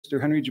Mr.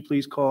 Henry, would you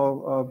please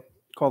call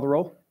the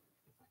roll?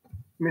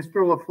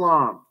 Mr.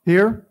 Laflamme.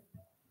 Here.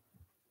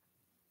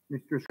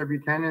 Mr.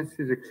 Surbutenis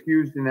is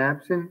excused and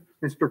absent.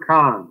 Mr.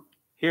 Khan.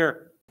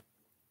 Here.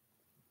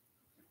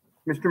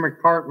 Mr.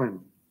 McPartland.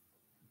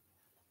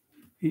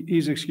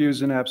 He's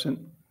excused and absent.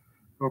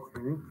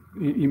 Okay.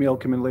 Email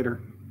come in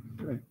later.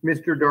 Okay.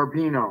 Mr.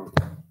 Darbino.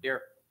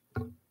 Here.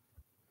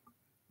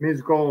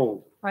 Ms.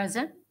 Gold.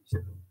 Present.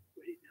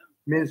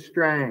 Ms.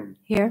 Strang.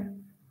 Here.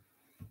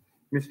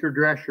 Mr.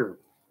 Drescher.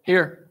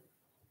 Here.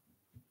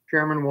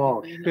 Chairman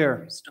Walsh.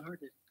 Here.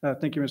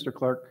 Thank you, Mr.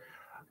 Clark.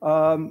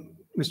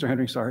 Mr.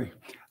 Henry, sorry.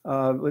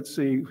 Let's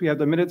see. We have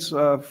the minutes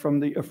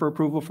for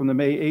approval from the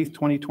May 8th,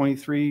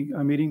 2023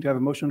 meeting. Do I have a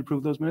motion to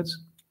approve those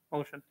minutes?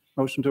 Motion.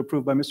 Motion to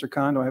approve by Mr.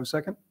 Khan. Do I have a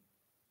second?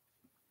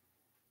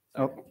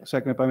 Oh,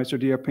 seconded by Mr.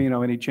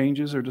 D'Arpino. Any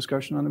changes or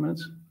discussion on the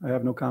minutes? I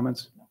have no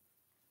comments.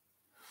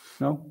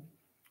 No?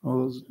 All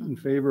those in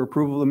favor of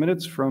approval of the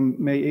minutes from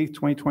May 8th,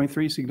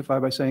 2023 signify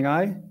by saying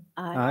aye.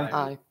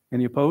 Aye.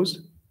 Any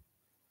opposed?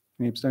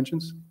 Any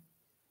abstentions?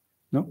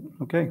 No?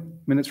 Okay.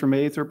 Minutes from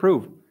May 8th are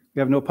approved. We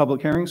have no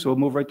public hearings, so we'll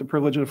move right to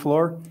privilege of the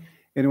floor.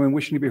 Anyone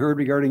wishing to be heard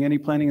regarding any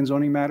planning and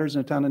zoning matters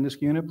in the town of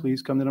Niskayuna,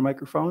 please come to the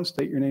microphone,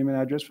 state your name and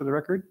address for the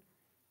record,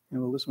 and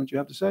we'll listen to what you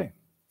have to say.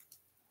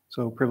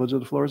 So privilege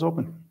of the floor is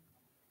open.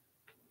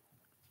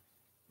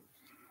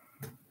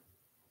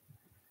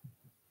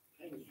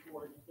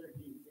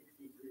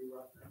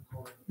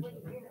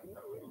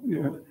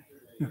 Yeah.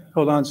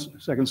 Hold on a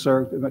second,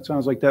 sir. That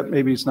sounds like that.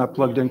 Maybe it's not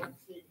plugged in.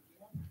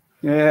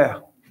 Yeah.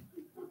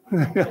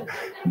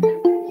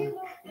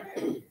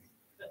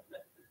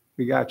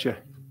 We got you.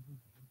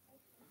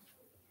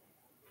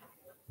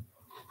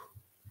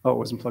 Oh, it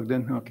wasn't plugged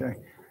in? Okay.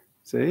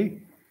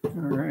 See? All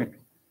right.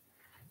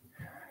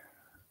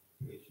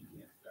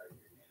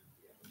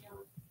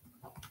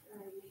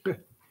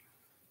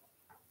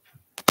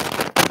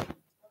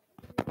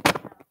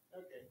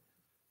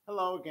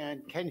 Hello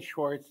again, Ken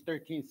Schwartz,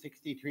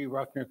 1363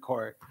 Ruffner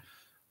Court.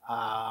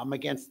 I'm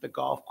against the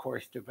golf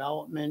course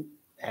development,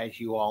 as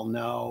you all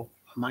know.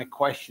 My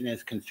question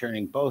is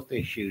concerning both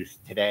issues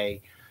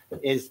today,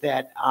 is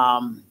that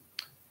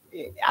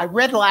I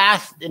read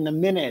last in the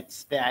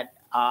minutes that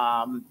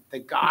the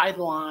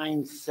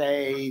guidelines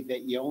say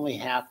that you only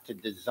have to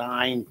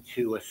design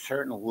to a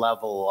certain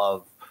level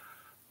of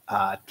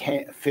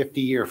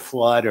 50-year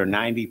flood or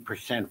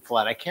 90%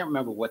 flood. I can't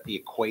remember what the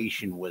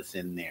equation was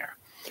in there.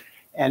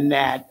 And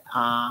that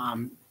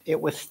it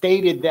was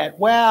stated that,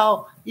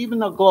 well, even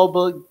though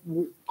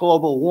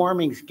global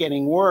warming's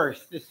getting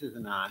worse, this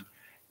isn't on,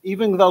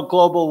 even though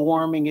global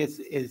warming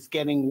is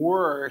getting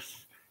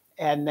worse,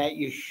 and that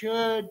you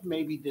should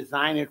maybe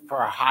design it for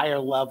a higher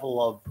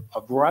level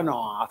of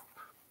runoff,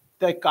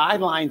 the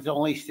guidelines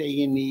only say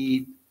you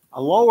need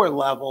a lower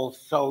level,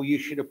 so you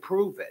should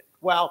approve it.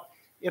 Well,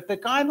 if the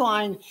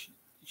guidelines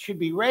should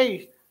be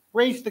raised,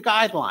 raise the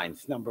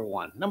guidelines, number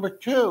one. Number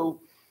two,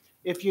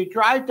 if you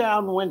drive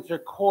down Windsor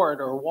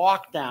Court or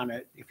walk down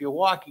it, if you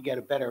walk, you get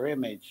a better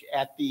image.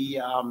 At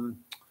the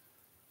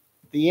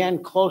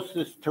end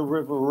closest to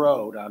River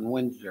Road on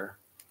Windsor,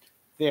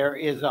 there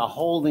is a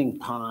holding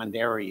pond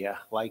area,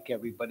 like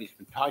everybody's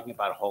been talking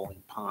about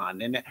holding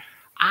pond. And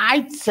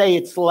I'd say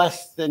it's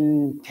less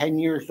than 10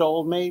 years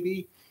old,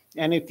 maybe.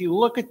 And if you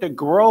look at the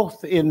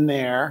growth in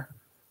there,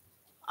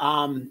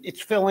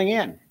 it's filling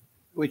in,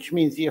 which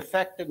means the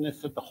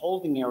effectiveness of the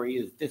holding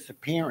area is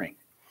disappearing.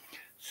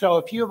 So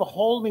if you have a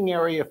holding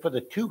area for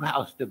the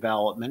 2-house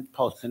development,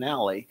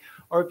 Pocinelli,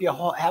 or if you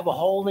have a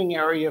holding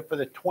area for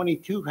the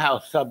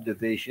 22-house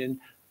subdivision,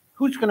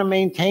 who's going to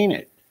maintain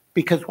it?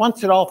 Because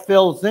once it all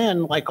fills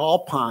in, like all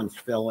ponds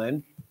fill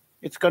in,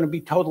 it's going to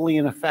be totally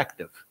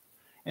ineffective.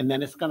 And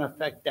then it's going to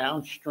affect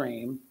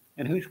downstream.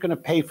 And who's going to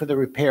pay for the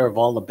repair of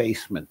all the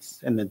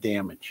basements and the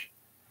damage?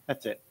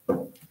 That's it.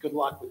 Good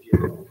luck with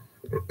you.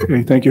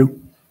 Okay, thank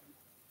you.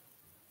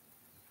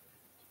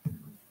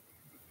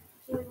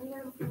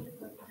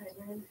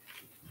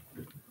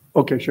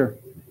 Okay, sure.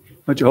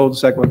 Let you hold a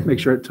second. Make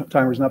sure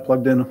timer's not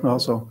plugged in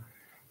also.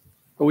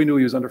 But we knew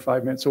he was under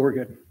 5 minutes, so we're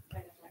good.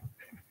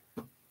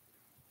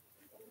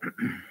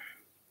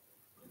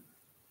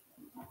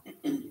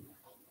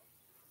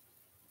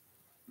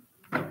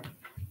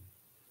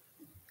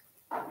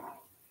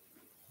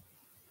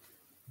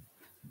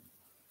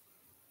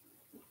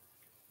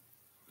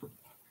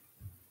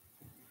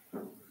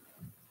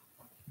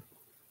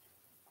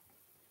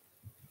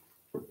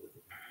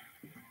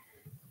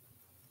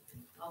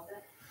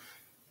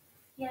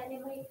 Yeah,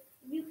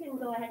 you can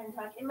go ahead and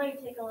talk. It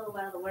might take a little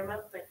while to warm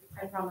up, but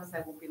I promise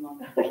I won't be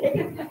long.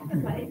 okay.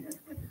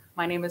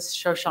 My name is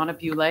Shoshana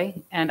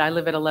Bewley, and I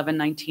live at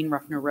 1119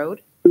 Ruffner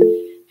Road.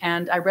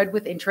 And I read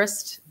with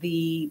interest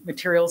the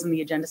materials in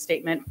the agenda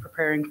statement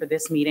preparing for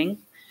this meeting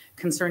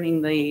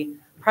concerning the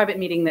private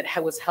meeting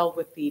that was held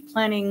with the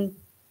planning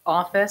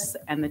office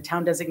and the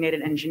town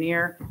designated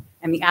engineer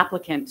and the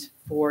applicant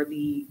for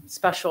the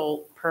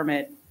special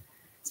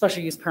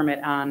use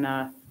permit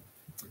on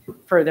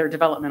for their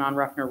development on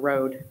Ruffner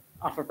Road.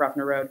 off of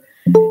Ruffner Road.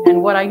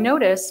 And what I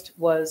noticed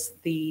was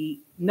the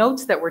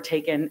notes that were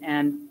taken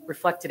and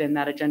reflected in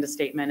that agenda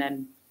statement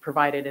and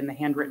provided in the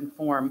handwritten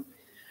form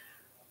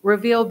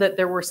revealed that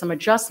there were some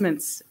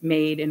adjustments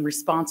made in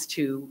response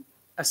to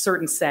a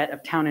certain set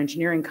of town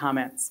engineering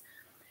comments.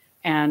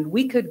 And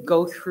we could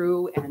go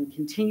through and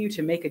continue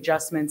to make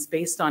adjustments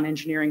based on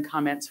engineering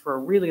comments for a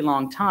really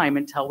long time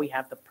until we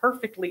have the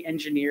perfectly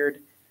engineered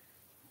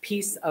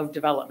piece of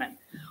development.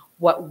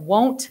 What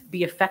won't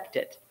be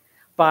affected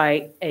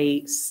by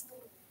a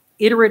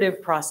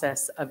iterative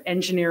process of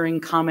engineering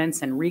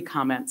comments and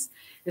recomments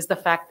is the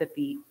fact that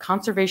the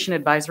Conservation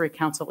Advisory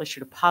Council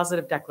issued a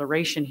positive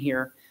declaration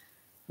here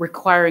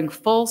requiring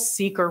full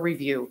seeker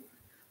review,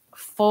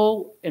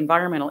 full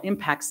environmental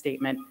impact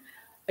statement.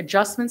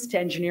 Adjustments to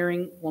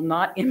engineering will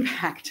not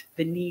impact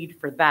the need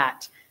for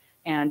that.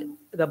 And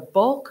the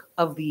bulk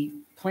of the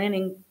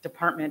planning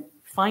department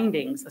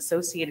findings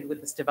associated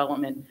with this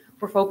development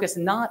were focused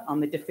not on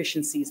the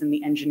deficiencies in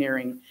the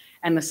engineering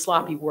and the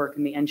sloppy work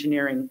in the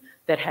engineering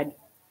that had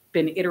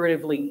been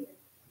iteratively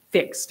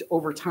fixed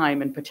over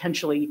time and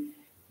potentially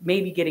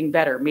maybe getting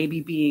better,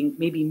 maybe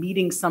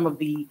meeting some of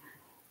the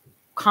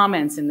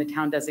comments in the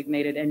town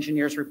designated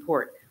engineer's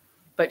report.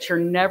 But you're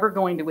never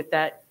going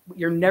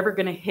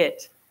to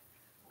hit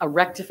a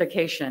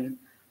rectification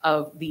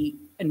of the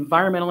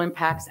environmental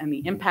impacts and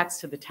the impacts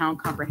to the town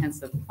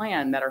comprehensive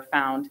plan that are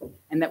found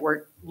and that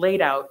were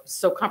laid out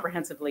so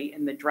comprehensively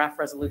in the draft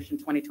resolution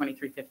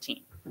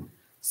 2023-15.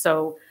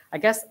 So I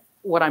guess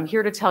what I'm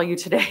here to tell you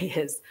today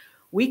is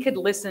we could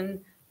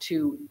listen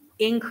to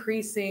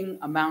increasing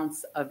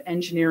amounts of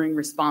engineering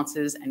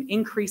responses and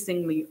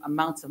increasing the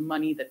amounts of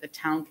money that the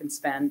town can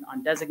spend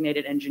on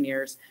designated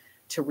engineers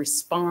to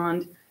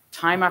respond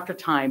time after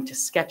time to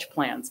sketch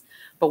plans.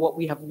 But what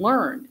we have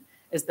learned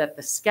is that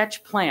the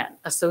sketch plan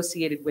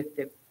associated with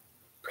the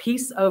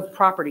piece of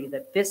property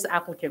that this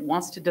applicant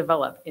wants to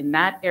develop in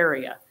that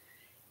area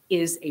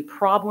is a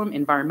problem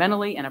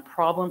environmentally and a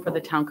problem for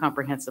the town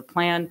comprehensive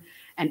plan,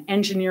 and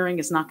engineering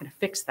is not going to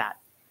fix that.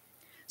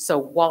 So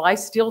while I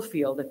still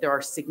feel that there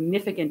are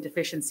significant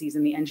deficiencies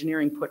in the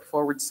engineering put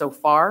forward so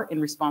far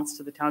in response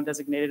to the town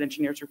designated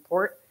engineer's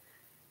report,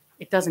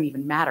 it doesn't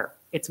even matter.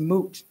 It's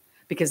moot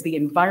because the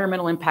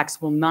environmental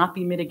impacts will not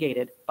be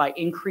mitigated by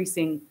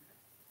increasing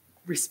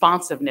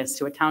responsiveness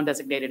to a town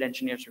designated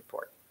engineer's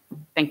report.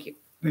 Thank you.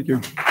 Thank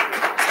you.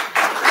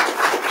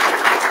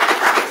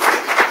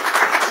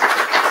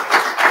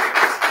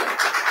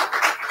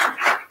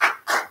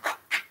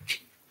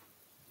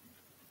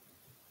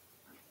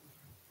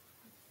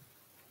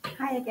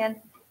 Hi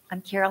again.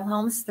 I'm Carol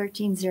Holmes,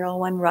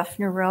 1301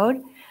 Ruffner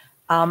Road.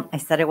 I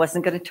said I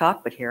wasn't going to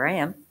talk, but here I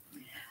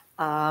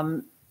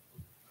am.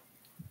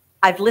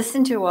 I've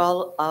listened to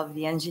all of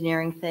the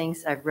engineering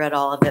things. I've read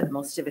all of it.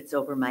 Most of it's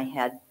over my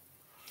head.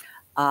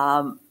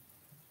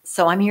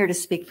 So I'm here to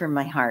speak from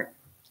my heart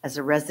as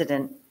a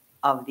resident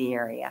of the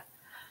area.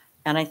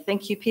 And I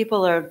think you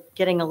people are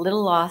getting a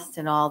little lost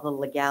in all the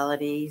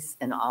legalities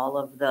and all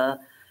of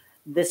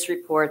this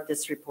report,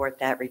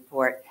 that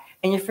report.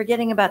 And you're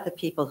forgetting about the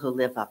people who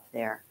live up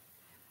there.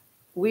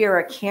 We are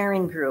a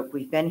caring group.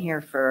 We've been here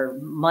for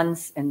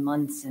months and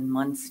months and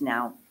months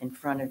now in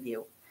front of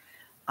you.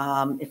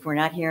 If we're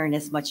not hearing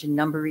as much a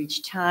number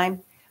each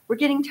time, we're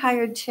getting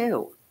tired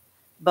too.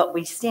 But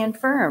we stand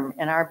firm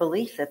in our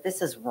belief that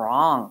this is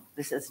wrong.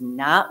 This is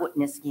not what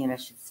Niskayuna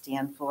should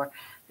stand for.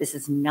 This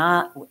is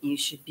not what you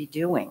should be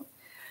doing.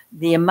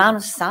 The amount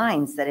of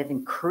signs that have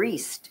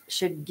increased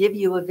should give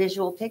you a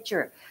visual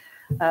picture.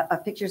 A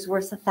picture's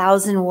worth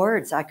 1,000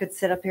 words. I could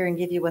sit up here and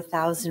give you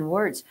 1,000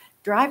 words.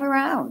 Drive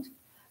around.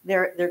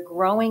 They're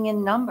growing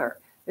in number.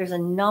 There's a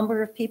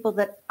number of people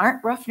that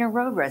aren't Ruffner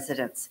Road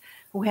residents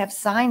who have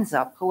signs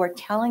up who are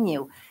telling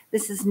you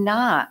this is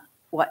not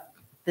what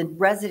the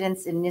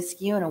residents in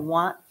Niskayuna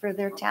want for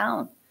their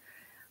town.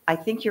 I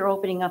think you're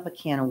opening up a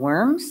can of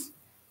worms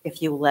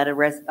if you let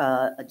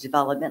a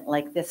development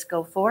like this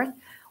go forth.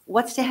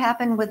 What's to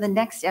happen with the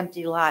next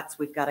empty lots?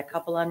 We've got a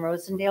couple on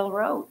Rosendale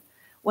Road.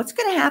 What's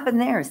going to happen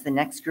there? Is the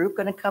next group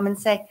going to come and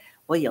say,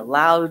 well, you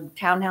allowed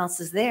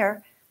townhouses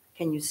there.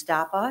 Can you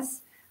stop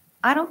us?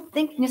 I don't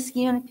think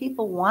Niskayuna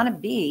people want to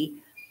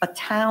be a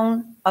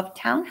town of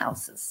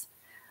townhouses.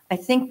 I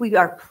think we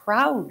are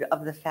proud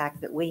of the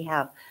fact that we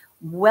have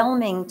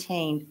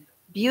well-maintained,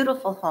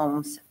 beautiful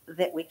homes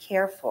that we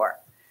care for.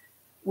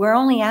 We're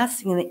only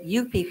asking that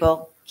you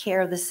people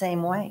care the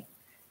same way.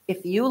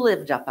 If you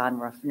lived up on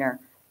Ruffner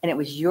and it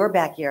was your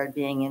backyard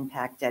being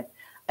impacted,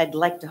 I'd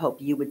like to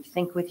hope you would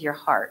think with your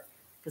heart,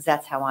 because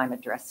that's how I'm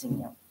addressing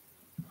you.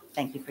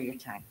 Thank you for your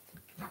time.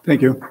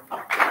 Thank you.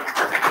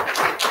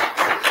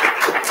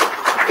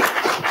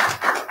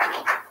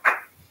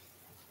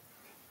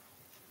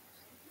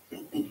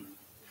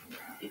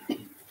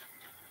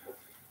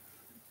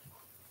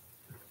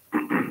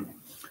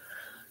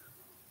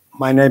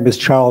 My name is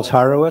Charles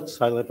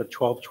Horowitz. I live at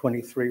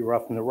 1223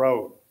 Ruffner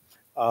Road.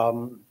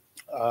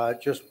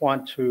 Just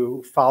want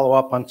to follow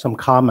up on some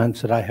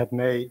comments that I have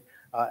made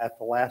at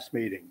the last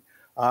meeting.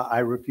 I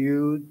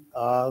reviewed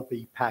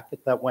the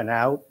packet that went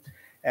out,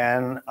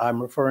 and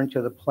I'm referring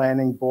to the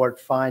planning board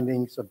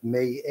findings of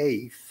May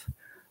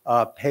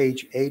 8th,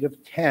 page 8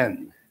 of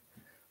 10.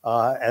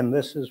 And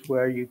this is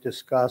where you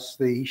discuss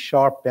the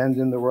sharp bend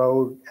in the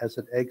road as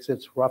it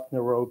exits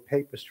Ruffner Road,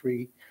 Paper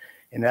Street,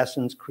 in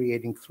essence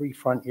creating 3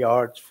 front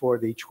yards for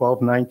the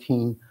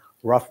 1219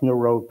 Ruffner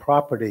Road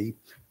property,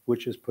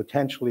 which is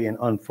potentially an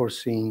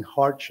unforeseen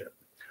hardship.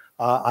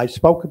 I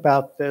spoke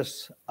about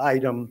this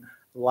item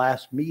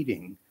last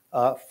meeting.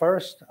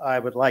 First, I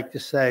would like to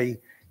say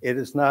it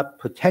is not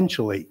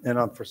potentially an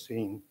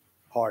unforeseen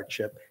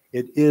hardship.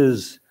 It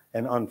is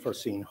an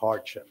unforeseen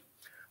hardship.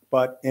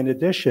 But in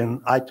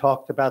addition, I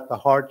talked about the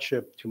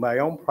hardship to my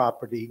own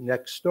property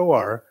next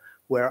door,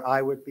 where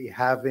I would be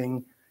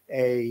having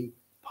a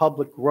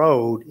public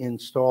road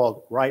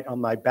installed right on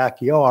my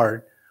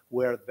backyard,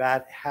 where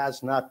that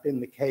has not been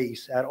the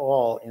case at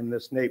all in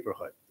this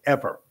neighborhood,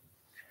 ever.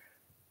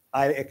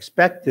 I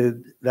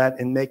expected that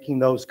in making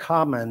those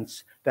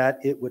comments, that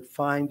it would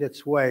find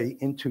its way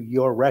into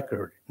your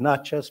record,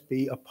 not just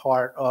be a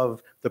part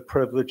of the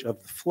privilege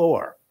of the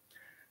floor.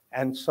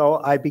 And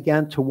so I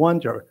began to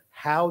wonder,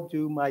 how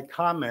do my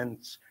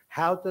comments,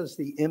 how does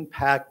the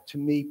impact to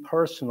me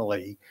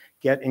personally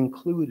get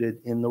included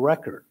in the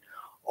record?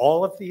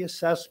 All of the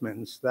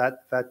assessments that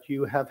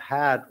you have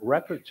had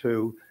record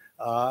to,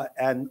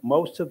 and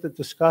most of the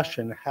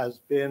discussion has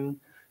been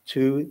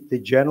to the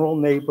general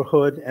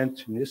neighborhood and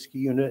to Niski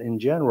unit in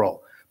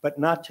general, but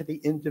not to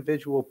the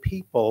individual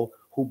people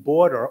who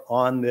border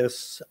on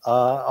this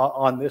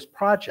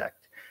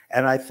project.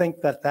 And I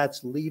think that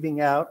that's leaving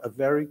out a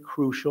very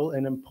crucial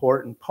and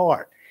important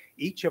part.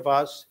 Each of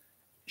us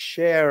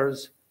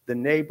shares the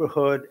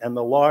neighborhood and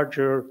the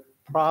larger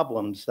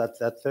problems that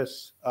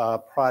this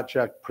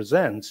project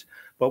presents,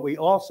 but we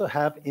also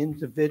have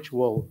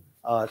individual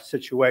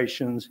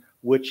situations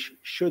which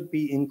should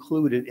be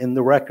included in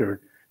the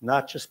record,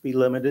 not just be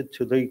limited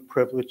to the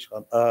privilege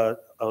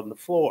on the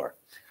floor.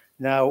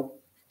 Now,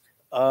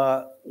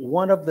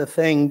 one of the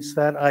things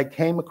that I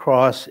came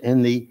across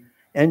in the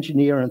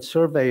engineer and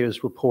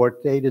surveyor's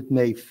report dated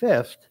May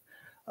 5th,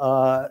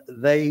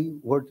 they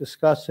were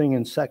discussing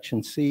in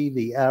section C,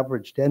 the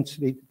average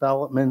density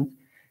development,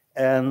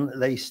 and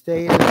they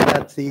stated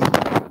that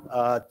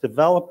the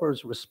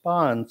developer's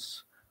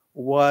response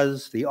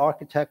was the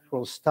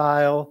architectural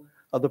style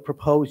of the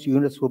proposed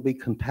units will be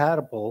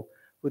compatible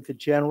with the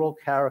general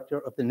character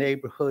of the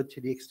neighborhood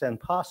to the extent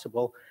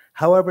possible.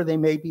 However, they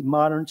may be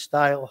modern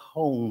style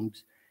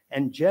homes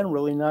and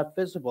generally not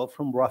visible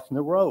from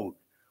Ruffner Road.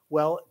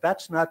 Well,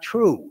 that's not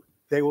true.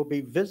 They will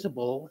be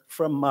visible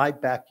from my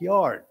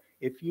backyard.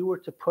 If you were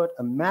to put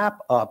a map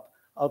up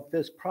of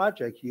this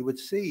project, you would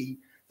see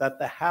that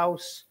the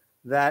house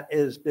that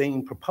is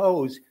being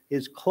proposed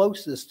is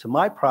closest to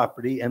my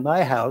property and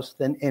my house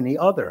than any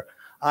other.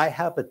 I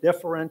have a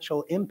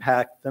differential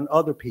impact than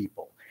other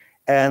people.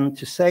 And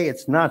to say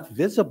it's not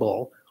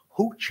visible,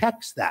 who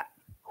checks that?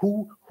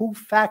 Who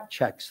fact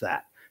checks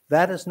that?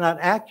 That is not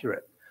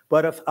accurate.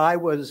 But if I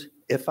was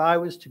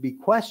to be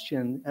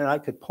questioned and I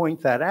could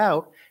point that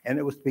out and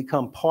it was to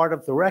become part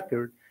of the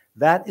record,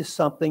 that is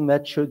something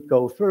that should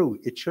go through.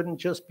 It shouldn't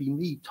just be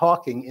me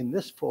talking in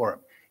this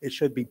forum. It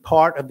should be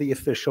part of the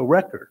official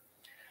record.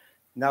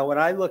 Now, when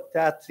I looked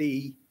at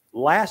the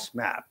last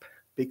map,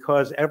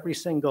 because every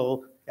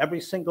single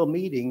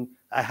meeting,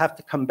 I have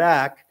to come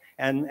back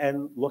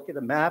and look at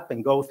a map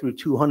and go through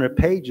 200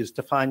 pages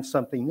to find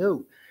something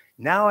new.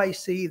 Now I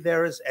see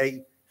there is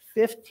a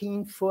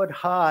 15-foot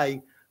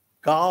high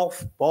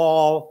golf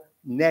ball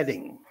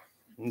netting,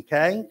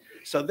 okay?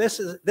 So this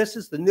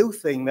is the new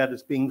thing that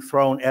is being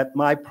thrown at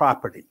my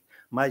property.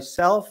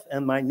 Myself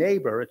and my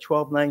neighbor at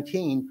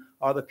 1219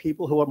 are the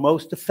people who are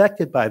most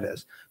affected by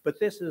this, but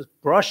this is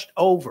brushed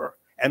over,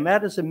 and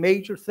that is a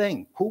major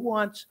thing. Who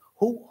wants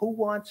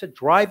a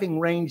driving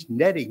range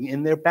netting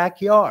in their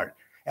backyard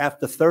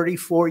after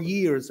 34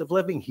 years of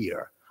living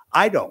here?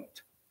 I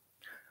don't.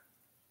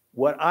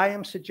 What I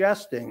am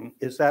suggesting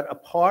is that a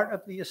part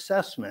of the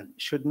assessment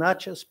should not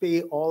just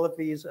be all of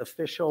these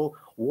official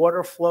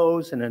water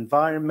flows and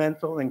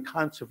environmental and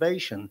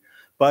conservation,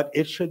 but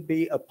it should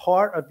be a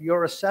part of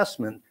your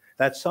assessment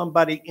that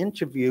somebody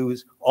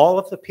interviews all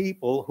of the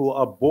people who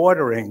are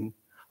bordering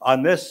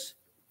on this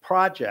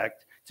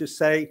project to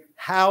say,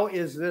 how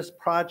is this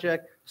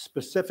project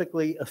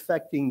specifically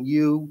affecting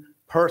you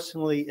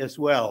personally as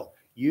well?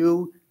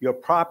 You, your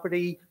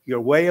property,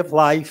 your way of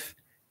life,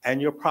 and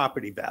your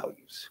property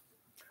values.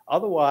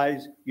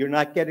 Otherwise, you're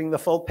not getting the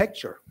full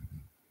picture.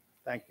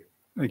 Thank you.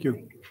 Thank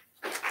you.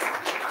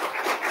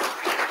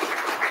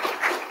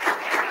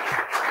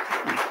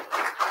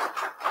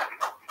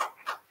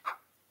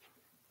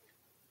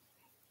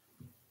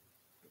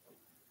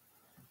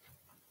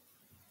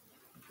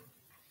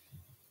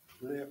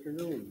 Good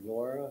afternoon,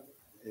 Laura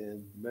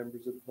and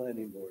members of the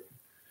planning board.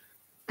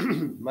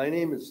 My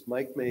name is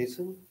Mike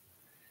Mason,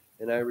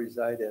 and I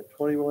reside at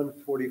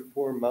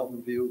 2144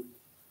 Mountain View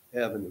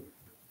Avenue.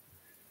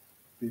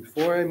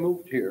 Before I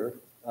moved here,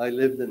 I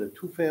lived in a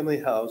two-family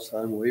house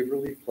on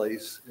Waverly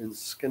Place in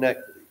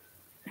Schenectady.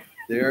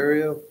 The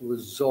area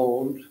was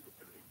zoned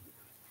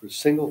for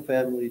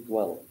single-family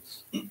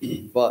dwellings.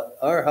 But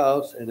our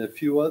house and a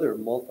few other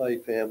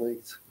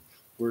multi-families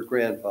were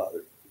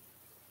grandfathered.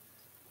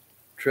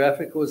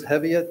 Traffic was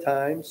heavy at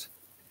times,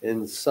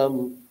 and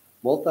some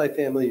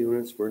multifamily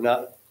units were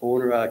not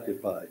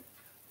owner-occupied.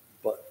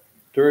 But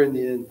during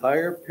the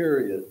entire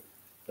period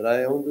that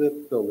I owned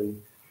the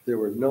building, there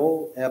were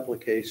no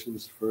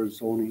applications for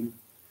zoning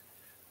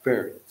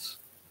variance.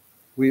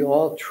 We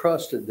all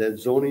trusted that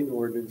zoning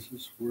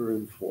ordinances were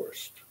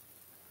enforced.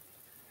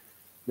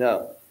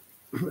 Now,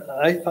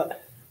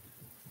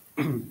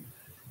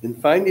 in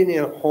finding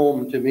a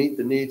home to meet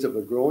the needs of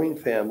a growing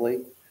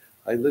family,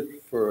 I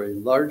looked for a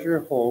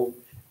larger home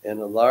and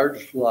a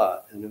large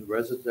lot in a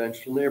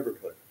residential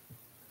neighborhood.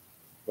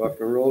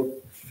 Ruffner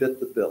Road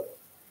fit the bill,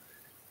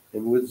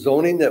 and with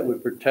zoning that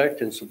would protect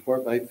and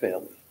support my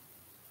family.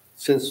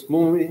 Since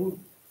moving,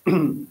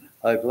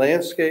 I've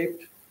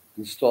landscaped,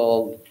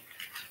 installed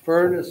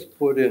furnace,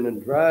 put in a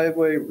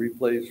driveway,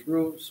 replaced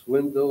roofs,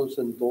 windows,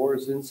 and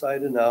doors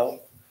inside and out,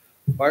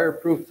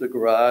 fireproofed the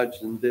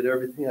garage, and did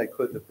everything I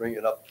could to bring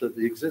it up to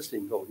the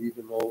existing code,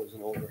 even though it was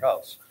an older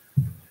house.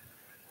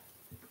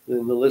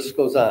 Then the list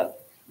goes on.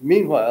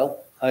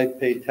 Meanwhile, I've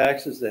paid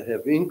taxes that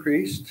have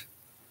increased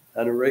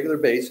on a regular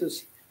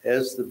basis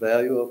as the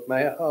value of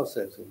my house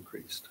has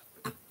increased.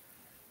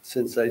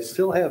 Since I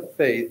still have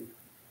faith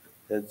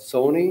that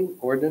zoning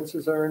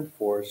ordinances are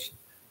enforced,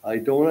 I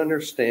don't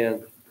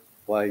understand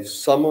why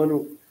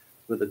someone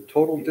with a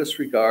total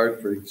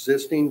disregard for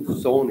existing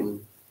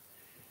zoning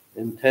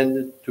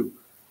intended to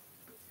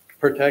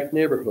protect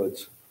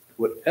neighborhoods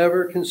would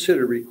ever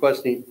consider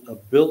requesting a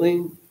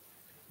building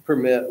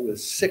permit with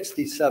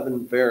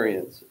 67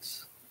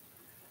 variances.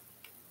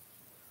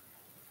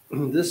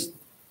 This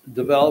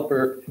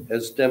developer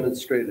has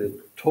demonstrated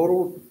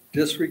total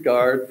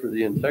disregard for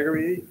the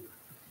integrity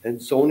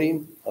and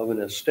zoning of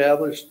an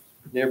established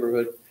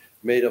neighborhood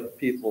made of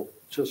people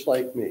just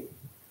like me,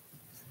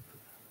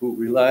 who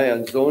rely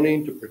on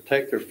zoning to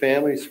protect their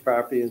family's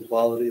property and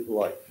quality of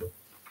life.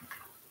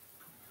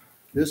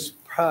 This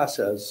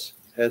process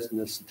has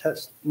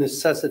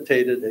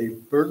necessitated a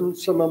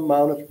burdensome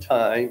amount of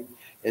time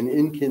and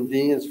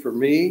inconvenience for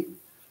me,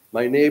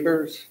 my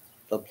neighbors,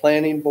 the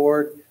planning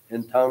board,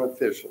 and town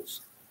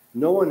officials.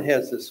 No one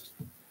has this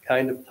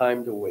kind of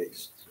time to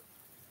waste.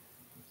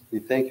 We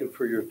thank you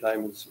for your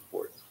time and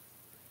support.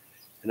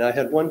 And I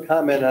had one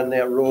comment on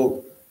that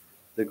road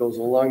that goes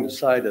along the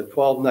side of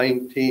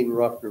 1219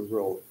 Ruffner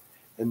Road,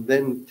 and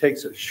then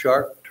takes a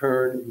sharp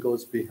turn and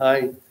goes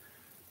behind,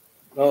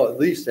 at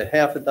least a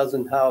half a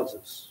dozen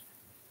houses.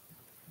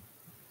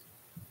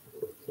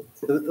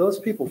 Those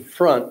people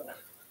front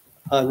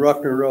on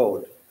Ruffner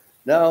Road.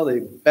 Now they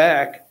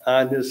back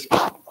on this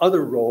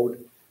other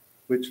road,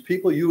 which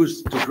people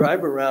use to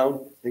drive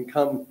around and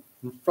come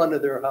in front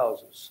of their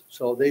houses.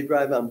 So they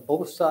drive on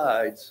both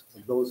sides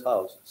of those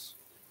houses.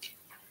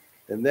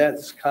 And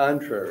that's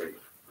contrary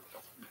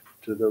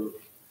to the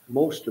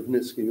most of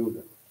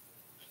Niskayuna.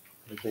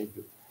 Thank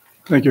you.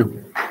 Thank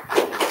you.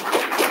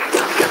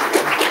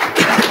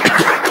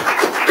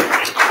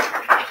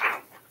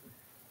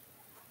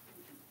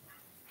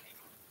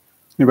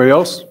 Anybody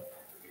else?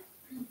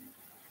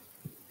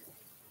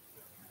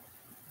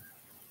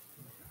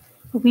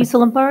 Louisa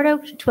Lombardo,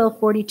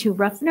 1242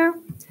 Ruffner.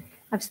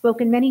 I've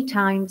spoken many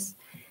times,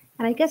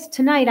 and I guess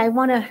tonight I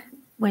want to,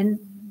 when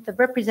the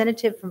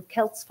representative from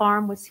Kelt's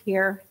Farm was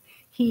here,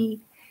 he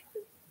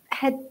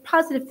had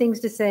positive things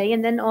to say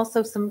and then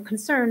also some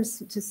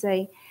concerns to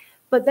say.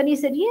 But then he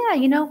said, yeah,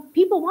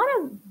 people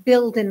want to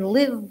build and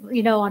live,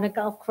 on a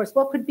golf course.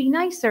 What could be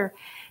nicer?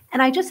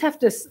 And I just have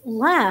to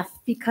laugh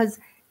because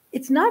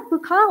it's not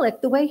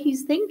bucolic the way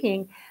he's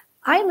thinking.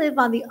 I live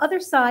on the other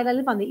side. I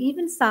live on the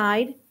even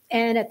side.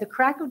 And at the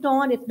crack of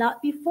dawn, if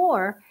not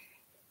before,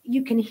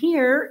 you can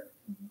hear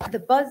the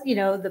buzz,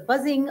 the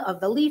buzzing of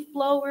the leaf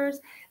blowers,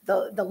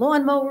 the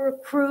lawnmower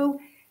crew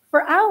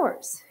for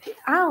hours.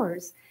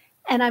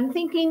 And I'm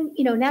thinking,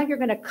 now you're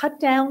going to cut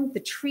down the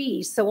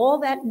trees. So all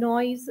that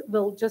noise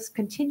will just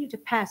continue to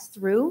pass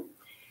through.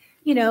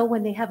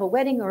 When they have a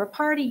wedding or a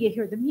party, you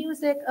hear the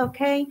music,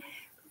 okay?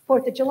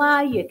 4th of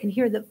July, you can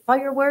hear the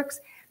fireworks.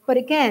 But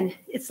again,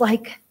 it's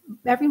like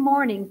every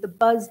morning, the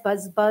buzz,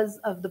 buzz, buzz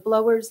of the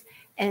blowers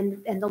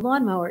and the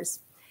lawnmowers.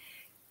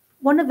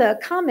 One of the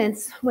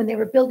comments when they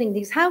were building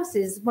these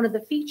houses, one of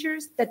the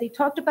features that they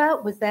talked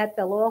about was that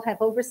they'll all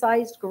have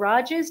oversized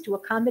garages to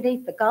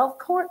accommodate the golf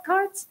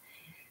carts.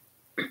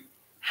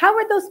 How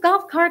are those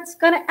golf carts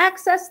going to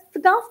access the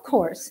golf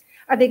course?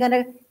 Are they going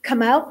to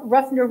come out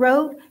Ruffner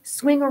Road,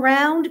 swing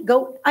around,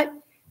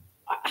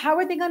 how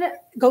are they going to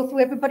go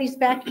through everybody's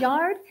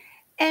backyard?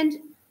 And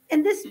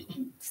this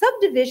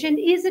subdivision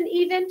isn't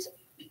even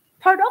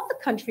part of the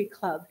country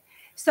club.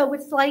 So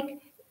it's like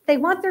they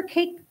want their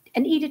cake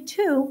and eat it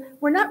too.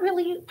 We're not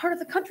really part of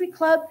the country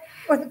club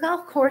or the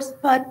golf course,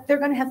 but they're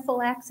going to have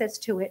full access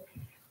to it.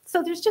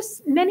 So there's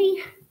just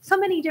so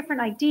many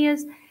different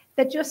ideas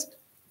that just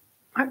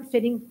aren't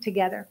fitting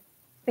together.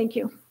 Thank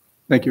you.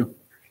 Thank you.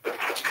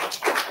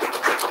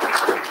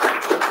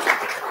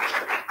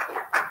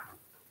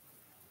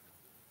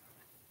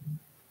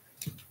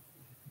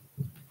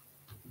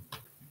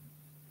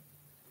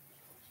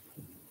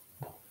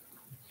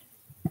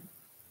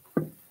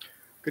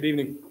 Good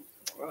evening.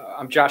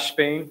 I'm Josh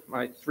Spain.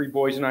 My 3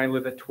 boys and I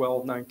live at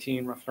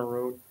 1219 Ruffner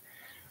Road.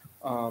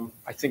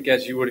 I think,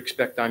 as you would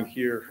expect, I'm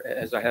here,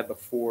 as I had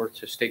before,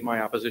 to state my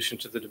opposition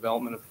to the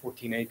development of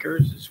 14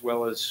 acres, as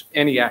well as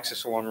any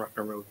access along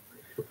Ruffner Road.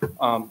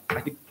 I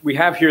think we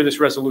have here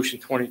this resolution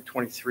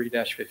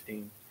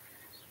 2023-15,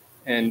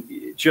 and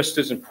just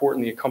as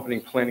important, the accompanying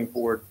planning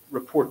board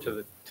report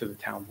to the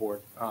town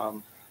board.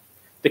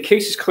 The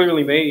case is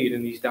clearly made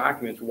in these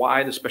documents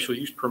why the special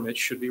use permit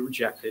should be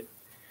rejected.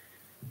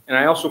 And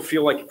I also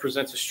feel like it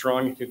presents a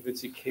strong and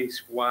convincing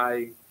case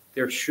why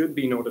there should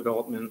be no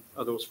development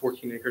of those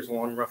 14 acres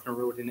along Ruffner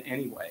Road in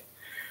any way.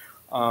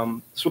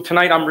 So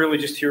tonight, I'm really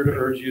just here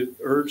to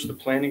urge the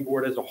planning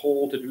board as a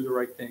whole to do the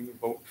right thing and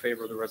vote in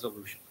favor of the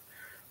resolution.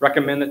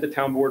 Recommend that the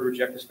town board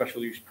reject the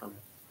special use permit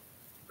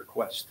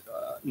request.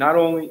 Not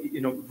only,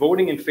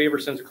 voting in favor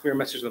sends a clear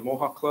message to the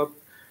Mohawk Club,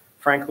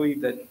 frankly,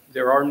 that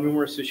there are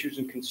numerous issues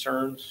and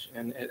concerns,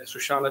 and as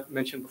Shoshana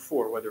mentioned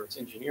before, whether it's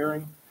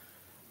engineering,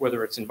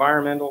 whether it's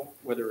environmental,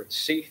 whether it's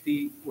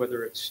safety,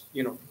 whether it's,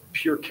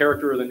 pure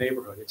character of the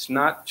neighborhood. It's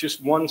not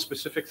just one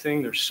specific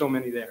thing. There's so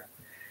many there.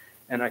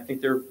 And I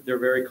think they're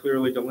very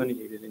clearly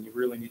delineated, and you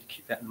really need to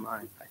keep that in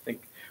mind. I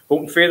think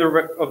vote in favor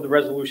of the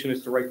resolution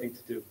is the right thing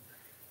to do.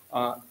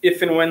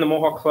 If and when the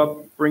Mohawk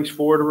Club brings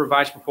forward a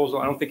revised proposal,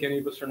 I don't think any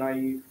of us are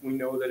naive. We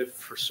know that if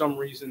for some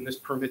reason this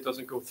permit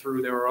doesn't go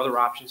through, there are other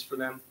options for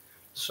them.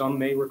 Some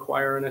may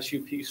require an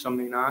SUP, some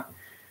may not.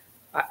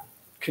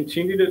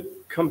 Continue to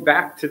come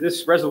back to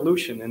this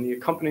resolution and the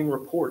accompanying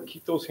report.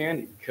 Keep those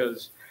handy,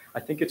 because I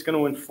think it's going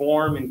to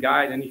inform and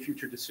guide any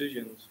future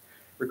decisions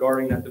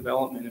regarding that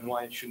development and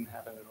why it shouldn't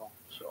happen at all.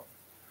 So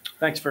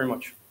thanks very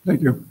much.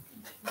 Thank you.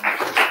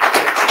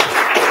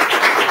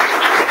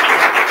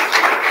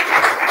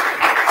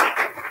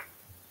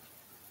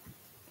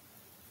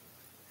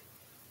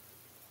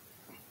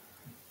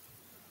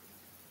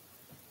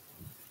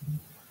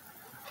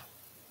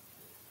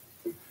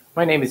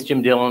 My name is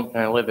Jim Dillon, and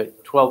I live at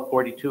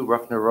 1242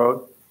 Ruffner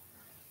Road.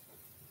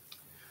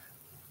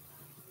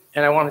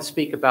 And I want to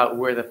speak about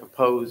where the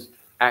proposed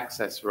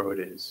access road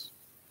is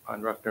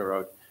on Ruffner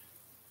Road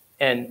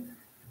and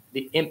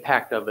the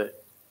impact of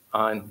it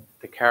on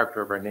the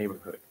character of our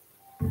neighborhood.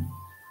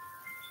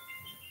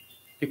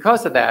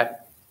 Because of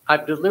that,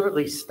 I've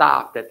deliberately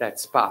stopped at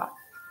that spot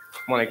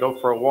when I go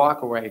for a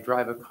walk or when I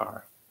drive a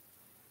car.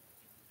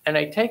 And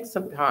I take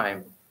some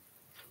time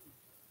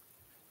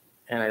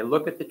and I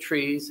look at the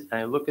trees and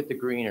I look at the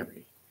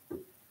greenery.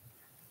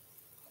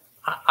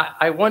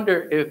 I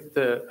wonder if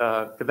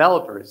the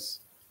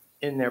developers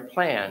in their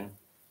plan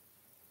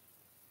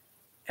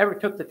ever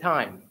took the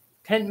time,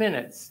 10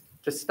 minutes,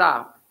 to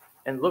stop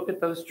and look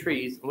at those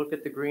trees and look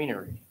at the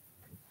greenery.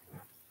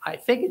 I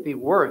think it'd be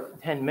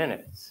worth 10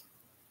 minutes.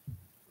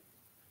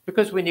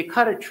 Because when you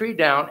cut a tree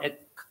down,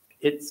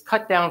 it's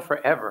cut down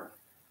forever.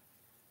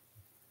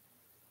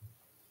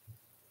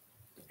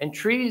 And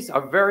trees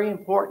are very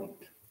important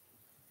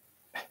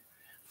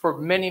for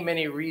many,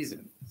 many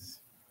reasons.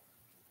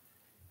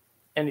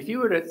 And if you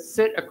were to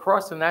sit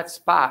across from that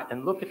spot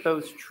and look at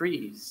those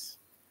trees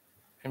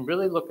and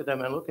really look at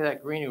them and look at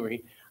that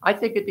greenery, I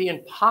think it'd be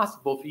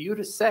impossible for you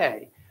to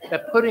say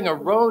that putting a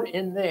road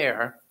in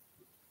there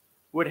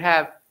would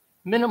have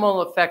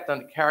minimal effect on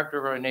the character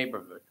of our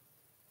neighborhood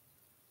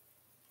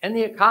and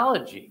the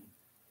ecology.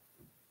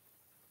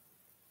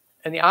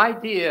 And the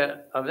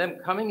idea of them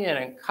coming in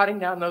and cutting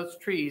down those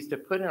trees to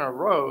put in a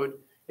road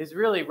is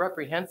really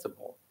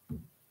reprehensible.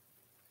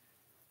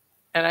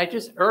 And I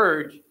just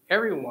urge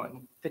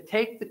everyone to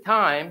take the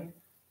time.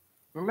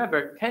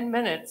 Remember, 10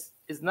 minutes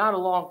is not a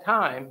long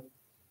time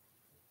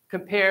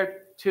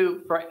compared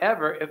to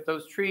forever if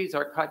those trees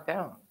are cut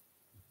down.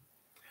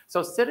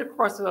 So sit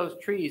across those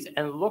trees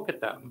and look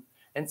at them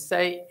and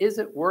say, is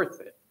it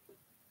worth it?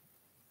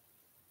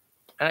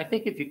 And I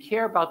think if you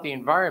care about the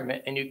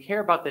environment and you care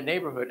about the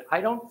neighborhood,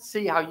 I don't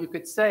see how you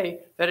could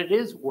say that it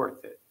is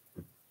worth it.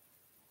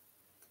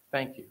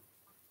 Thank you.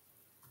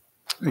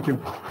 Thank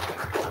you.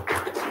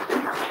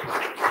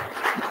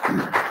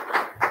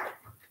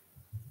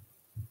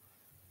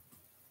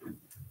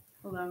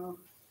 Hello,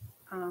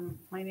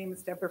 my name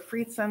is Deborah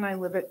Friedson. I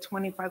live at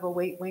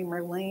 2508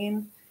 Waymer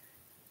Lane.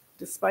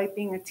 Despite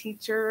being a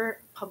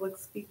teacher, public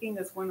speaking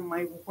is one of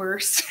my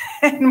worst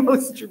and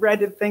most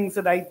dreaded things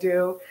that I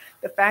do.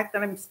 The fact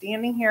that I'm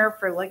standing here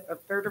for like the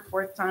third or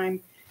fourth time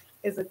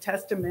is a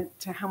testament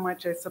to how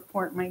much I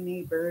support my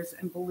neighbors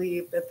and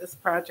believe that this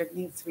project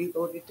needs to be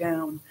voted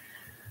down.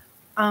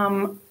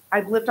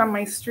 I've lived on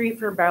my street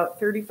for about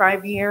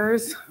 35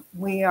 years.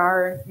 We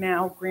are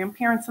now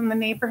grandparents in the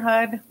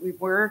neighborhood. We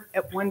were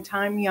at one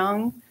time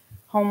young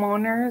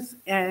homeowners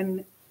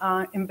and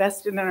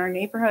invested in our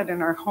neighborhood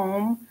and our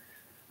home,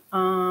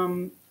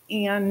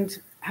 and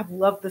have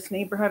loved this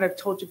neighborhood. I've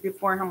told you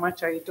before how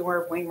much I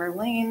adore Waymer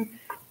Lane,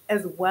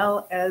 as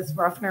well as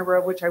Ruffner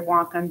Road, which I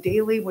walk on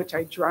daily, which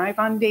I drive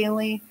on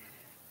daily.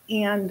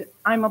 And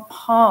I'm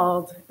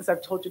appalled, as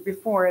I've told you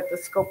before, at the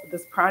scope of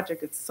this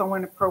project. It's so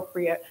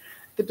inappropriate.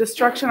 The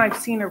destruction I've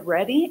seen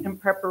already in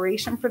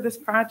preparation for this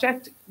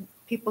project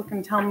People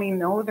can tell me,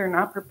 no, they're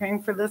not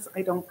preparing for this.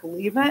 I don't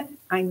believe it.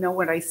 I know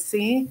what I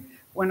see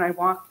when I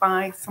walk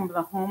by some of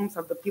the homes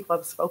of the people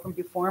who have spoken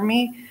before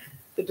me.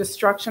 The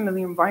destruction of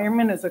the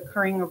environment is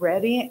occurring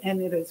already,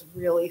 and it is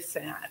really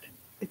sad.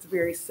 It's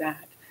very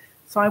sad.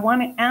 So I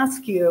want to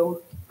ask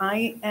you,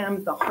 I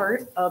am the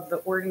heart of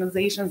the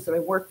organizations that I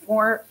work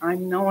for.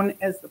 I'm known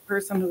as the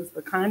person who's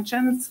the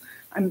conscience.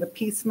 I'm the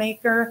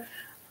peacemaker.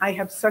 I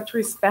have such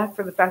respect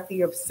for the fact that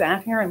you have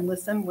sat here and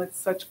listened with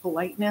such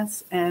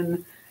politeness,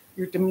 and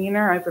your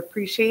demeanor I've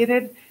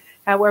appreciated.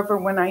 However,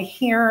 when I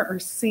hear or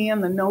see in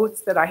the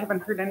notes that I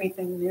haven't heard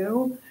anything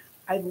new,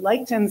 I'd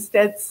like to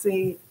instead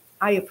see,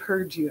 I have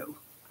heard you.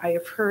 I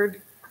have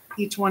heard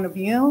each one of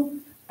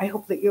you. I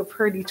hope that you've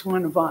heard each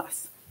one of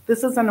us.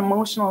 This is an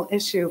emotional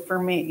issue for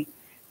me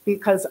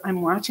because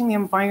I'm watching the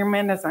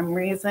environment as I'm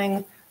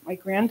raising my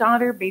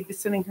granddaughter,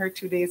 babysitting her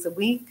 2 days a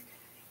week,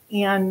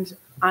 and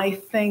I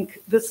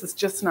think this is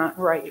just not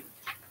right.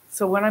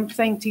 So what I'm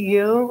saying to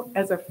you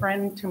as a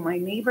friend to my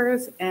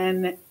neighbors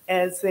and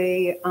as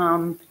a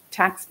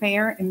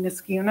taxpayer in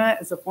Niskuna,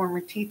 as a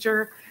former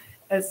teacher,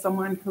 as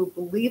someone who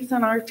believes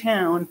in our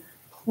town,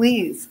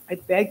 please, I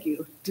beg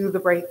you, do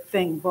the right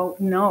thing. Vote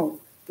no.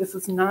 This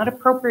is not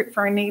appropriate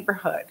for our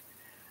neighborhood.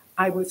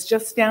 I was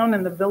just down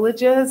in the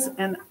villages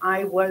and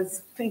I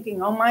was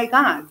thinking, oh my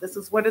God, this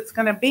is what it's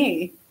going to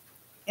be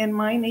in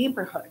my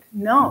neighborhood.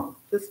 No,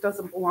 this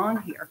doesn't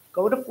belong here.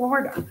 Go to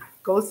Florida.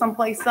 Go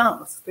someplace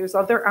else. There's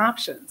other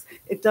options.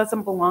 It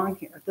doesn't belong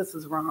here. This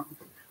is wrong.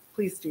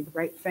 Please do the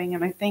right thing.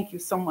 And I thank you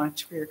so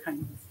much for your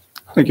kindness.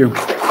 Thank you.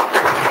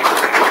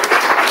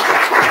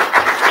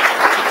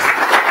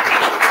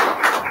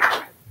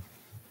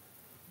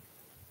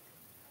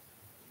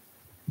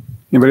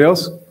 Anybody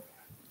else? Do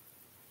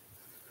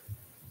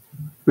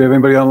we have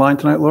anybody online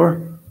tonight,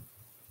 Laura?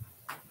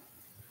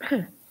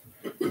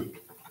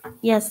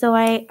 Yeah, so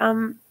I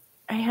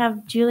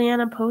have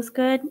Juliana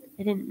Postgood.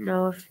 I didn't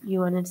know if you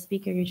wanted to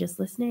speak or you're just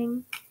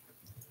listening.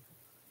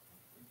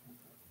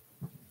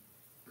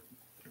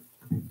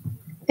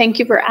 Thank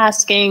you for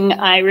asking.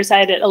 I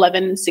reside at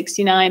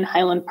 1169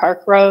 Highland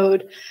Park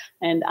Road,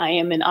 and I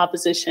am in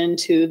opposition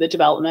to the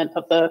development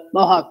of the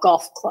Mohawk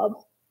Golf Club.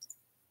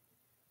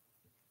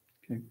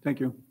 Okay, thank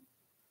you.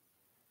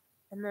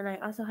 And then I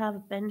also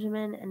have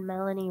Benjamin and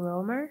Melanie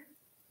Romer.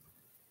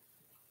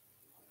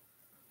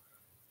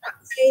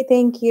 Hey,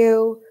 thank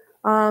you.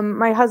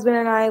 My husband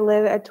and I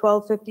live at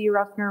 1250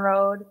 Ruffner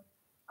Road.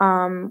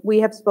 We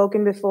have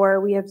spoken before.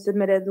 We have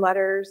submitted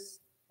letters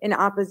in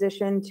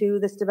opposition to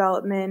this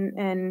development.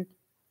 And,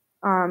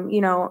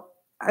 you know,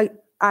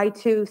 I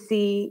too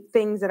see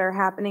things that are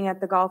happening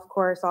at the golf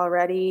course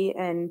already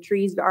and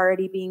trees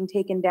already being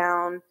taken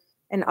down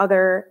in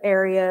other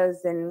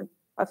areas and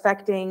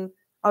affecting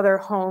other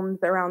homes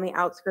around the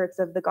outskirts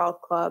of the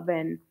golf club.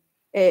 And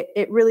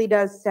it really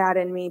does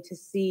sadden me to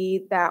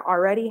see that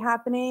already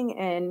happening.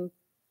 And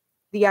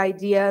the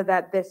idea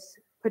that this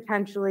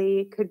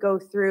potentially could go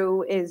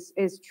through is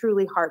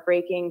truly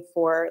heartbreaking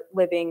for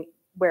living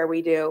where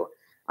we do.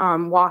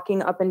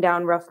 Walking up and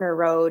down Ruffner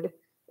Road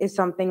is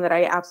something that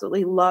I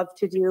absolutely love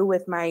to do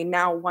with my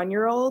now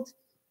 1-year-old.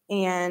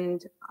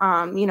 And,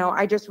 you know,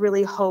 I just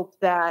really hope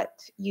that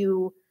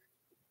you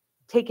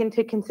take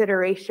into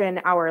consideration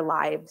our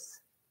lives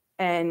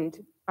and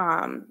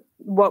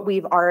what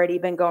we've already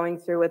been going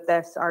through with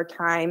this, our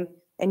time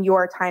and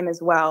your time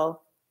as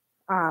well.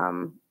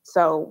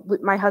 So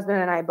my husband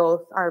and I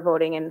both are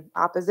voting in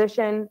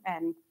opposition,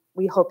 and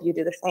we hope you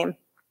do the same.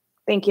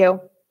 Thank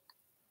you.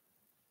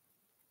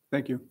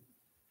 Thank you.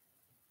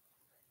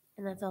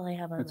 And that's all I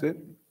have on That's that. it?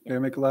 May I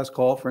make a last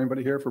call for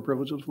anybody here for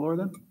privilege of the floor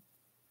then?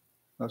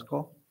 Last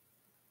call?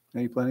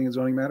 Any planning and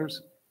zoning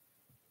matters?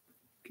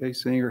 Okay,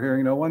 seeing or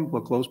hearing no one,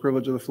 we'll close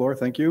privilege of the floor.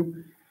 Thank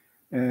you.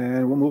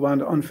 And we'll move on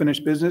to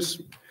unfinished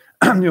business.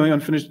 The only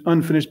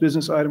unfinished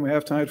business item we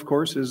have tonight, of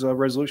course, is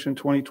Resolution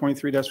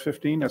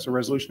 2023-15. That's a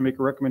resolution to make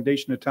a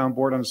recommendation to town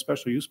board on a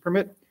special use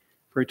permit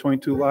for a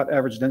 22-lot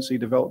average density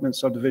development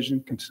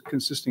subdivision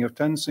consisting of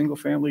 10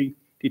 single-family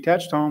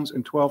detached homes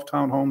and 12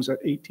 townhomes at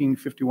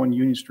 1851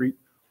 Union Street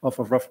off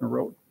of Ruffner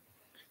Road.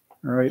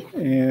 All right,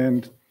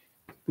 and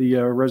the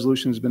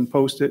resolution has been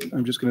posted.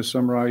 I'm just going to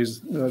summarize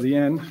the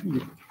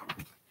end.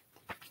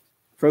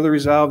 Further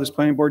resolved, this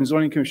planning board and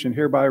zoning commission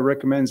hereby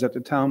recommends that the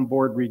town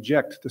board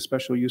reject the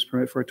special use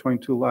permit for a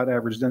 22-lot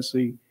average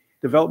density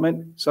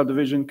development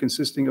subdivision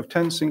consisting of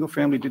 10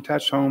 single-family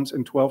detached homes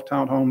and 12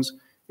 townhomes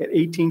at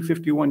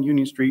 1851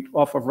 Union Street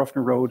off of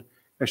Ruffner Road,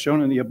 as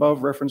shown in the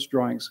above referenced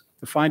drawings.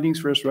 The findings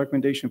for this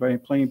recommendation by the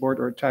planning board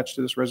are attached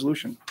to this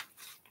resolution.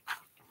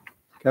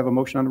 Can I have a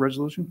motion on the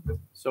resolution?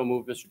 So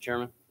moved, Mr.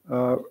 Chairman.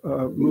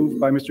 Moved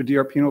by Mr.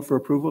 DiArpino for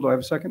approval. Do I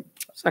have a second?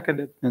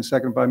 Seconded. And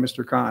second by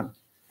Mr. Khan.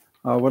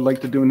 What I'd like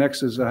to do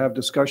next is have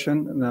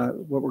discussion.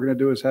 And what we're going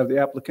to do is have the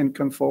applicant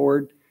come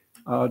forward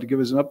to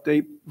give us an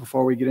update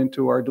before we get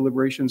into our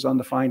deliberations on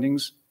the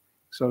findings.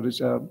 So there's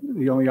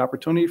the only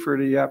opportunity for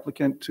the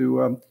applicant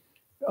to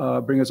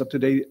bring us up to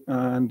date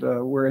on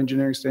where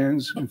engineering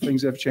stands and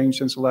things that have changed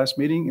since the last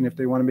meeting. And if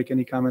they want to make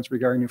any comments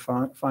regarding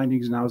the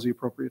findings, now is the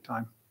appropriate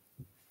time.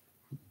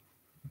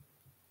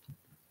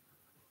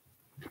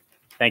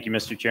 Thank you,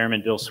 Mr.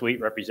 Chairman. Bill Sweet,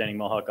 representing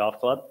Mohawk Golf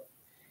Club.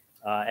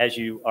 As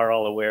you are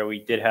all aware, we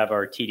did have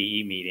our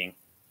TDE meeting,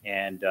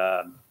 and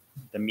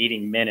the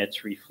meeting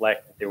minutes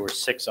reflect that there were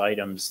 6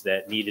 items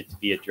that needed to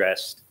be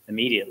addressed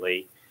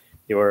immediately.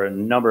 There were a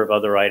number of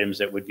other items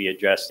that would be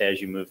addressed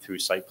as you move through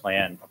site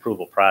plan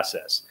approval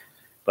process.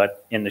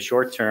 But in the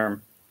short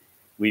term,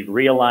 we've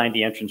realigned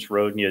the entrance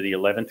road near the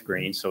 11th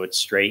green so it's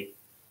straight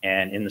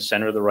and in the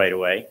center of the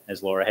right-of-way,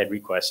 as Laura had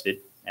requested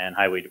and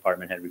Highway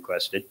Department had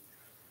requested.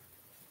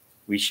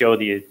 We show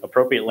the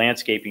appropriate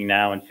landscaping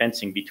now and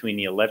fencing between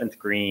the 11th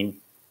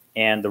green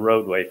and the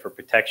roadway for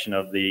protection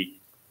of the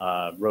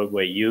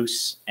roadway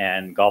use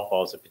and golf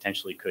balls that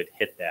potentially could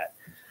hit that.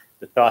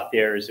 The thought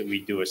there is that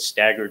we do a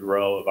staggered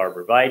row of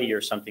arborvitae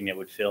or something that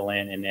would fill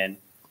in and then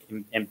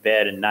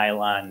embed a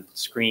nylon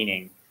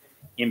screening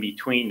in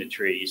between the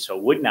trees so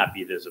it would not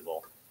be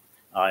visible.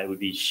 It would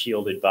be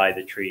shielded by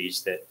the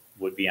trees that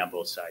would be on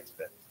both sides of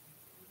it.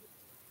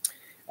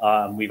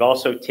 We've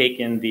also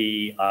taken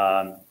the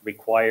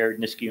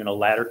required Niskayuna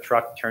ladder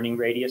truck turning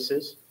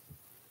radiuses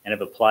and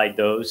have applied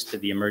those to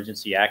the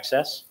emergency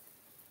access.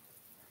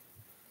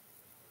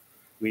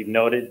 We've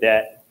noted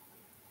that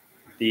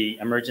the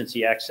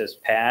emergency access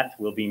path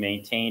will be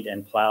maintained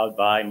and plowed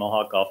by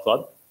Mohawk Golf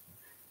Club,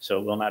 so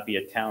it will not be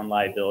a town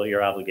liability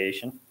or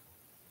obligation.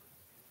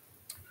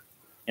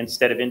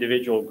 Instead of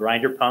individual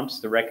grinder pumps,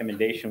 the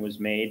recommendation was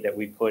made that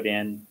we put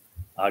in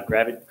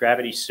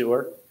gravity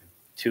sewer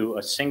to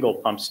a single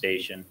pump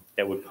station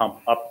that would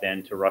pump up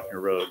then to Ruffner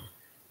Road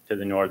to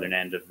the northern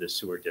end of the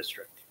sewer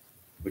district,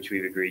 which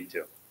we've agreed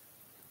to.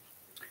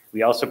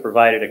 We also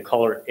provided a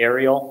colored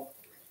aerial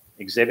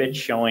exhibit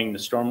showing the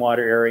stormwater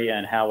area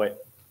and how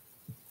it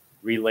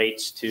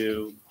relates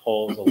to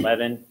holes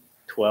 11,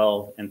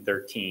 12, and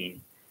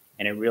 13.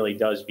 And it really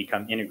does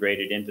become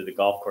integrated into the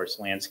golf course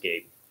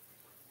landscape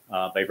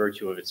by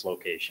virtue of its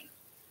location.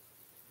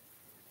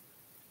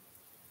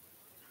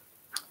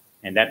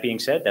 And that being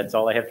said, that's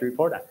all I have to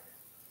report on.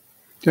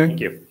 Okay. Thank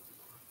you.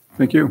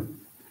 Thank you.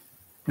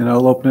 And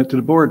I'll open it to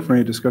the board for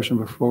any discussion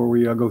before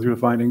we go through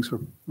the findings, or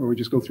we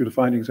just go through the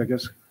findings, I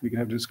guess. We can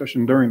have a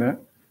discussion during that.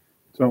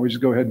 So why don't we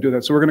just go ahead and do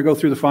that. So we're going to go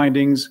through the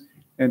findings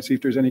and see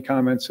if there's any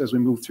comments as we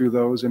move through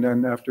those. And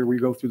then after we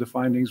go through the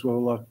findings,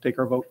 we'll take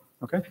our vote.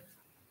 Okay?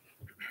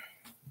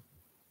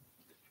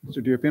 Mr.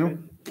 Diapino?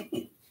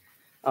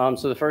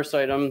 So the first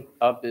item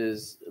up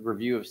is a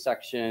review of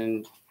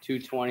section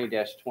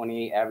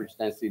 220-28 average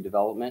density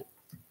development.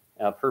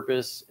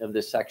 Purpose of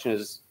this section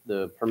is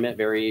the permit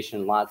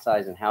variation in lot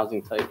size and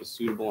housing type is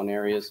suitable in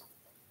areas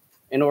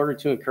in order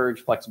to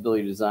encourage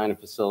flexibility to design and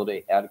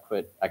facilitate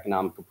adequate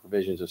economical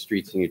provisions of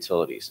streets and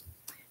utilities.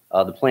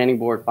 The planning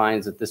board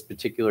finds that this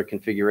particular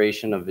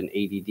configuration of an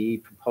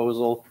ADD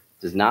proposal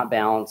does not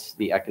balance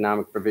the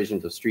economic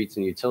provisions of streets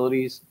and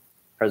utilities,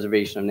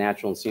 preservation of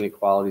natural and scenic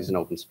qualities, and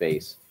open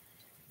space.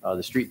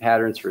 The street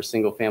patterns for a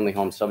single-family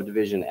home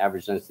subdivision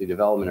average density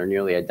development are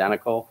nearly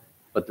identical,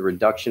 but the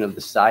reduction of the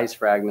size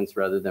fragments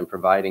rather than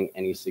providing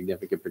any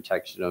significant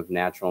protection of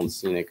natural and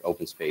scenic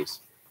open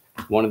space.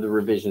 One of the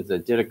revisions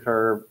that did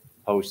occur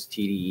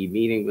post-TDE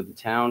meeting with the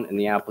town and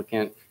the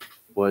applicant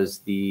was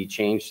the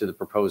change to the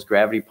proposed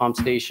gravity pump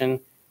station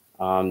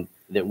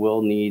that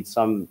will need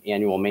some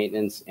annual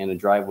maintenance and a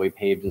driveway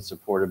paved and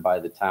supported by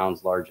the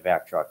town's large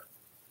vac truck.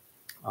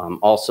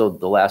 Also,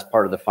 the last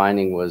part of the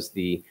finding was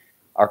the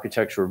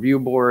Architectural Review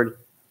Board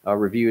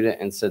reviewed it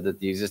and said that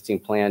the existing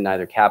plan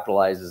neither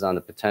capitalizes on the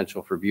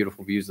potential for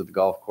beautiful views of the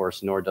golf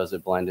course, nor does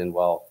it blend in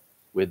well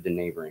with the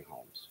neighboring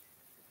homes.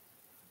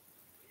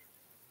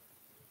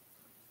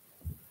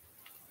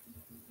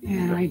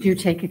 And I do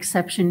take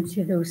exception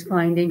to those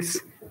findings.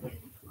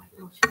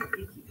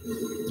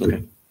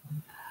 Okay.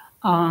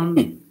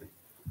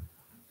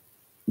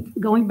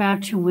 Going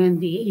back to when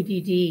the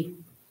ADD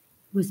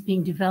was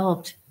being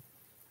developed,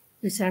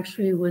 this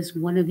actually was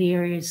one of the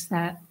areas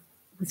that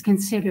was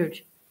considered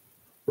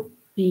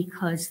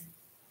because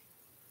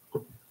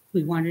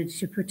we wanted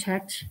to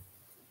protect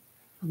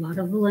a lot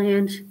of the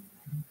land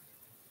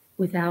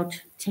without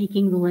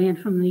taking the land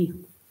from the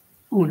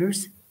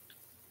owners.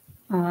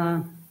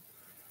 The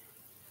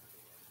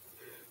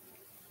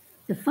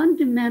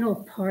fundamental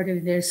part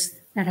of this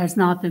that has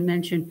not been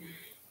mentioned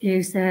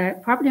is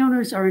that property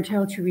owners are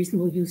entitled to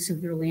reasonable use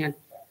of their land.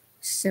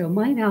 So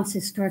my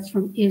analysis starts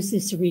from, is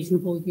this a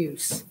reasonable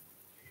use?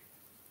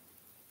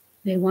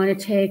 They want to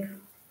take,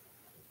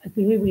 I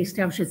believe we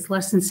established it's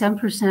less than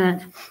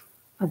 7%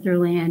 of their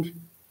land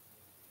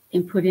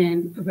and put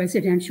in a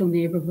residential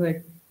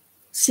neighborhood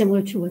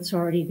similar to what's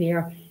already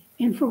there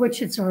and for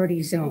which it's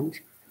already zoned.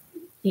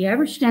 The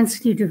average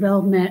density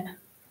development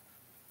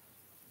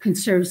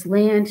conserves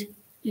land.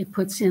 It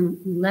puts in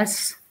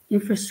less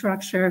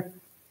infrastructure.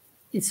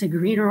 It's a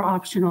greener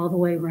option all the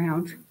way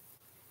around.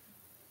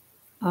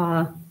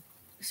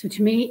 So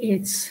to me,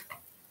 it's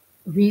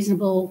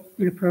reasonable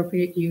and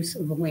appropriate use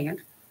of the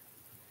land.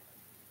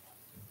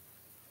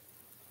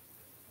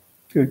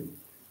 Okay.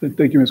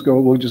 Thank you, Ms.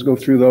 Gold. We'll just go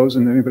through those,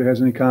 and if anybody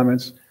has any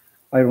comments.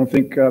 I don't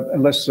think,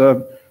 unless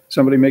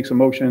somebody makes a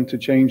motion to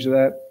change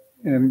that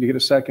and you get a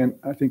second,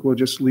 I think we'll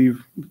just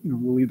leave,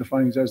 we'll leave the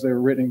findings as they're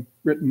written,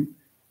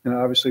 and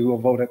obviously we'll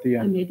vote at the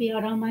I end. may be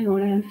out on my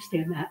own, I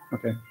understand that,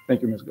 Okay,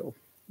 thank you, Ms. Gold.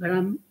 but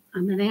I'm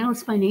an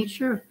analyst by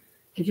nature,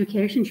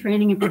 education,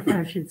 training, and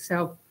profession,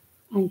 so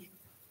I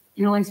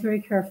analyze very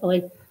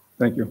carefully.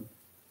 Thank you.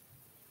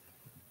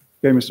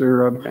 Okay,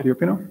 Mr.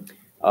 Diopino?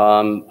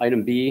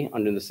 Item B,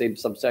 under the same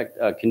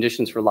subsect,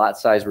 conditions for lot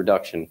size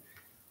reduction.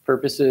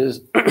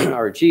 Purposes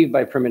are achieved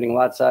by permitting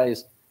lot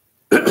size,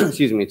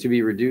 excuse me, to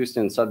be reduced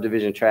in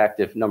subdivision tract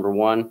if, number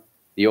one,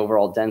 the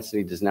overall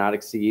density does not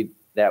exceed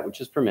that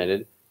which is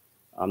permitted.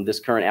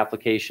 This current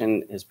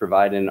application has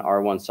provided an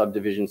R1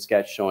 subdivision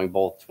sketch showing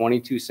both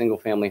 22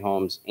 single-family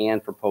homes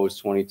and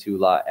proposed 22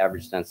 lot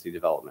average density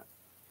development.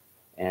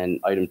 And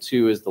item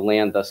 2 is the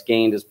land thus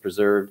gained is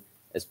preserved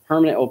as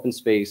permanent open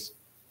space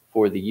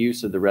for the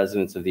use of the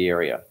residents of the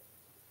area.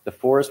 The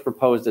forest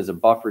proposed as a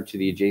buffer to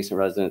the adjacent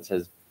residents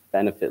has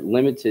benefit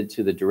limited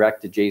to the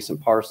direct adjacent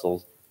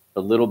parcels,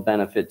 but little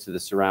benefit to the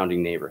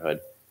surrounding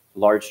neighborhood. The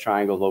large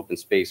triangle of open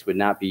space would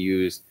not be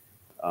used,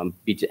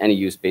 be to any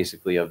use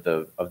basically of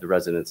the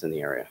residents in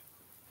the area.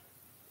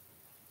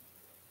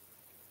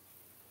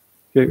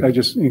 Okay,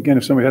 again,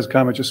 if somebody has a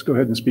comment, just go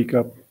ahead and speak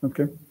up,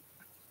 okay?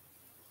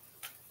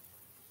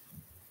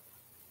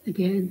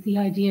 Again, the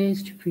idea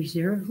is to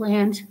preserve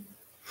land.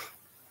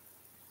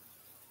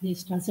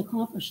 This does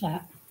accomplish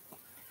that.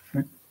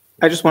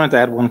 I just wanted to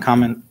add one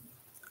comment,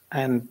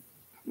 and,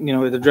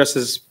 it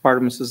addresses part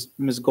of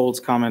Ms. Gold's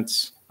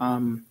comments.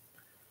 And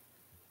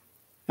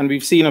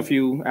we've seen a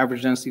few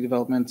average density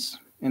developments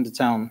in the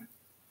town,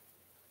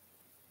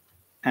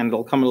 and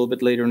it'll come a little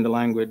bit later in the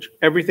language.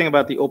 Everything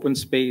about the open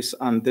space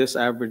on this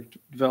average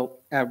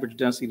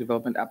density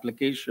development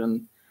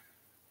application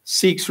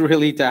seeks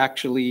really to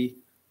actually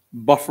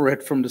buffer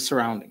it from the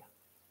surrounding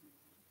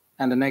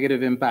and the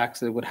negative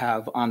impacts it would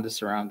have on the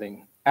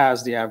surrounding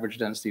as the average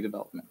density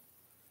development.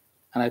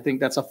 And I think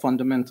that's a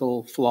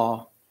fundamental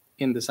flaw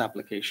in this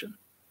application.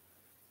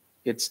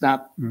 It's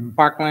not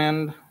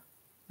parkland,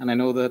 and I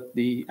know that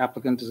the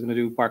applicant is going to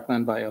do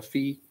parkland by a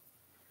fee.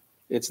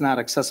 It's not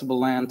accessible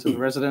land to the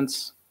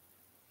residents.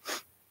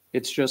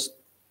 It's just,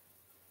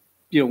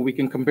 we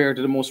can compare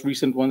to the most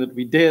recent one that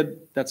we did.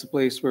 That's a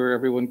place where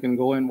everyone can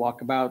go in,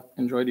 walk about,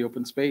 enjoy the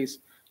open space,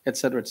 et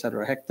cetera, et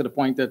cetera. Heck, to the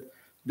point that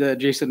the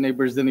adjacent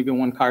neighbors didn't even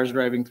want cars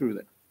driving through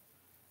there.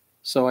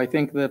 So I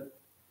think that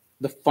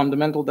the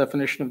fundamental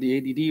definition of the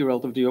ADD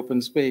relative to the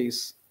open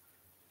space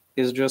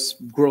is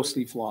just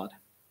grossly flawed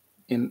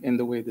in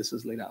the way this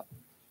is laid out.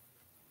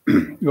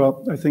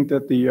 Well, I think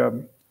that the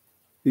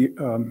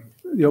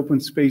open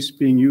space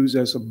being used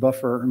as a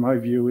buffer, in my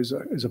view, is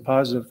a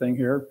positive thing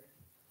here,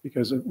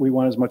 because we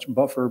want as much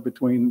buffer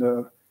between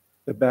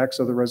the backs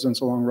of the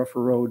residents along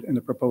Ruffer Road and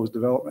the proposed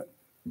development.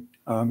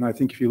 I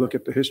think if you look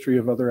at the history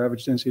of other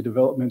average density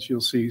developments,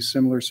 you'll see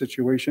similar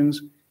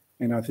situations,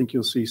 and I think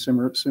you'll see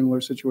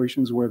similar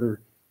situations where there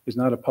is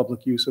not a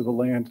public use of the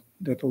land,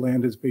 that the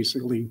land is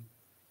basically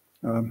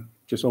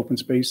just open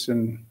space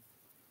and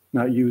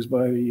not used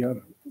by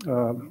the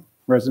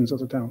residents of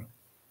the town.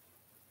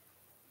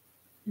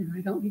 And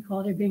I don't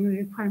recall there being a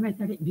requirement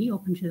that it be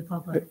open to the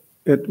public.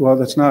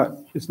 Well, it's not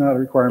a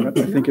requirement.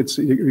 I think it's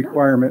the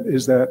requirement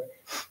is that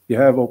you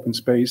have open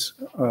space.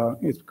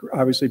 It's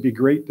obviously be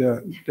great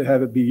to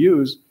have it be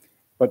used,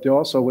 but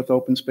also with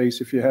open space,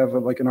 if you have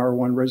like an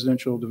R1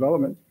 residential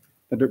development,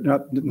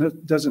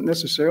 that doesn't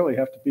necessarily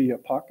have to be a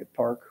pocket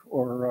park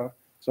or,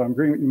 so I'm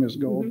agreeing with you, Ms.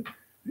 Gold.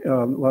 A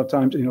lot of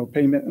times,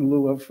 payment in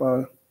lieu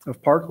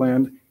of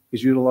parkland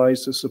is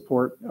utilized to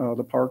support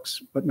the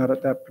parks, but not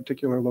at that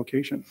particular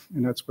location.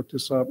 And that's what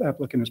this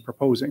applicant is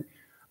proposing.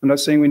 I'm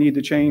not saying we need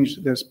to change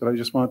this, but I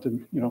just want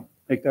to,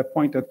 make that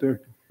point that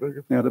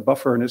the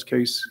buffer in this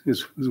case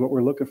is what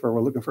we're looking for.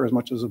 We're looking for as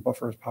much as a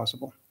buffer as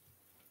possible.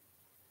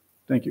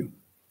 Thank you.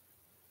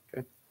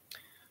 Okay.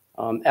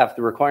 After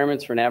the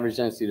requirements for an average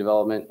density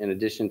development, in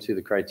addition to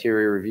the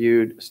criteria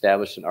reviewed,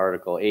 established in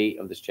Article 8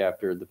 of this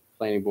chapter, the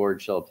planning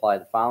board shall apply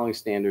the following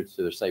standards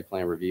to their site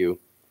plan review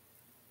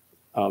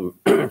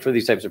for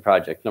these types of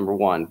projects. Number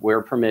one,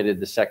 where permitted,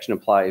 the section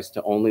applies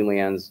to only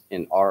lands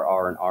in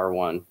RR and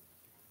R1.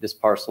 This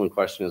parcel in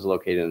question is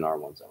located in an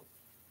R1 zone.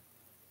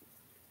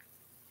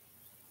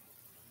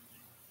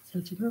 So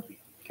it's appropriate.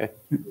 Okay.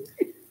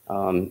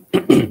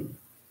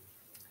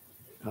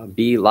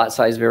 B, lot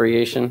size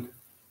variation.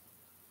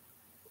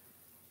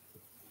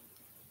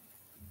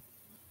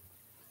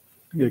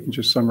 You can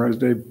just summarize,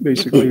 Dave.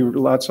 Basically, the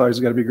lot size has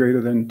got to be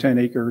greater than 10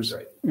 acres,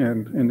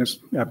 and this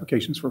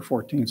application's for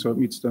 14, so it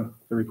meets the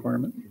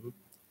requirement.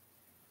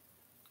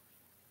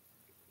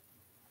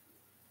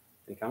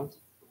 Any comments?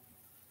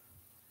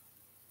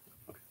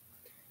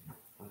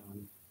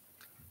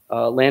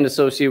 Land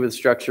associated with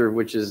structure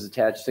which is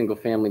attached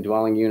single-family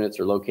dwelling units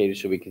or located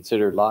should be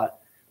considered lot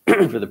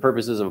for the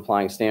purposes of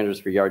applying standards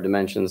for yard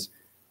dimensions.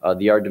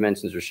 The yard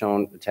dimensions are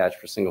shown attached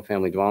for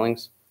single-family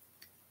dwellings.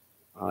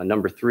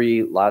 Number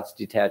 3, lots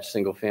detached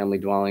single-family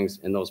dwellings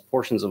in those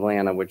portions of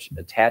land on which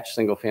attached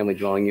single-family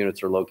dwelling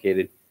units are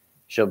located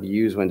shall be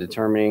used when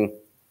determining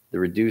the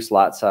reduced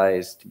lot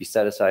size to be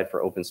set aside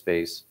for open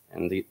space,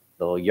 and the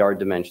yard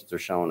dimensions are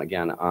shown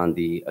again on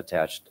the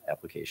attached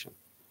application.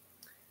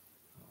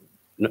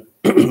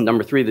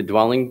 Number 3, the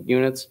dwelling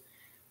units.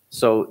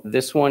 So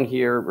this one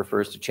here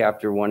refers to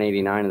Chapter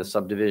 189 of the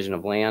subdivision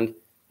of land.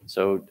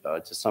 So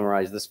to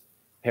summarize this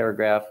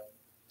paragraph,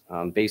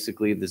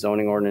 basically the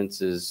zoning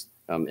ordinance is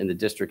in the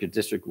district, a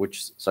district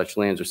which such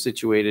lands are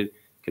situated,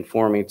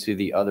 conforming to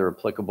the other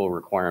applicable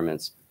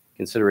requirements.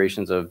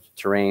 Considerations of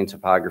terrain,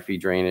 topography,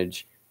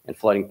 drainage, and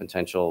flooding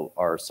potential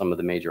are some of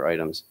the major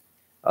items.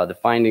 The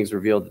findings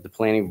revealed that the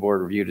planning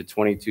board reviewed a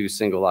 22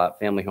 single lot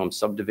family home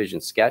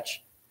subdivision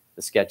sketch.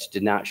 The sketch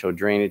did not show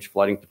drainage,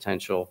 flooding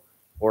potential,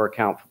 or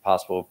account for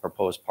possible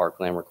proposed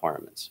parkland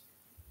requirements.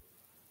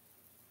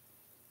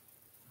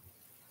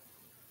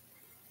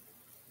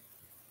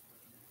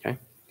 Okay.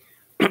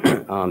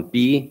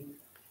 B,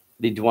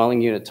 the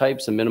dwelling unit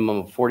types, a minimum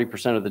of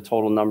 40% of the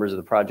total numbers of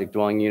the project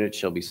dwelling units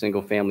shall be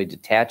single-family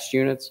detached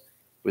units,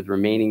 with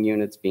remaining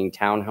units being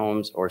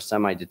townhomes or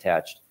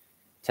semi-detached.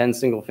 10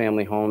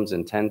 single-family homes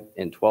and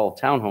 12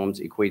 townhomes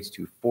equates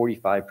to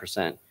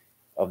 45%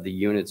 of the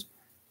units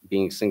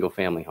being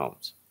single-family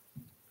homes.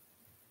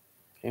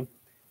 Okay.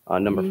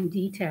 Number Being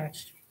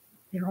detached,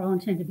 they're all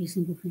intended to be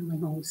single-family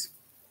homes.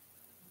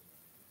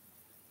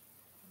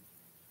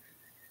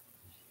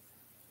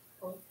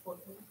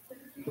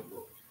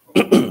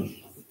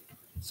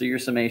 So your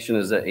summation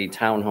is that a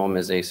townhome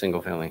is a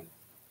single-family?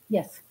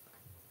 Yes.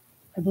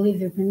 I believe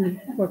there have been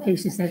 4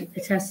 cases that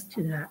attest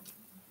to that.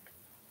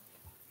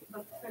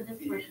 But for this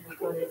portion of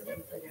code, it's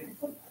considered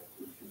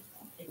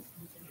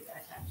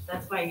attached.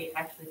 That's why it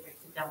actually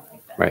breaks it down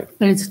like that. Right.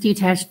 But it's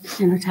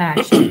detached and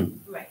attached.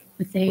 Right.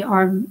 But they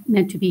are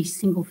meant to be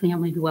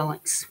single-family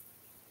dwellings.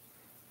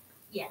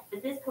 Yeah,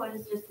 but this code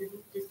is just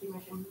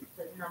distinguishing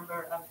the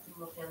number of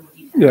single-family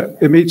detached. Yeah,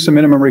 it meets the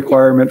minimum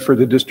requirement for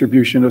the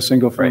distribution of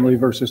single-family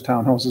versus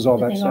townhouses, all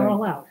But that's they are saying.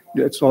 allowed.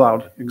 Yeah, it's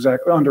allowed,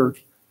 exactly, under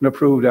an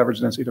approved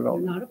average density They're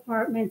development. not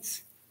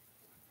apartments.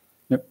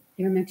 Yep.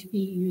 They're meant to be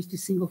used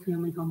as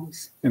single-family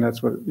homes. And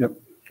that's what, yep,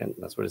 Okay,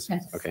 that's what it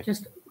says. That's Okay.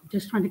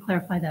 just trying to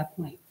clarify that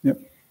point. yep.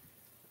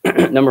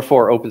 Number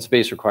 4, open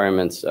space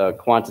requirements,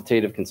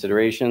 quantitative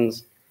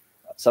considerations.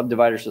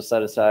 Subdividers shall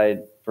set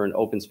aside for an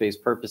open space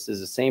purposes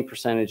the same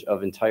percentage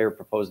of entire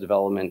proposed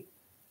development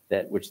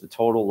that which the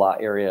total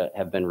lot area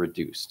have been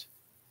reduced.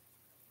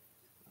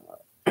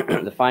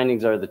 The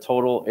findings are the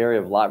total area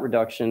of lot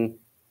reduction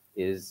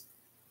is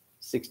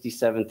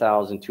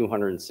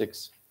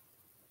 67,206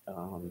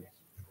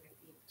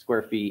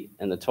 square feet,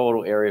 and the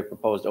total area of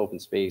proposed open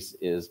space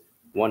is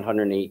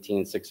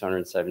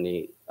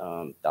 118,678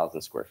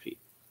 square feet.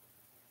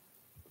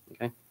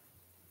 Okay.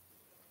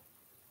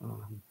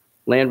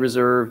 Land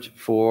reserved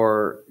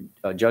for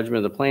judgment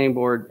of the planning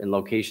board and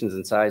locations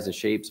and size and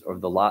shapes of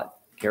the lot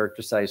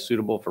character size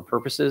suitable for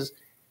purposes.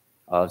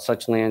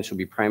 Such land shall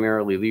be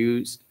primarily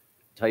used.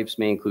 Types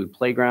may include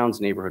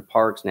playgrounds, neighborhood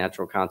parks,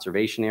 natural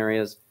conservation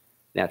areas,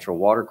 natural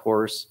water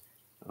course.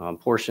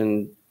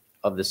 Portion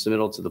of the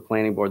submittal to the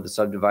planning board, the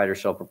subdivider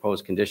shall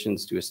propose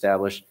conditions to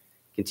establish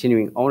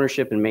continuing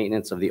ownership and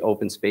maintenance of the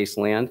open space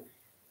land.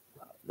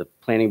 The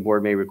planning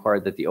board may require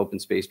that the open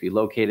space be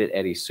located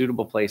at a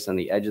suitable place on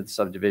the edge of the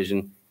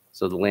subdivision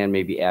so the land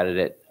may be added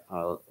at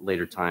a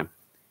later time.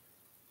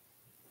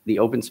 The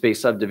open space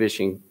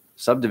subdivision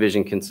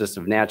consists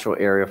of natural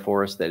area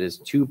forest that is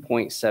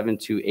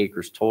 2.72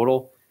 acres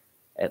total,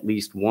 at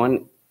least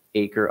 1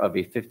 acre of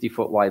a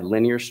 50-foot wide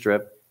linear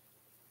strip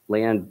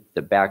land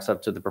that backs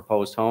up to the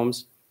proposed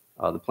homes.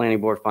 The planning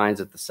board finds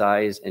that the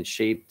size and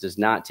shape does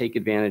not take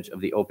advantage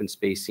of the open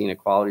space scenic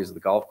qualities of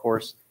the golf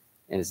course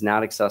and is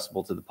not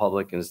accessible to the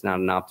public and is not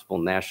an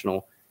optimal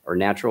national or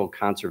natural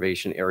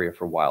conservation area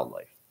for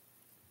wildlife.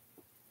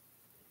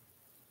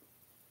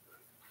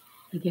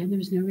 Again,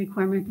 there's no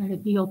requirement that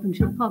it be open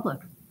to the public.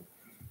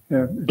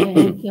 Yeah.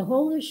 And the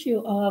whole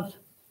issue of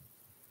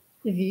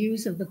the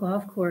views of the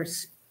golf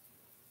course,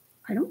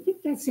 I don't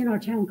think that's in our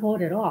town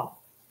code at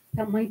all.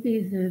 That might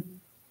be the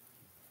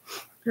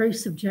very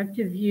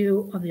subjective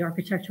view of the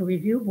Architectural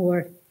Review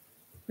Board,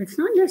 but it's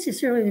not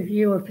necessarily the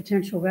view of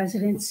potential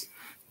residents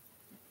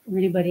or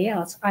anybody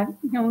else. I've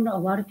known a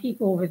lot of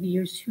people over the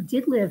years who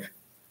did live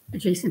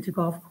adjacent to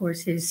golf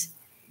courses,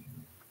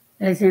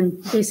 as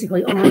in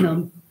basically on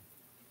them.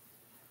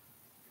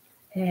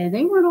 And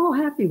they weren't all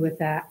happy with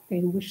that. They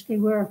wished they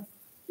were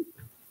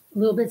a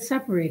little bit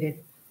separated.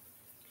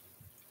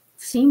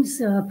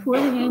 Seems a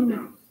poorly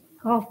aimed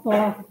golf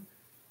ball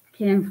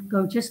can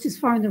go just as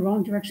far in the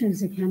wrong direction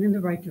as it can in the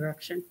right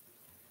direction.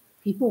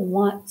 People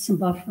want some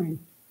buffering.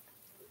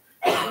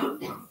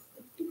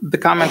 The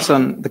comments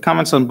on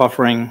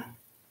buffering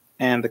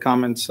and the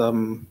comments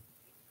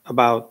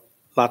about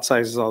lot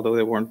sizes, although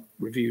they weren't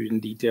reviewed in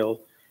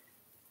detail,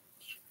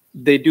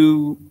 they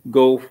do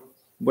go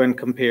when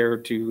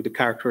compared to the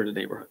character of the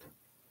neighborhood.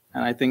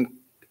 And I think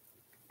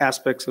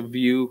aspects of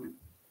view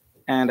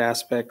and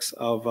aspects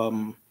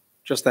of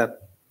just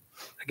that,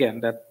 again,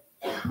 that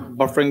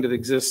buffering that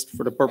exists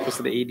for the purpose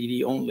of the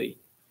ADD only,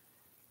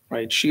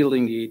 right?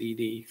 Shielding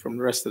the ADD from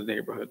the rest of the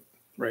neighborhood,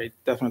 right,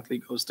 definitely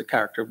goes to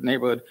character of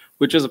neighborhood,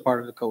 which is a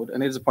part of the code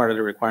and is a part of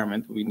the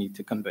requirement we need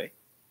to convey.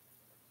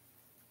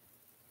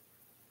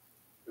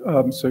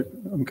 So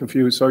I'm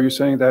confused. So you're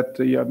saying that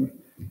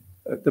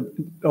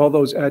all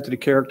those add to the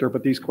character,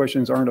 but these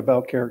questions aren't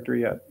about character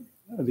yet,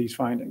 these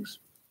findings?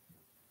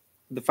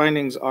 The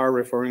findings are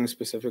referring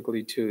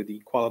specifically to the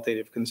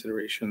qualitative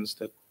considerations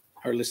that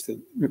are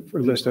listed.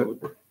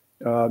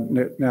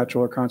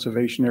 Natural or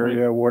conservation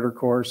area, water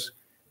course,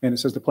 and it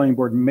says the planning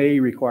board may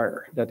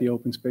require that the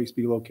open space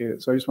be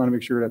located. So I just want to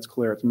make sure that's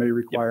clear. It may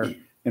require. Yep.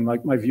 And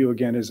my view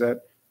again is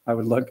that I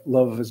would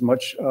love as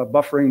much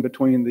buffering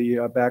between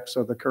the backs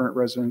of the current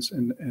residents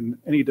and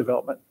any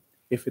development,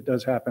 if it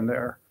does happen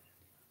there,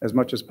 as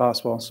much as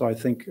possible. So I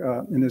think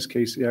in this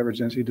case, the average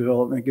density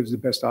development gives the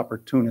best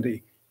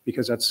opportunity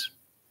because that's,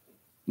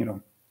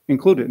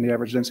 included in the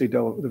average density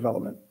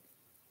development.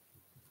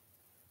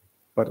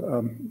 But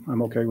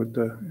I'm okay with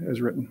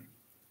as written.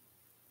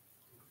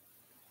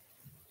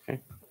 Okay.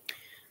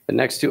 The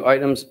next two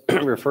items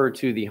refer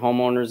to the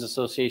homeowners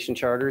association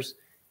charters.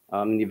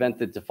 In the event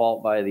that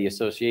default by the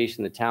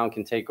association, the town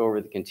can take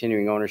over the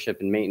continuing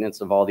ownership and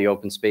maintenance of all the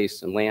open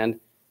space and land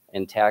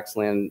and tax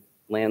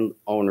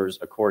landowners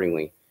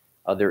accordingly.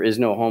 There is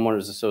no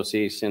homeowners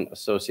association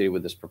associated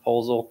with this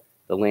proposal.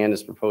 The land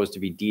is proposed to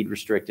be deed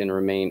restricted and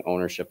remain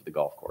ownership of the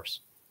golf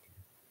course.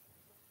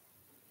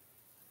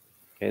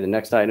 Okay, the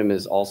next item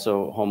is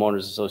also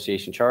homeowners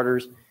association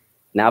charters.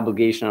 An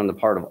obligation on the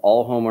part of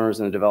all homeowners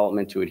in the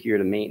development to adhere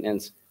to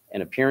maintenance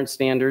and appearance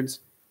standards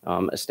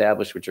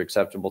established which are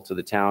acceptable to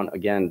the town.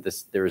 Again,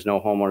 there is no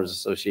homeowners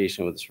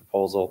association with this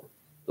proposal.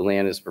 The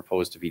land is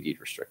proposed to be deed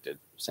restricted,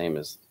 same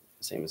as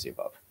the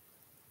above.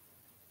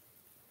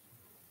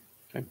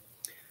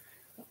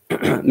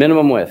 Okay.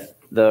 Minimum width.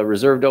 The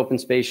reserved open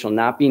space shall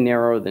not be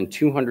narrower than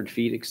 200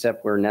 feet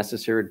except where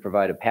necessary to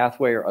provide a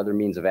pathway or other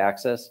means of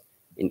access.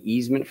 An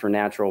easement for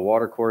natural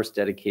water course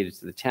dedicated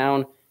to the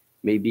town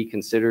may be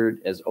considered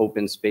as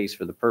open space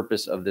for the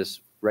purpose of this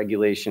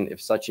regulation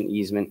if such an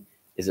easement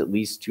is at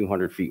least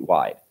 200 feet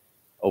wide.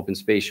 Open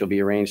space shall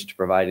be arranged to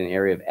provide an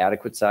area of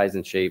adequate size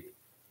and shape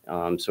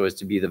so as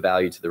to be the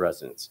value to the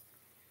residents.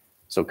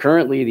 So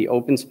currently the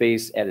open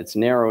space at its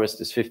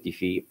narrowest is 50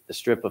 feet. The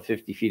strip of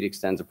 50 feet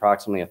extends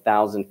approximately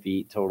 1,000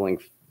 feet, totaling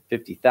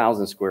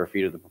 50,000 square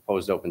feet of the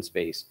proposed open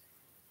space.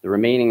 The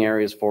remaining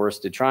area is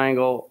forested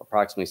triangle,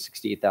 approximately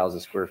 68,000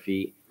 square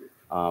feet,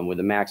 with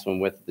the maximum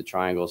width of the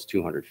triangle is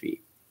 200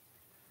 feet.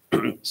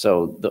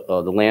 So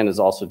the land is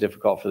also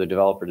difficult for the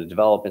developer to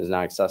develop and is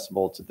not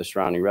accessible to the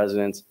surrounding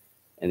residents.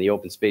 And the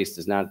open space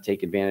does not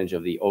take advantage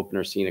of the open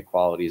or scenic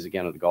qualities,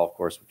 again, of the golf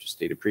course, which was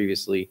stated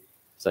previously,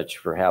 such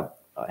for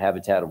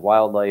habitat of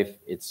wildlife.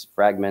 It's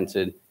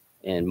fragmented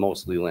and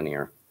mostly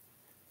linear.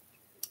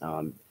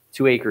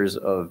 2 acres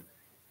of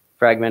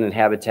fragmented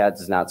habitat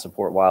does not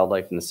support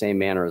wildlife in the same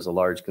manner as a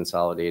large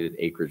consolidated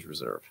acreage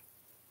reserve.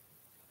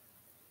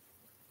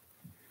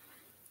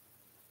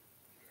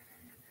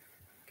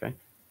 Okay.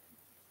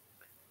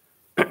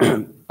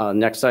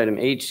 Next item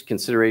H,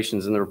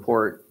 considerations in the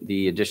report.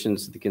 The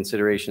additions to the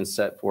considerations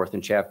set forth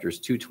in chapters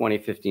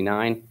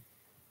 22059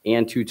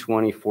 and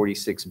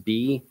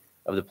 22046B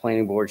of the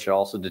planning board shall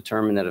also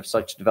determine that if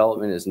such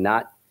development is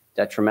not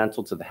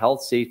detrimental to the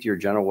health, safety, or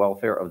general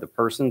welfare of the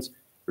persons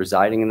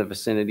residing in the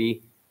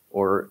vicinity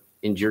or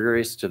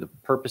injurious to the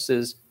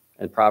purposes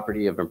and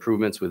property of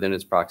improvements within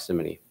its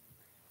proximity.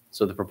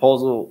 So the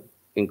proposal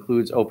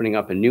includes opening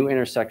up a new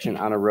intersection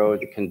on a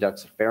road that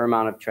conducts a fair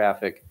amount of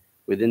traffic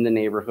within the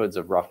neighborhoods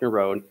of Ruffner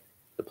Road.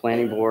 The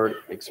planning board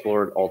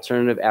explored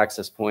alternative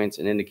access points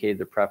and indicated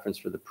their preference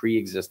for the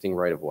pre-existing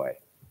right-of-way.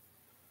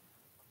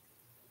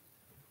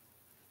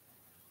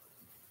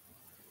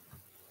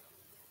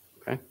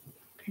 Okay.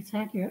 It's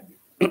accurate.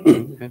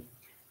 Okay.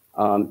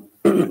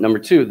 Number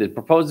 2, the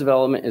proposed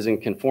development is in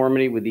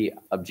conformity with the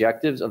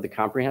objectives of the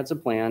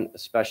comprehensive plan,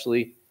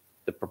 especially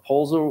the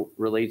proposal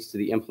relates to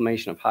the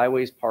implementation of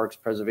highways, parks,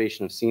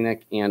 preservation of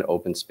scenic and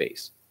open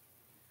space.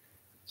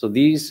 So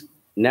these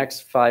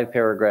next 5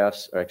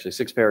 paragraphs, or actually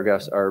 6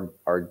 paragraphs,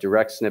 are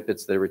direct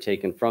snippets that were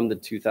taken from the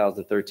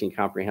 2013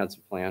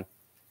 comprehensive plan.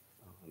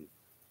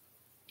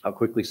 I'll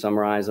quickly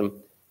summarize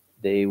them.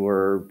 They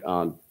were,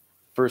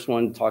 first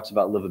one talks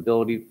about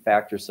livability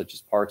factors such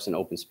as parks and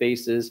open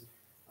spaces.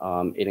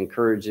 It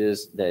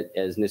encourages that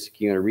as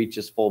Niskayuna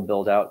reaches full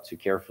build out to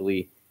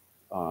carefully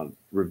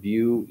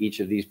review each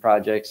of these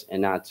projects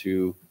and not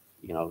to,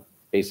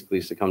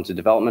 basically succumb to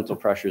developmental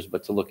pressures,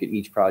 but to look at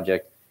each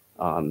project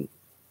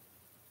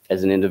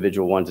as an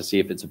individual one to see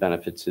if it's a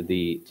benefit to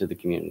the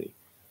community.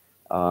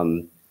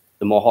 The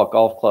Mohawk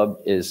Golf Club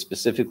is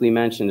specifically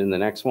mentioned in the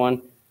next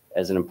one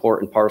as an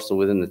important parcel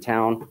within the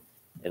town.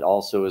 It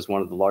also is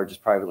one of the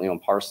largest privately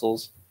owned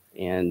parcels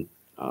and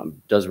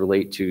does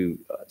relate to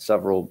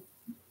several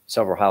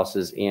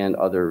houses and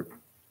other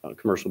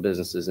commercial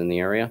businesses in the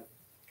area.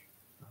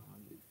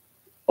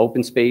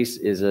 Open space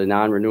is a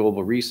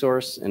non-renewable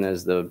resource, and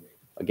as the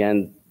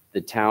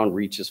town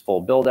reaches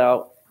full build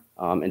out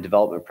and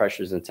development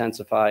pressures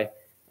intensify,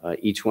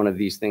 each one of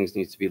these things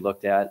needs to be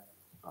looked at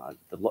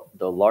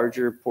The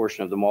larger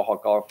portion of the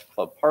Mohawk Golf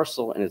Club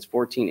parcel and its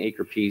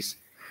 14-acre piece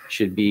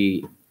should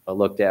be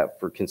looked at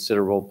for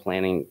considerable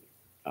planning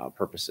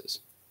purposes.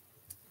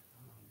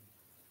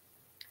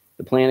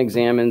 The plan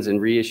examines and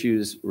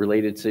reissues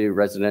related to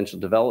residential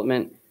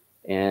development,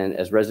 and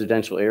as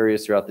residential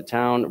areas throughout the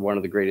town, one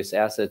of the greatest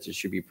assets, it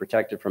should be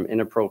protected from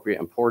inappropriate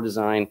and poor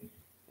design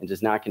and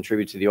does not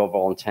contribute to the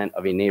overall intent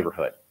of a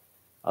neighborhood.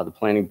 The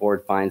planning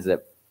board finds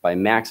that by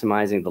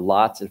maximizing the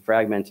lots and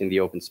fragmenting the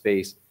open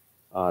space,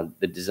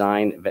 the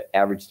design of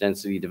average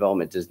density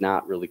development does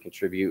not really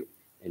contribute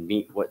and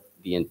meet what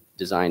the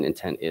design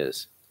intent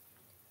is.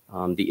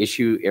 The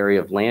issue area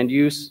of land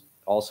use,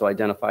 also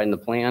identified in the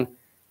plan.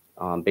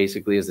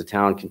 Basically, as the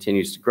town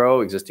continues to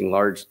grow, existing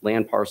large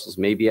land parcels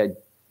may be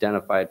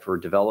identified for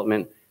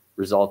development,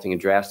 resulting in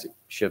drastic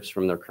shifts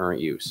from their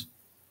current use.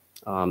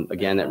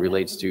 Again, that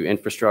relates to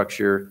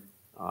infrastructure,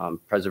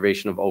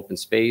 preservation of open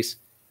space,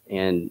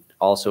 and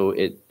also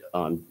it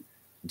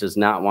does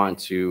not want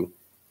to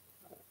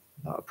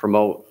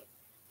promote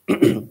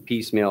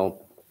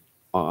piecemeal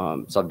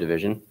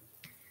subdivision.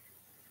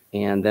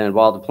 And then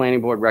while the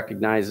planning board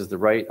recognizes the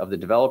right of the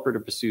developer to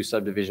pursue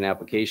subdivision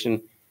application,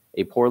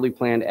 a poorly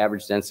planned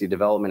average density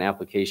development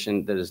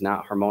application that is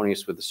not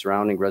harmonious with the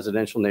surrounding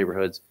residential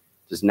neighborhoods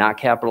does not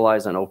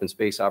capitalize on open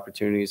space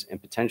opportunities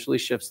and potentially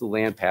shifts the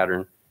land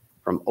pattern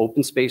from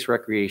open space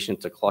recreation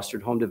to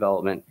clustered home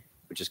development,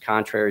 which is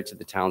contrary to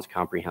the town's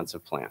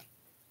comprehensive plan.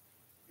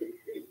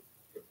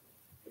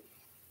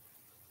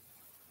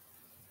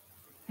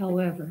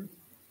 However,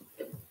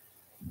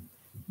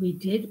 we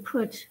did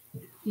put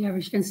the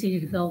average density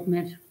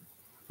development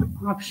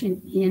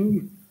option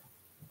in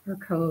our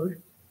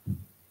code.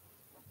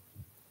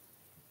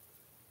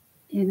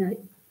 And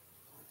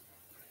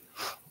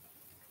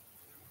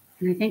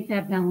I think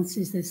that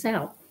balances this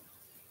out.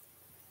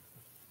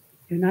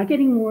 They're not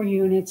getting more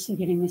units, they're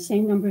getting the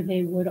same number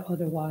they would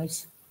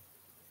otherwise.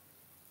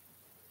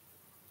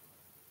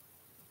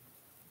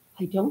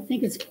 I don't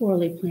think it's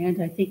poorly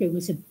planned. I think it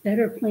was a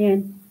better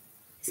plan,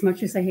 as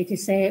much as I hate to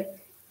say it,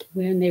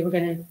 when they were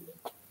going to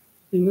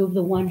remove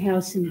the one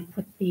house and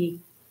put the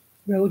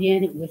road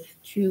in with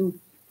two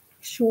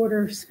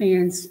shorter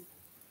spans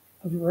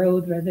of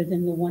road rather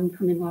than the one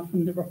coming off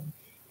from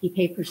the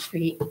paper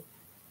street.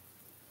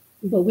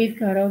 But we've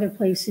got other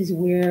places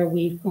where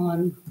we've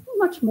gone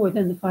much more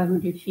than the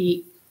 500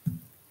 feet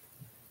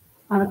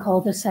on a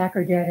cul-de-sac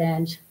or dead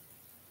end.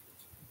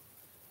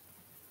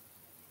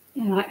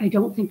 And I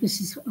don't think this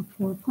is a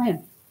poor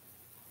plan.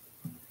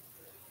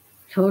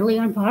 Totally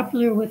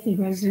unpopular with the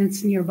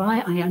residents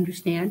nearby, I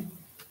understand,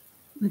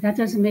 but that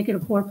doesn't make it a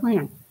poor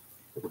plan.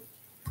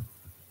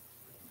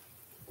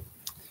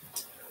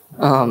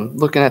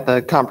 Looking at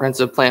the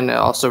comprehensive plan, it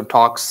also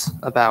talks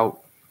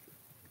about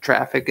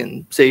traffic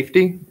and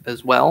safety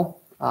as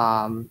well.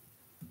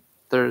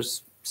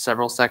 There's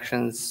several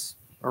sections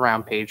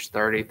around page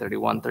 30,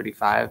 31,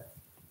 35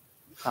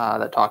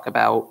 that talk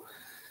about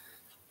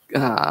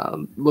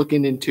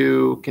looking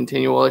into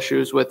continual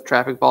issues with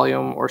traffic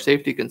volume or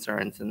safety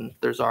concerns. And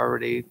there's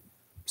already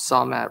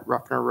some at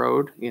Ruffner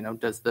Road. You know,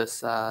 does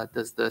this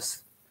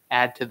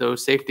add to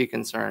those safety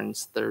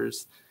concerns?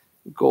 There's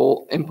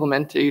goal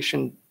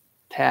implementation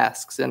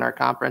tasks in our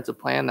comprehensive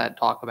plan that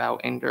talk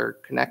about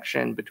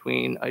interconnection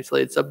between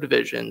isolated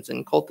subdivisions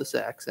and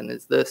cul-de-sacs. And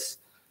is this,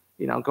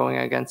 you know, going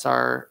against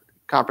our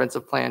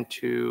comprehensive plan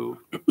to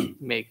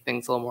make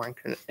things a little more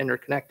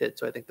interconnected?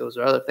 So I think those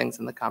are other things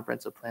in the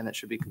comprehensive plan that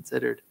should be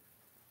considered.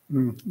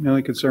 The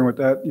only concern with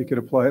that, you could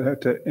apply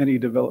that to any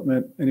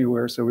development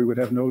anywhere. So we would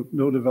have no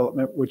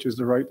development, which is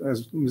the right,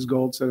 as Ms.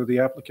 Gold said, of the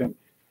applicant.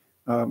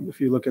 If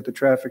you look at the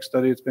traffic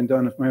study that's been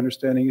done, if my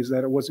understanding is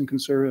that it wasn't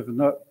conservative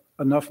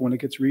enough when it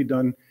gets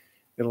redone,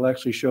 it'll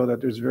actually show that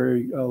there's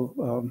very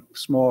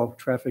small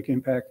traffic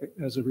impact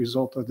as a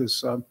result of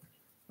this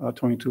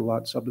 22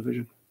 lot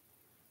subdivision.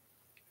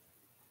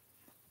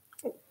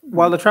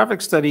 While the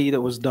traffic study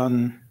that was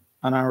done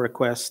on our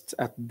request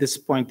at this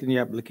point in the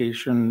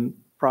application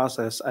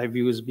process, I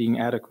view as being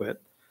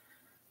adequate.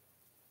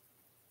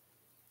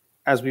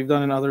 As we've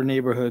done in other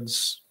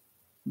neighborhoods,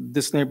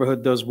 this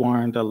neighborhood does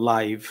warrant a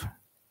live,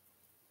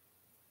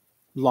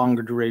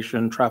 longer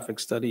duration traffic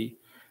study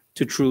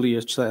to truly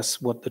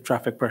assess what the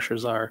traffic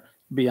pressures are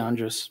beyond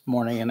just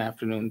morning and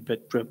afternoon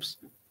pit trips.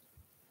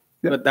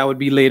 Yep. But that would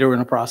be later in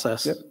the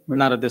process, yep,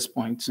 not at this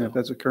point. So. If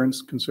that's a current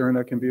concern,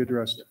 that can be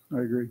addressed.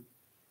 I agree.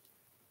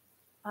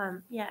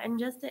 Yeah, and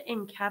just to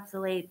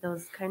encapsulate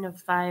those kind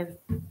of 5-6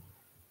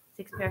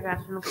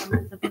 paragraphs from the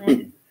comprehensive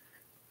plan,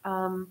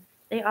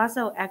 they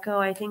also echo,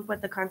 I think,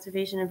 what the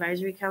Conservation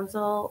Advisory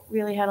Council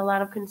really had a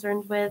lot of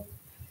concerns with,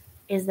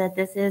 is that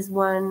this is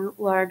one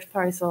large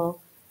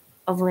parcel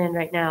of land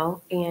right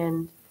now,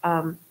 and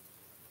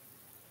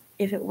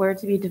if it were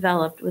to be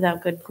developed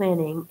without good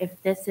planning, if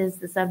this is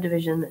the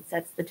subdivision that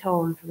sets the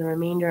tone for the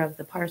remainder of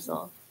the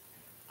parcel,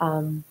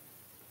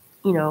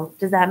 you know,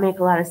 does that make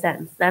a lot of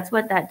sense? That's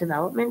what that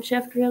development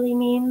shift really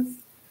means.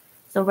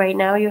 So right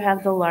now you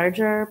have the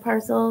larger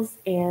parcels,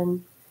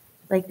 and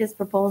like this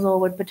proposal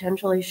would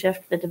potentially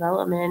shift the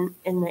development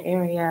in the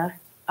area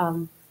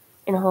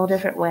in a whole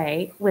different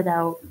way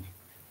without,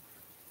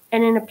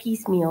 and in a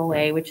piecemeal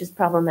way, which is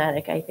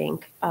problematic, I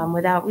think,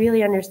 without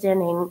really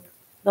understanding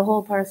the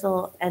whole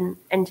parcel and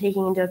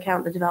taking into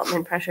account the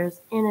development pressures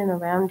in and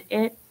around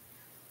it.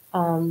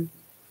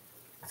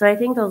 So I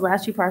think those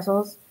last two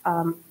parcels,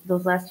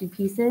 those last two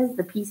pieces,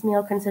 the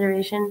piecemeal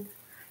consideration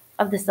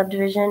of the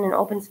subdivision and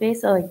open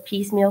space, so like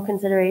piecemeal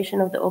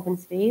consideration of the open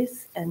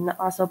space and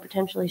also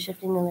potentially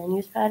shifting the land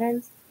use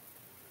patterns,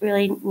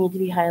 really need to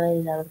be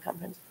highlighted out of the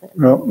comprehensive plan.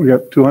 Well, we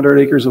got 200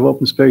 acres of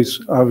open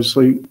space.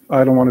 Obviously,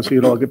 I don't want to see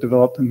it all get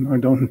developed,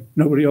 and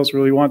nobody else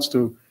really wants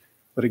to.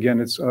 But again,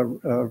 it's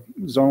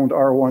zoned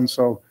R1,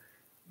 so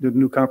the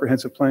new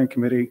comprehensive plan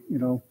committee,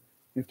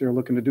 if they're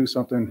looking to do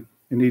something,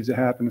 it needs to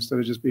happen instead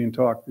of just being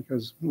talk,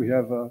 because we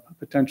have a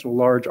potential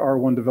large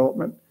R1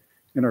 development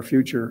in our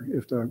future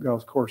if the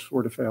golf course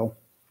were to fail.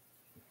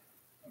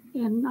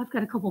 And I've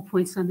got a couple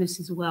points on this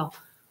as well.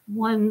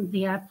 One,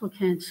 the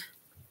applicant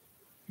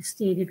has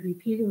stated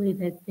repeatedly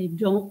that they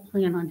don't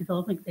plan on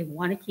developing, they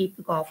want to keep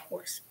the golf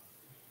course.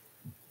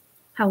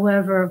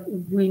 However,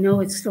 we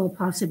know it's still a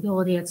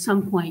possibility at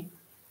some point,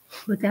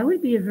 but that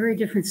would be a very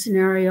different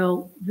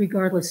scenario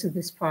regardless of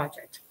this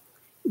project,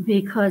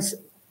 because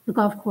the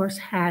golf course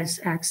has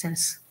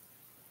access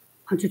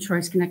onto Troy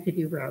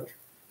Schenectady Road.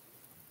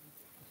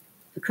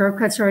 The curb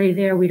cut's already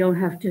there. We don't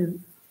have to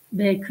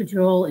beg,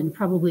 cajole, and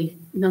probably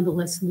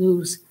nonetheless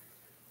lose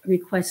a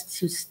request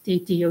to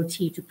state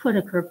DOT to put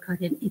a curb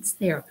cut in. It's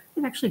there.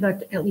 We've actually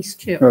got at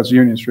least two. That's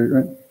Union Street,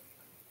 right?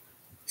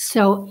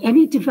 So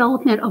any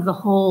development of the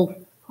whole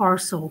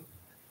parcel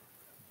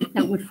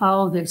that would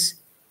follow this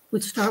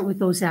would start with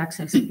those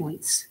access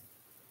points.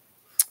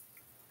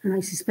 And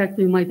I suspect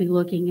we might be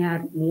looking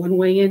at one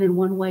way in and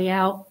one way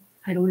out.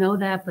 I don't know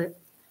that, but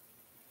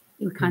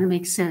it would kind of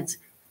make sense.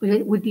 But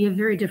it would be a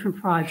very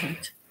different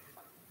project,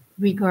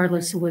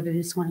 regardless of whether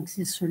this one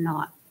exists or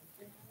not.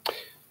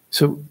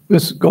 So,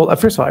 Ms. Gold,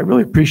 first of all, I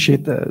really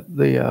appreciate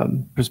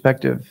the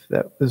perspective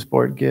that this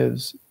board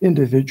gives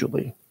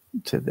individually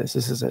to this.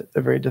 This is a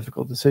very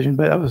difficult decision,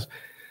 but I was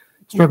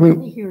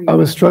struggling.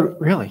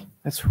 Really?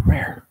 That's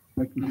rare.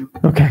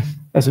 Okay.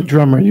 As a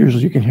drummer,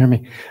 usually you can hear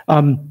me.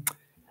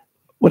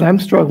 What I'm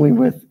struggling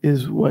with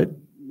is what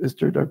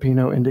Mr.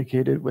 Darpino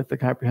indicated with the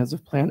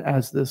comprehensive plan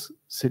as this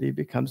city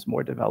becomes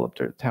more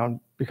developed or town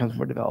becomes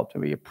more developed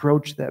and we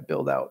approach that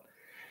build out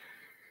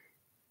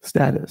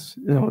status.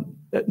 No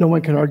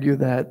one can argue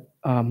that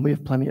we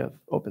have plenty of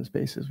open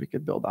spaces. We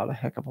could build out a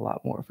heck of a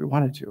lot more if we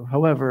wanted to.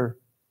 However,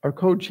 our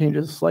code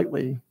changes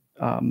slightly,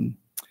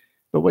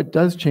 but what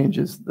does change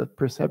is the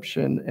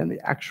perception and the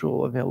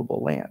actual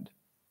available land.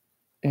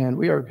 And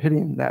we are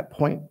hitting that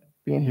point,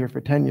 being here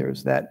for 10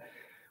 years, that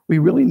we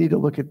really need to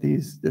look at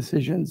these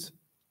decisions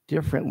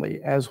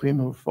differently as we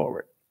move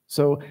forward.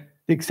 So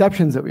the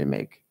exceptions that we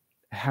make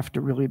have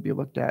to really be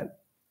looked at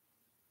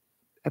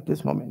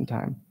this moment in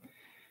time.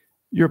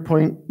 Your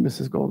point,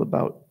 Mrs. Gold,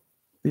 about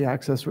the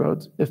access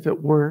roads, if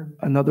it were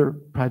another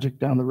project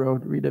down the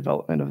road,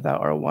 redevelopment of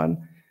that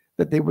R1,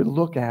 that they would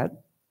look at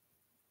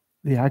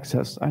the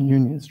access on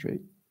Union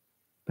Street,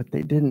 but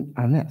they didn't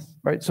on this,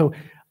 right? So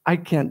I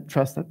can't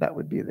trust that that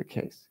would be the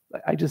case.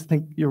 I just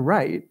think you're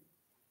right.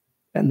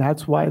 And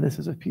that's why this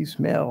is a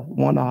piecemeal,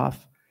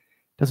 one-off,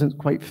 doesn't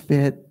quite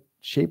fit,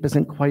 shape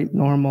isn't quite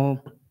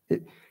normal,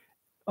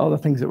 all the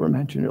things that were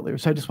mentioned earlier.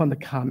 So I just wanted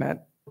to comment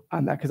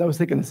on that because I was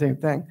thinking the same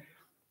thing.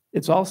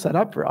 It's all set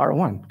up for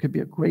R1. Could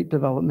be a great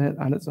development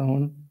on its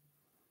own.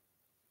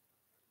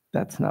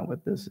 That's not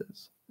what this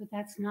is. But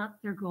that's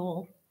not their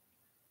goal.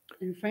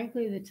 And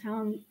frankly, the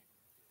town,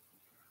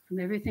 from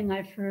everything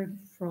I've heard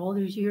for all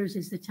these years,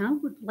 is the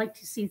town would like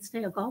to see it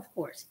stay a golf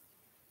course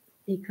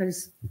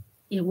because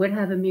it would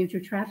have a major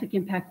traffic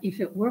impact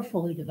if it were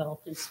fully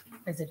developed as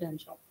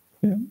residential.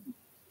 Yeah.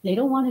 They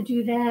don't want to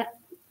do that.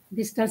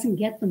 This doesn't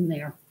get them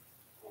there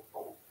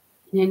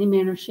in any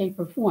manner, shape,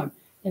 or form.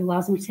 It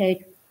allows them to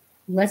take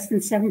less than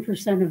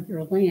 7% of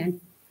their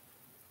land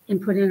and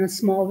put in a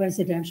small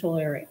residential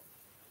area.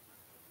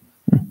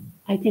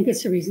 I think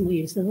it's a reasonable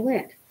use of the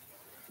land.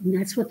 And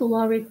that's what the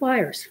law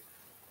requires.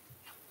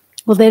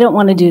 Well, they don't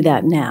want to do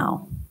that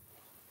now.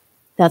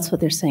 That's what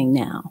they're saying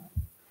now.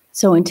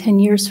 So in 10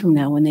 years from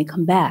now, when they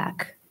come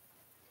back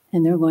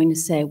and they're going to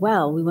say,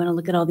 well, we want to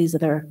look at all these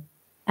other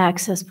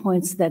access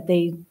points that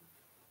they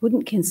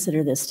wouldn't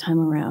consider this time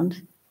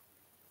around,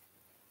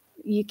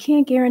 you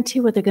can't guarantee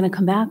what they're going to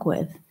come back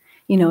with.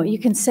 You know, you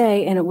can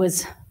say, and it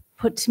was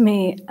put to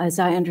me as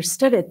I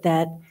understood it,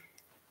 that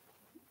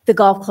the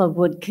golf club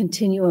would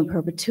continue in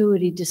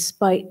perpetuity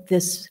despite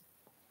this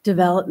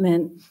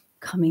development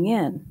coming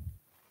in.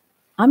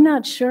 I'm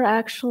not sure,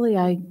 actually.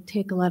 I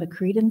take a lot of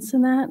credence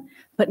in that.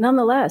 But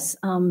nonetheless,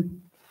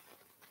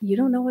 you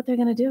don't know what they're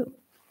going to do.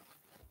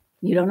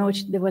 You don't know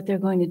what they're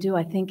going to do.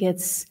 I think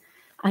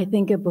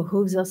it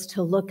behooves us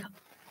to look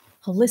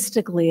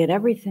holistically at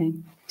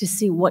everything to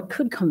see what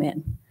could come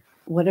in.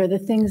 What are the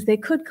things they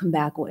could come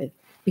back with?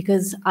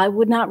 Because I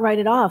would not write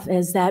it off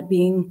as that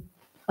being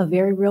a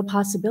very real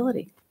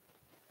possibility.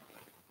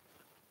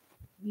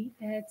 We've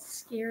had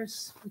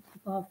scares with the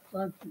golf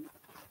club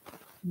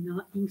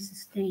not being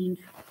sustained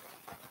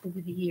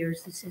over the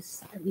years. This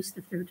is at least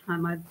the third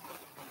time I've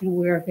been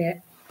aware of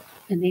it,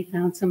 and they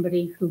found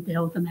somebody who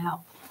bailed them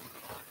out.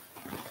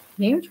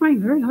 They are trying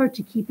very hard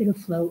to keep it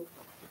afloat.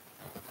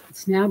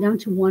 It's now down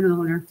to one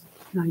owner,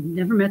 and I've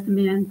never met the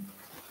man,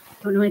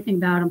 don't know anything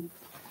about him.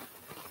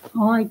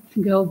 All I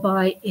can go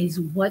by is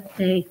what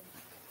they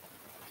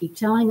keep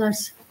telling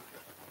us,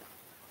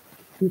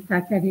 and the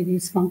fact that it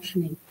is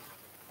functioning.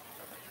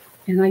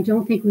 And I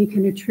don't think we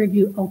can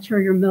attribute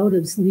ulterior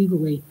motives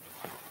legally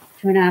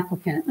to an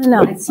applicant.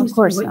 No, That seems of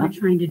course to be what not.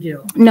 you're trying to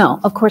do. No,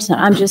 of course not.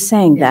 I'm just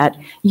saying that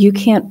you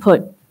can't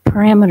put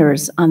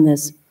parameters on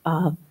this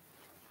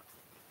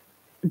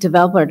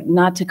developer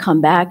not to come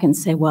back and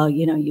say, well,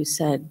 you know, you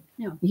said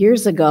No.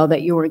 years ago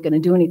that you weren't going to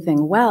do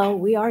anything. Well,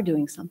 we are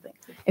doing something.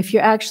 If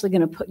you're actually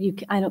going to put,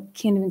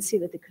 can't even see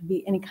that there could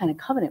be any kind of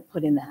covenant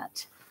put in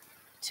that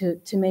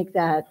to make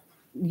that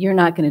you're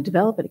not going to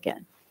develop it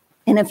again.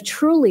 And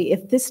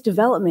if this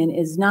development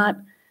is not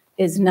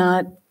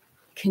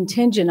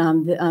contingent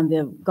on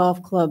the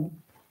golf club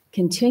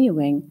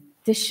continuing,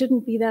 this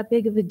shouldn't be that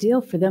big of a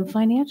deal for them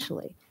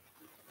financially.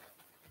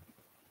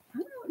 I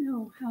don't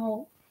know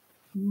how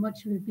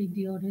much of a big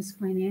deal it is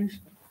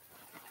financially.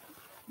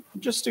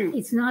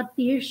 It's not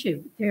the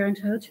issue. They're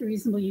entitled to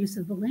reasonable use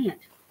of the land.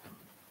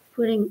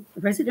 Putting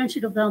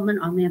residential development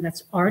on land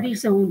that's already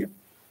zoned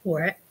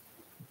for it,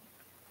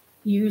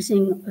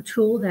 using a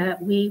tool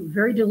that we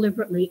very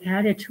deliberately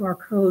added to our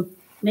code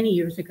many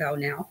years ago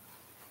now.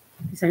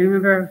 Because I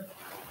remember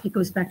it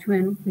goes back to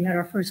when we had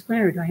our first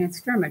planner, Diane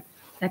Sturman.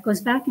 That goes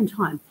back in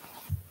time.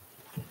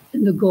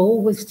 And the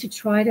goal was to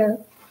try to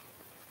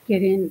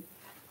get in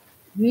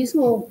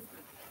reasonable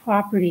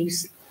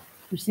properties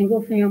for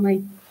single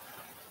family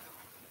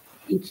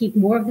and keep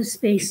more of the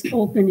space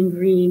open and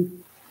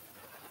green,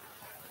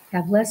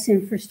 have less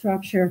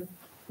infrastructure,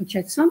 which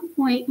at some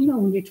point, you know,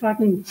 when you're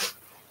talking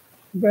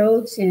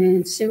roads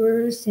and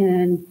sewers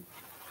and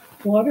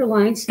water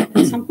lines,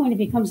 at some point it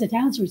becomes the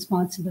town's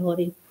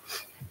responsibility.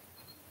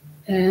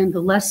 And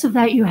the less of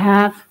that you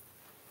have,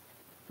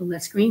 the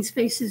less green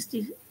space is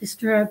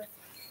disturbed,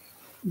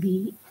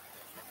 the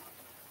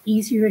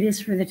easier it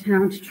is for the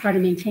town to try to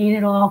maintain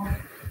it all.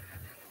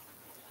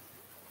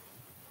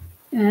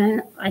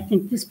 And I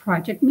think this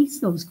project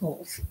meets those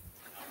goals.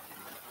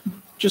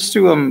 Just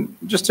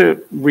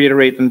to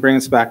reiterate and bring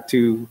us back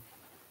to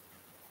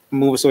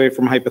move us away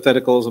from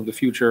hypotheticals of the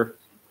future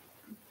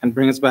and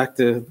bring us back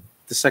to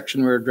the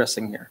section we're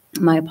addressing here.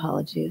 My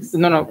apologies.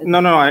 No.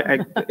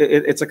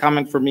 It's a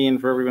comment for me and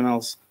for everyone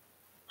else.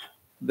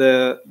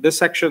 This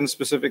section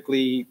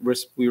specifically,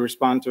 we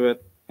respond to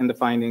it in the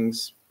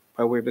findings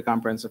by way of the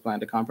comprehensive plan.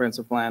 The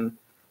comprehensive plan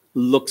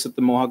looks at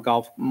the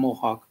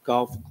Mohawk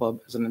Golf Club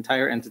as an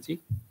entire entity.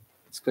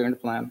 It's clear in the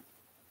plan.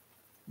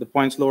 The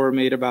points Laura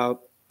made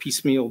about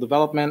piecemeal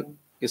development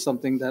is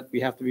something that we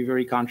have to be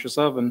very conscious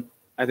of, and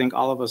I think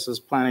all of us as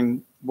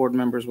planning board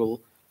members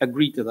will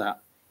agree to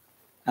that.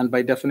 And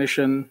by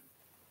definition,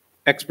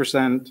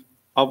 X%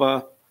 of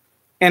a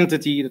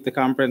entity that the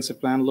comprehensive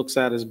plan looks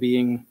at as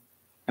being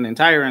an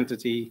entire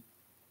entity,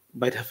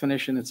 by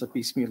definition, it's a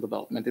piecemeal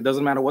development. It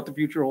doesn't matter what the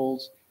future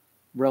holds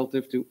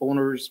relative to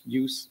owners,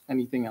 use,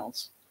 anything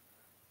else.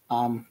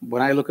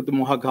 When I look at the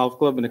Mohawk Golf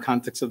Club in the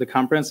context of the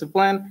comprehensive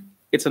plan,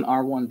 it's an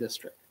R1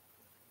 district.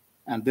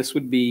 And this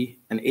would be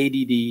an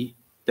ADD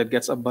that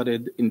gets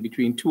abutted in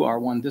between two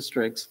R1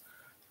 districts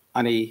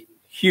on a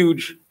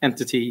huge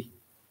entity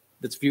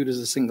that's viewed as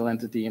a single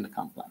entity in the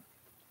comp plan.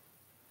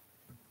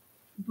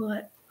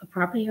 But a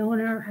property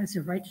owner has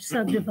a right to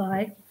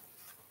subdivide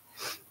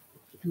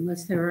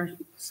unless there are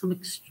some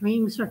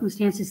extreme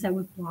circumstances that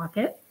would block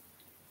it.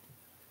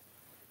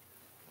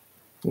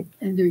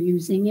 And they're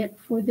using it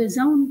for the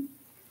zone.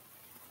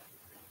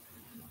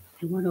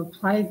 They want to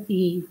apply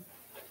the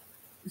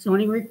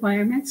zoning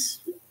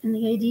requirements in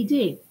the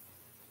ADD.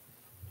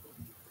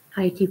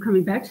 I keep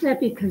coming back to that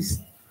because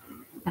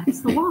that's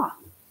the law.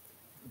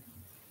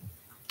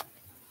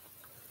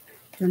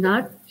 They're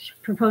not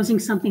proposing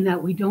something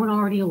that we don't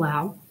already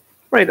allow.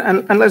 Right,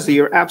 and Leslie,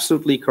 you're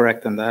absolutely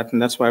correct on that,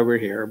 and that's why we're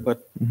here.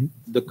 But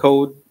the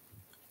code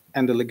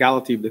and the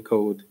legality of the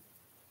code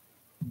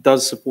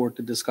does support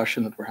the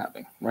discussion that we're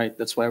having, right?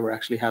 That's why we're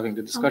actually having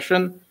the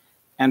discussion,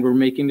 and we're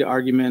making the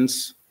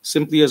arguments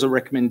simply as a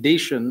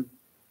recommendation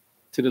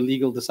to the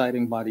legal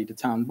deciding body, the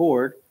town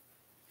board,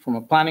 from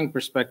a planning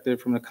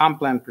perspective, from a comp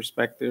plan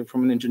perspective,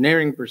 from an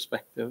engineering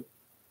perspective,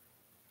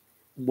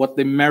 what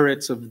the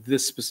merits of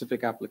this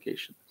specific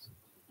application is.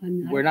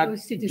 We're not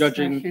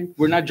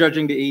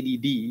judging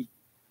the ADD,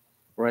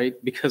 right?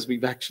 Because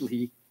we've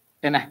actually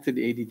enacted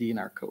the ADD in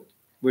our code.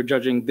 We're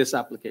judging this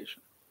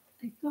application.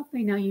 I thought by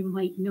now you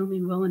might know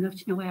me well enough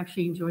to know I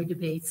actually enjoy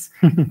debates.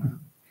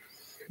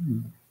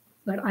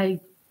 But I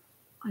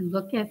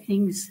look at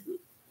things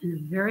in a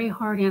very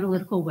hard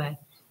analytical way.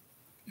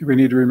 We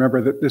need to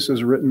remember that this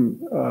is written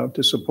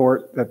to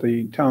support that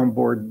the town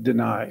board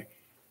deny.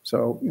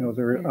 So, you know,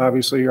 there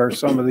obviously are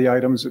some of the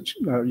items that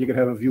you could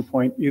have a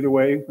viewpoint either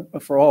way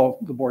for all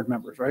the board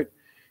members, right?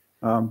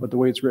 But the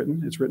way it's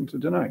written to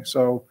deny.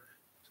 So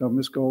So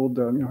Ms. Gold,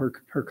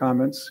 her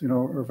comments,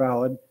 are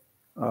valid,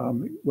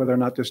 whether or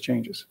not this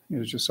changes.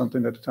 It's just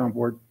something that the town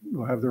board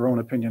will have their own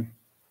opinion.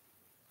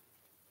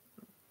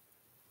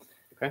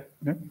 Okay.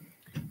 Yeah.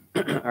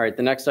 All right,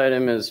 the next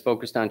item is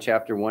focused on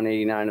Chapter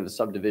 189 of the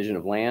subdivision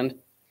of land.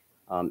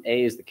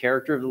 A is the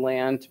character of the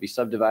land to be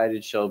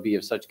subdivided shall be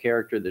of such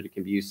character that it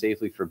can be used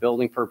safely for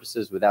building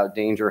purposes without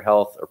danger,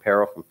 health, or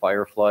peril from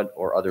fire, flood,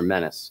 or other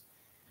menace.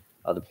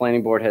 The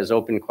planning board has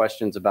open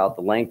questions about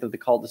the length of the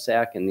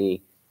cul-de-sac and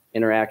the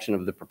interaction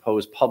of the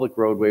proposed public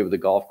roadway with the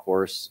golf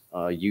course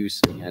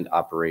use and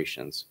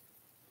operations.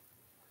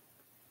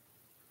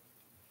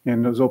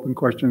 And those open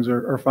questions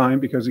are fine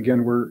because,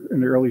 again, we're in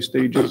the early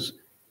stages.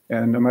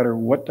 And no matter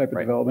what type of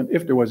development,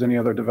 if there was any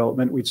other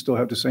development, we'd still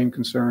have the same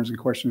concerns and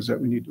questions that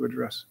we need to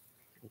address.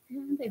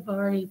 And they've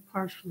already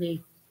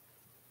partially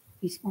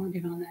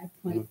responded on that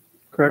point.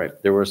 Correct.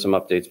 Right. There were some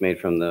updates made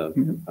from the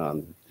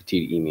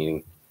TDE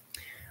meeting.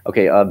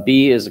 Okay,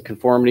 B is a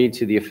conformity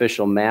to the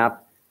official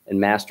map and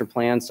master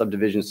plan.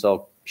 Subdivision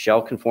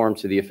shall conform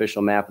to the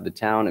official map of the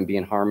town and be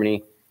in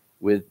harmony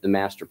with the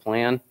master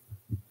plan.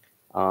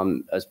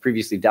 As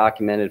previously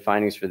documented,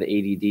 findings for the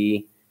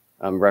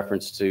ADD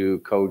reference to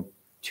code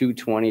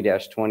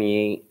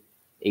 220-28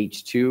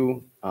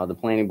 H2. The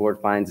planning board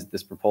finds that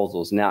this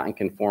proposal is not in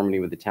conformity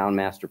with the town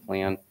master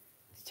plan.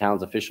 The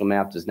town's official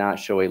map does not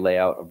show a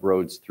layout of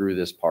roads through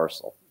this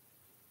parcel.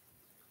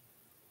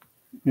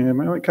 Yeah,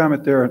 my only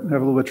comment there, I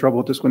have a little bit of trouble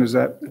with this one is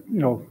that,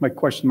 my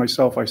question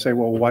myself, I say,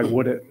 well, why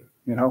would it?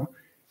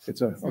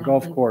 It's a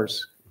golf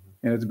course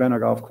and it's been a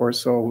golf course.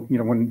 So,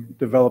 when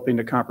developing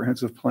the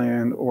comprehensive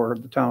plan or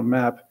the town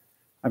map,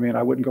 I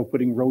wouldn't go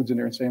putting roads in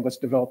there and saying, let's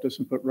develop this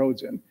and put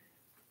roads in.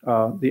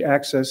 The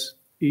access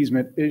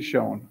easement is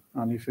shown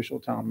on the official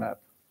town map.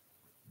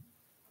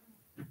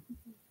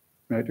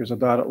 Right, there's a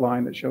dotted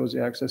line that shows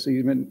the access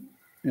easement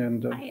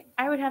and.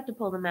 I would have to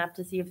pull the map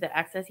to see if the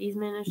access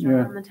easement is shown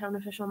Yeah. on the town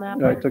official map.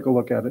 Yeah, I took a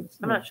look at it.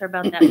 I'm not sure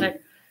about that,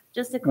 but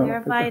just to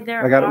clarify, okay.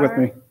 there I got it with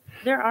me.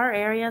 There are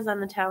areas on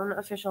the town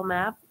official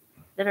map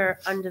that are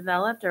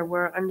undeveloped or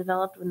were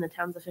undeveloped when the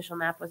town's official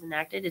map was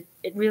enacted.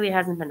 It really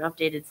hasn't been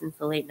updated since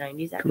the late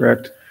 90s. Actually.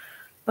 Correct.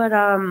 But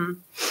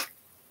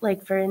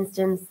like for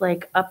instance,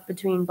 like up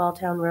between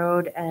Balltown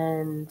Road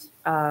and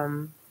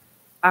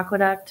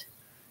Aqueduct,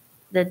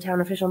 the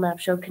town official map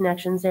showed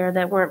connections there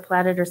that weren't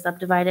platted or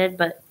subdivided,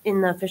 but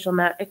in the official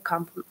map, it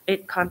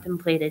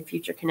contemplated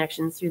future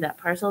connections through that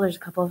parcel. There's a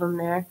couple of them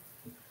there.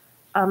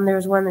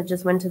 There's one that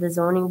just went to the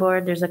zoning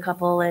board. There's a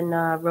couple in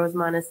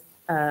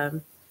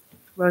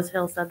Rose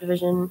Hill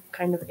subdivision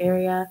kind of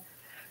area.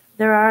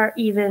 There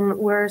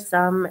were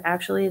some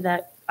actually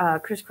that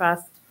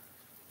crisscrossed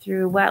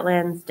through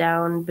wetlands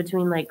down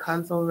between like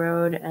Console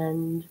Road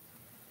and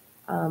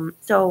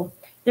so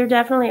there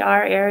definitely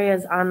are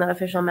areas on the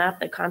official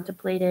map that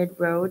contemplated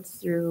roads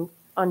through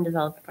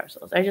undeveloped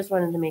parcels. I just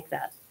wanted to make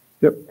that.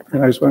 Yep,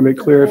 and I just want to make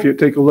clear, if you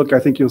take a look, I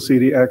think you'll see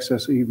the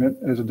access easement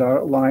as a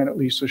dotted line, at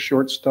least a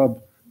short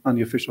stub on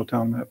the official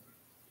town map.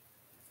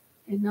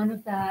 And none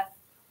of that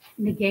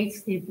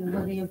negates the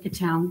ability of the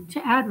town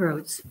to add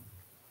roads.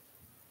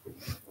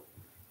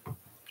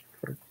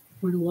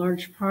 When a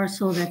large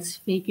parcel that's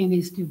vacant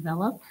is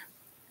developed,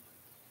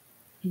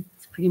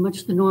 it's pretty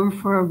much the norm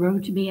for a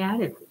road to be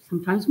added,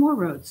 sometimes more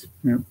roads.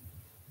 Yeah.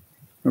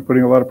 We're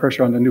putting a lot of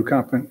pressure on the new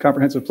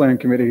comprehensive plan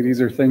committee.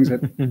 These are things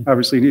that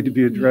obviously need to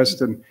be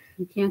addressed and.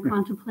 You can't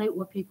contemplate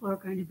what people are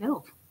going to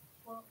build.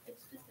 Well,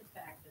 it's just the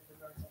fact that the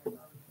roads are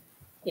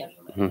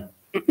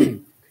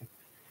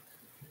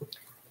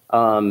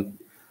Yeah.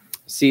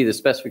 C, the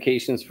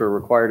specifications for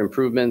required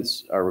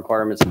improvements are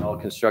requirements of all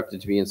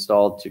constructed to be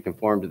installed to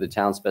conform to the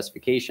town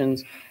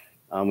specifications,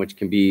 which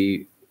can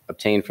be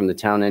obtained from the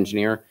town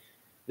engineer.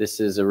 This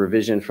is a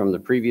revision from the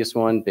previous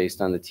one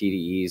based on the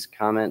TDE's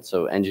comment.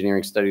 So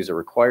engineering studies are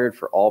required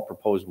for all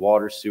proposed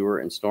water, sewer,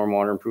 and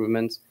stormwater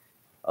improvements.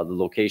 The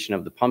location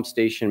of the pump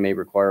station may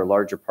require a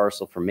larger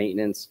parcel for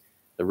maintenance.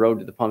 The road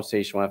to the pump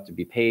station will have to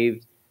be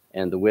paved,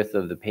 and the width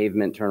of the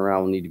pavement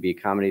turnaround will need to be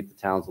accommodate the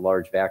town's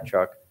large vac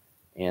truck.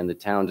 And the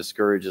town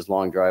discourages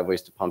long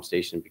driveways to pump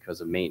station because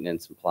of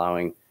maintenance and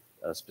plowing,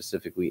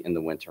 specifically in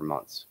the winter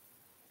months.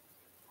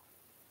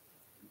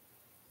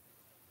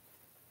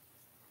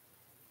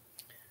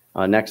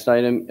 Next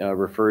item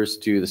refers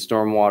to the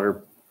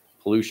Stormwater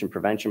Pollution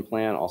Prevention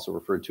Plan, also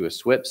referred to as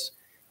SWIPS,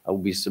 will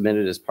be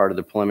submitted as part of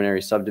the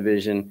preliminary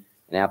subdivision.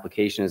 An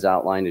application is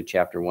outlined in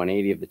Chapter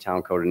 180 of the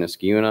Town Code of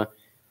Niskayuna.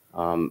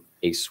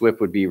 A SWIP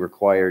would be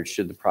required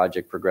should the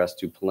project progress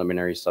to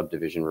preliminary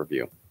subdivision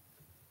review.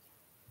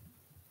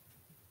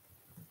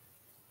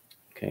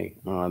 Okay,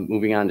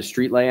 moving on to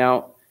street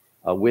layout,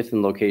 width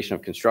and location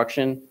of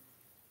construction.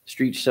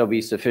 Streets shall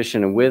be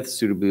sufficient in width,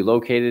 suitably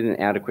located, and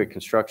adequate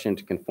construction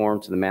to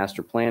conform to the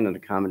master plan and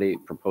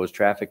accommodate proposed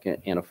traffic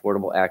and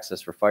affordable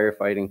access for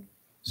firefighting,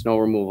 snow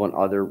removal, and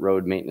other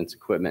road maintenance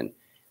equipment.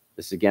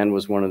 This again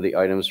was one of the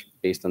items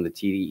based on the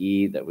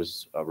TDE that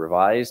was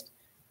revised,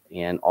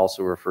 and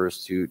also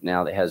refers to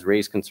now that has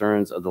raised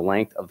concerns of the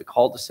length of the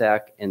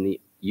cul-de-sac and the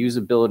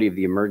usability of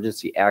the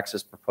emergency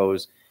access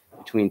proposed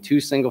between two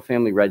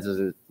single-family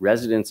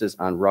residences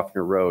on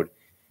Ruffner Road.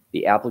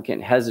 The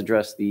applicant has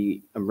addressed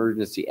the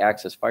emergency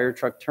access fire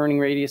truck turning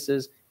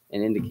radiuses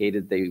and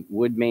indicated they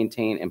would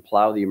maintain and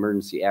plow the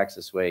emergency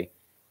access way,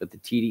 but the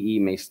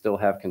TDE may still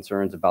have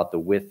concerns about the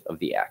width of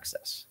the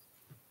access.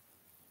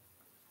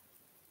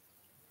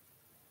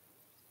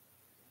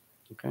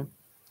 Okay.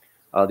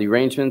 The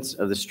arrangements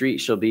of the street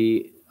shall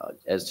be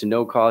as to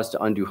no cause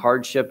to undue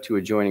hardship to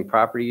adjoining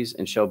properties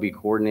and shall be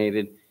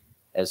coordinated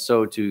as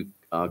so to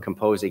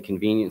compose a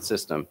convenient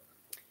system.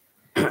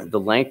 The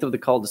length of the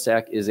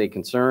cul-de-sac is a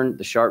concern.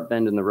 The sharp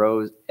bend in the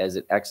road as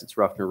it exits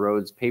Ruffner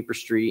Road's paper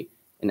street,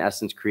 in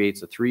essence,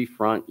 creates a 3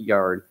 front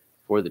yard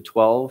for the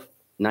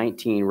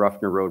 1219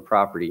 Ruffner Road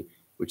property,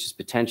 which is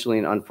potentially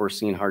an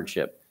unforeseen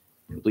hardship.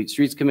 Complete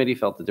Streets Committee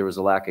felt that there was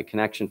a lack of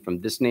connection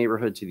from this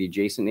neighborhood to the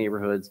adjacent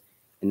neighborhoods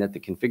and that the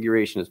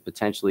configuration is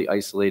potentially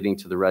isolating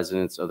to the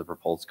residents of the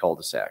proposed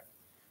cul-de-sac.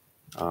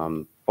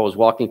 Proposed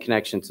walking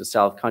connection to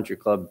South Country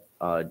Club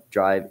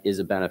Drive is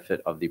a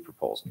benefit of the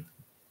proposal.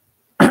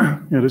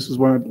 Yeah, this is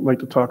what I'd like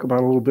to talk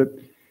about a little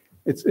bit.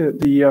 It's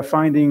the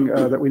finding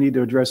that we need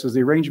to address is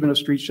the arrangement of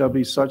streets shall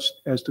be such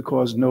as to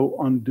cause no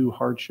undue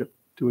hardship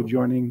to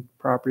adjoining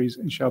properties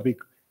and shall be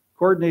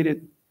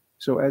coordinated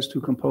so as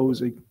to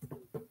compose a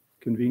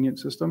convenient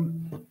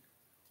system.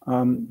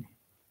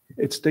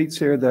 It states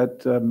here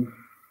that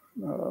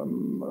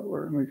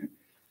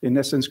in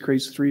essence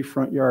creates 3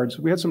 front yards.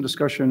 We had some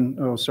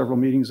discussion several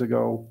meetings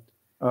ago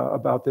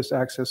about this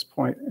access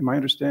point. And my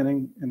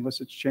understanding,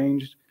 unless it's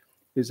changed,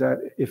 is that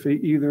if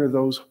either of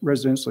those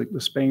residents, like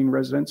the Spain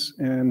residents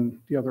and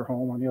the other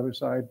home on the other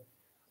side,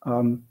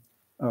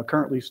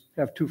 currently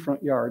have 2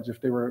 front yards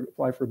if they were to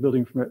apply for a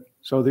building permit.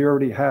 So they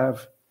already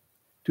have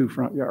 2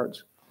 front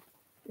yards.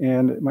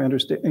 And my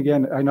understanding,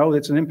 again, I know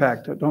it's an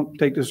impact. Don't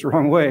take this the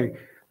wrong way,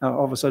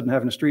 all of a sudden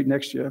having a street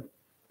next to you.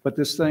 But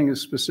this thing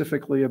is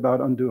specifically about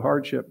undue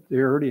hardship. They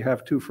already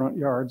have 2 front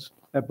yards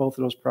at both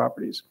of those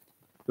properties.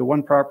 The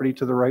one property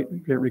to the right, I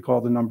can't recall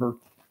the number,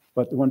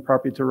 but the one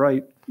property to the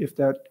right, if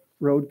that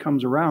road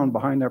comes around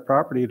behind that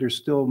property, there's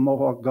still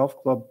Mohawk Golf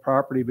Club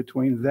property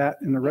between that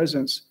and the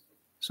residence.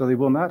 So they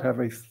will not have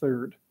a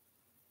third.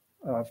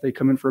 If they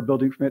come in for a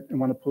building permit and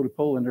want to put a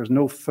pole in, there's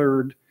no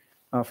third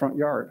front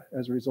yard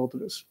as a result of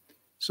this.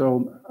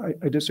 So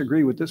I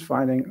disagree with this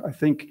finding. I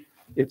think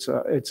it's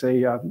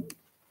a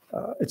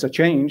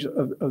change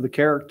of the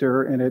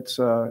character, and it's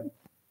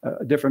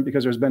different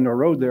because there's been no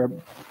road there,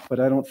 but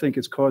I don't think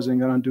it's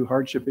causing an undue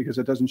hardship because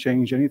it doesn't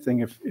change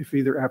anything if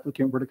either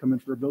applicant were to come in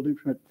for a building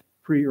permit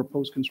pre or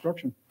post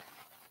construction.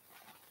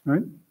 All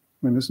right? Am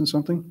I missing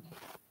something?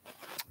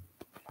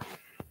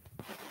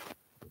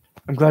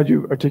 I'm glad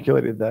you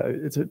articulated that.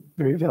 It's a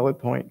very valid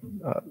point.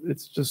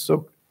 It's just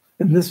so,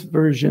 in this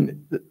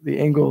version, the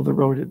angle of the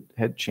road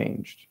had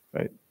changed,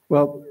 right?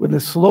 Well, when the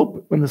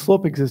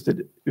slope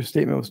existed, your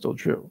statement was still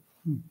true.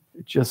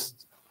 It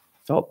just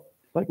felt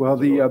like, well,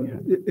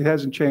 it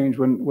hasn't changed.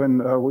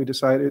 When we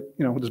decided,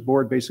 this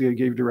board basically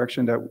gave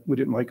direction that we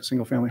didn't like a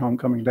single family home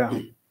coming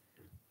down,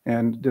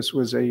 and this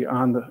was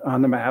on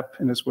the map,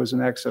 and this was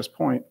an access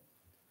point.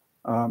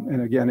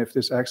 And again, if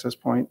this access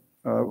point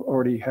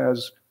already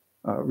has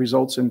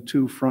results in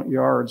 2 front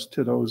yards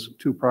to those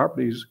 2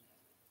 properties,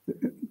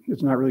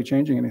 it's not really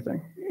changing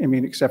anything. I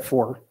mean, except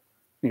for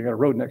you got a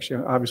road next to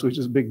you, obviously, which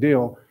is a big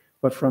deal.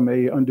 But from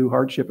a undue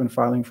hardship and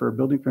filing for a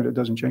building permit, it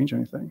doesn't change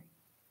anything.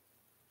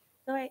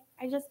 So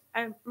I'm just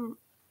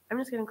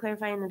going to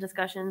clarify in the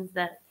discussions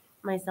that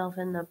myself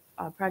and the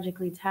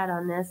project leads had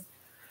on this.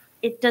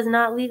 It does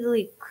not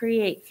legally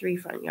create 3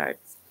 front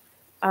yards.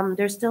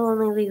 There's still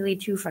only legally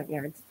 2 front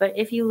yards. But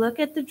if you look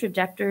at the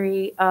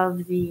trajectory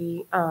of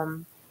the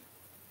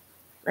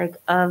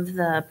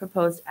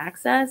proposed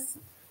access,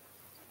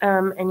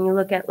 and you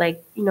look at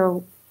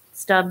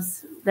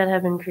stubs that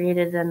have been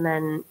created and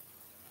then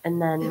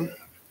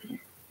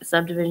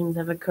subdivisions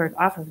have occurred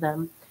off of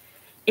them,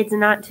 it's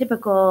not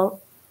typical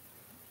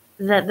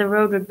that the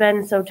road would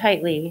bend so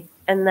tightly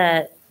and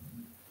that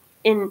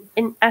in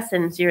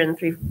essence you're in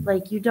 3,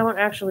 you don't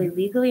actually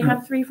legally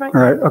have 3 front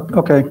yards. All right,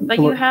 okay. But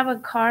you have a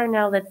car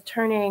now that's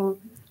turning,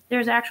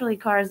 there's actually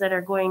cars that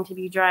are going to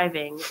be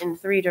driving in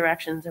 3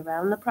 directions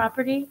around the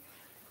property.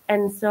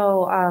 And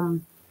so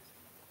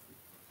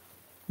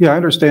yeah, I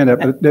understand that,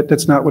 but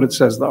that's not what it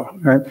says, though.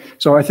 Right?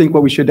 So I think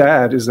what we should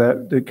add is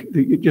that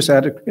you just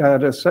add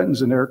a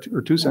sentence in there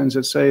or 2 sentences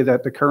that say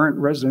that the current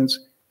residents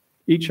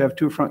each have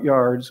 2 front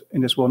yards,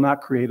 and this will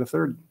not create a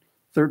third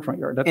front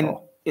yard. That's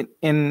all.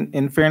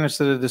 In fairness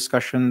to the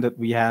discussion that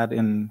we had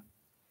in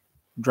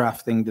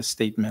drafting the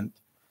statement,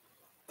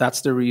 that's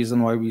the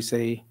reason why we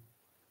say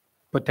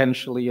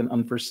potentially an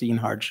unforeseen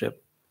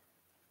hardship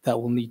that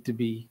will need to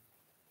be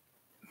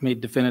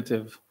made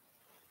definitive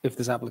if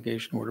this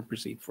application were to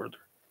proceed further.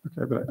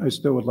 Okay, but I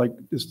still would like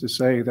this to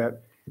say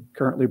that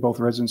currently both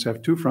residents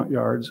have 2 front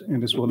yards,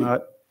 and this will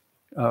not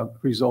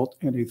result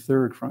in a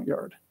third front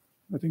yard.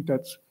 I think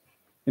that's,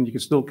 and you can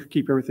still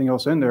keep everything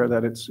else in there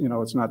that it's,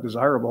 it's not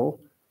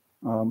desirable,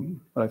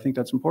 but I think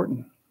that's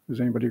important.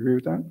 Does anybody agree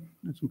with that?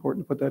 It's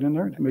important to put that in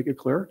there to make it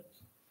clear.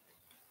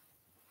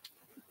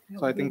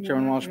 So I think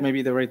Chairman Walsh,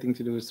 maybe the right thing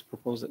to do is to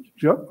propose it.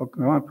 Yep,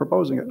 okay, well, I'm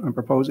proposing it. I'm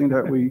proposing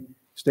that we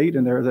state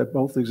in there that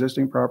both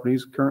existing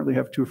properties currently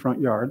have 2 front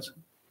yards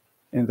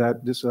and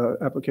that this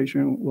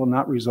application will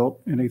not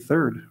result in a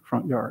 3rd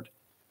front yard.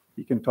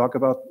 You can talk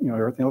about,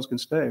 everything else can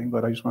stay,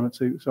 but I just wanted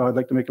to, so I'd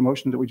like to make a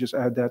motion that we just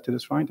add that to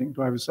this finding.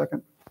 Do I have a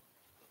second?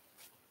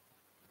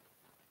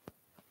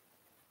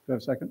 Do I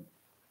have a second?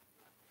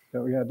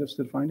 That we add this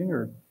to the finding,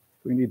 or do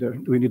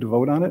we need to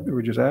vote on it, or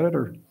we just add it,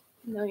 or?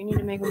 No, you need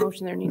to make a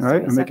motion. There needs All to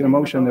right, be a I'm making a second.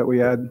 motion that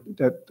we add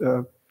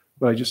that,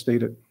 what I just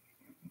stated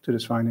to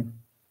this finding.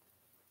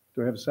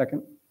 Do I have a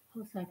second?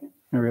 I'll second.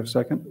 There we have a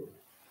second.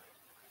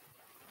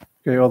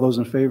 Okay, all those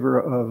in favor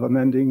of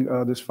amending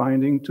this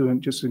finding to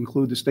just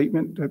include the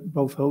statement that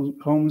both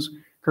homes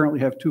currently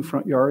have 2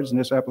 front yards and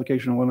this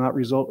application will not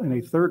result in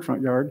a 3rd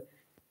front yard,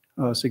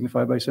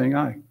 signify by saying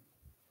aye.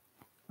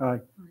 Aye.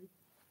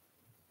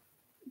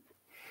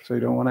 So you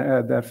don't want to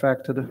add that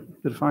fact to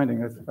the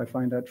finding. I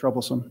find that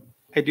troublesome.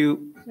 I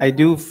do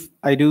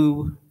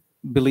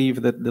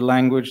believe that the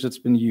language that's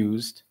been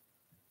used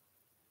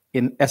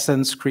in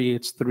essence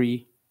creates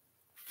 3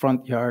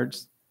 front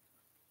yards,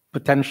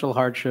 potential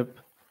hardship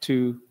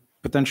to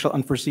potential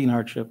unforeseen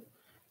hardship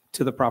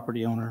to the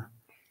property owner.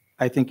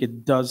 I think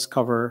it does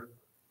cover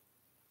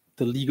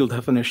the legal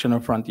definition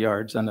of front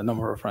yards and the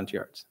number of front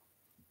yards.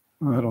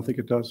 I don't think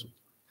it does.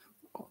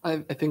 I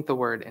think the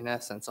word in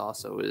essence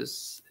also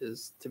is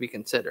to be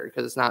considered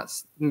because it's not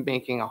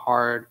making a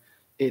hard,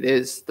 it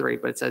is 3,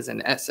 but it says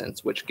in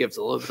essence, which gives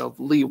a little bit of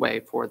leeway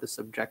for the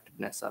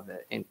subjectiveness of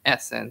it. In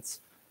essence,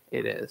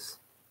 it is.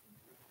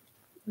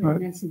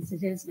 In essence,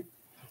 it isn't.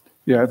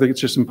 Yeah, I think it's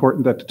just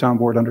important that the town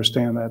board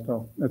understand that,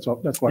 though. That's all.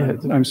 That's why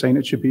I'm saying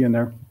it should be in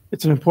there.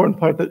 It's an important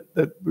part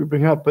that we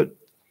bring up, but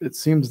it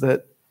seems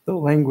that the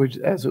language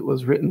as it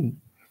was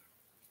written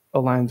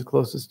aligns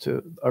closest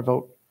to our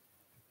vote.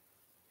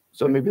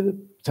 So maybe the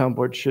town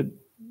board should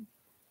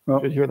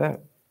hear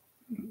that.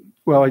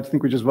 Well, I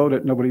think we just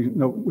voted.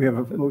 We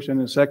have a motion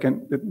and a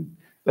second.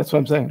 That's what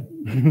I'm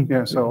saying.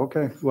 Yeah, so,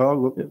 okay.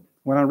 Well,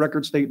 went on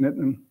record stating it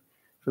and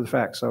for the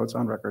facts, so it's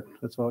on record.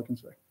 That's all I can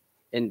say.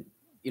 And,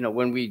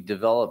 when we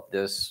developed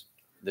this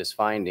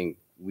finding,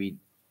 we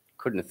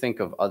couldn't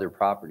think of other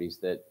properties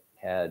that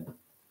had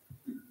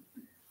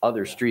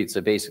other streets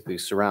that basically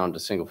surround a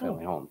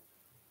single-family home.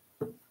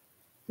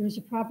 There's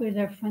a property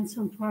that fronts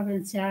on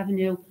Providence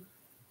Avenue,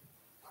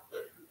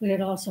 but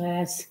it also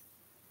has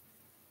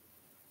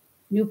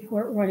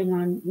Newport running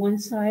on one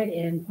side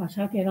and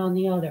Pawtucket on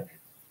the other.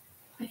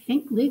 I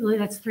think legally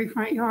that's 3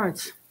 front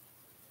yards.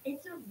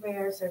 It's a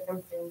rare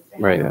circumstance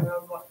to Right. have a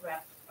road walk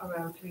wrap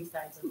around 3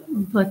 sides of the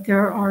road. But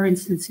there are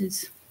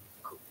instances.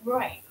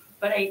 Right,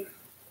 but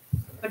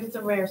it's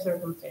a rare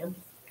circumstance.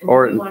 And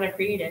Or- we want to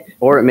create it.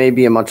 Or it may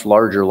be a much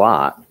larger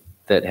lot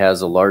that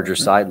has a larger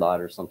side lot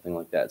or something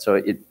like that.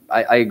 So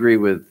I agree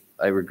with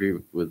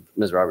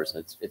Ms.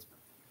 Robertson.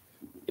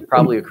 It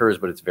probably occurs,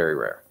 but it's very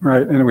rare.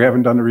 Right, and we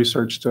haven't done the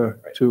research to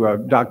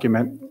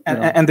document.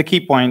 And the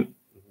key point,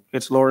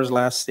 it's Laura's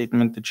last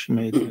statement that she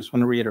made. I just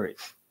want to reiterate.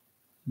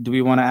 Do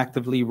we want to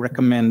actively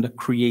recommend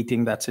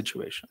creating that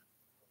situation?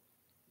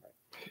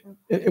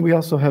 And we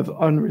also have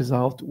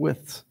unresolved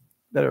widths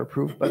that are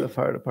approved by the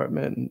fire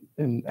department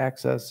and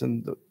access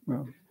and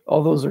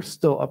all those are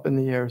still up in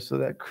the air. So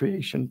that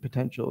creation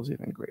potential is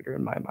even greater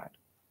in my mind.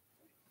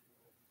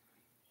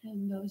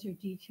 And those are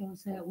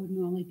details that would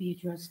normally be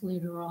addressed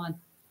later on.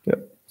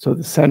 Yep. So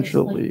Just like we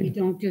essentially,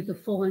 don't do the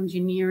full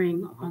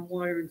engineering on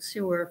water and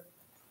sewer.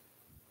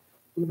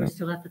 We're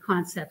still at the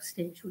concept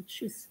stage,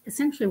 which is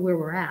essentially where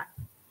we're at.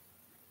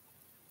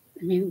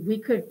 I mean, we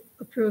could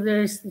approve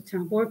this, the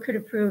town board could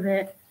approve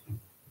it.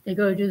 They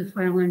go to do the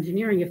final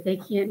engineering. If they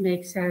can't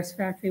make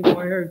satisfactory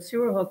water and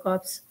sewer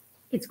hookups,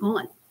 it's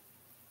gone.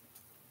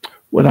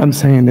 what I'm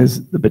saying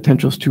is the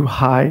potential is too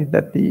high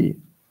that the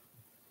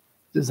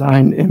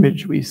design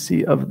image we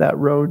see of that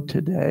road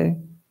today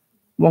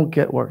won't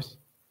get worse.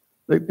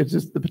 Like, it's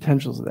just the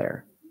potential's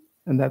there.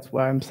 And that's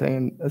why I'm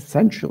saying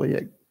essentially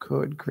it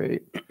could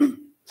create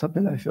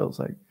something that feels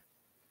like,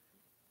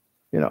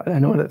 and I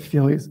know that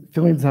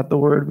feelings not the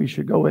word we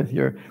should go with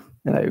here.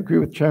 And I agree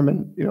with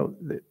Chairman,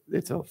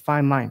 it's a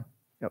fine line,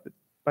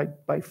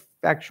 by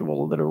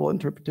factual, literal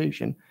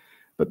interpretation.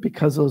 But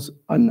because those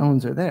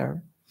unknowns are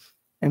there,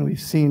 and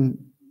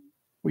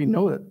we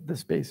know that the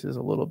space is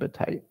a little bit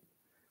tight,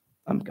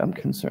 I'm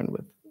concerned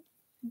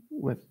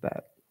with that.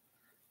 At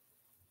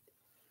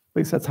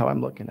least that's how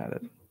I'm looking at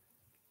it.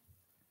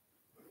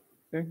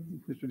 Okay,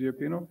 Mr.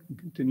 Diapino,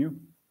 continue.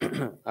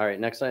 All right,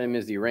 next item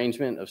is the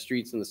arrangement of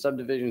streets in the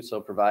subdivision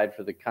shall provide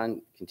for the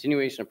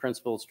continuation of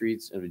principal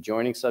streets of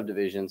adjoining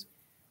subdivisions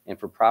and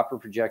for proper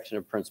projection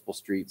of principal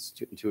streets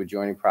to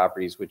adjoining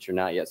properties which are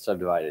not yet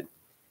subdivided.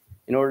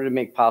 In order to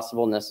make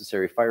possible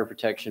necessary fire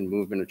protection,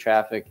 movement of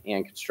traffic,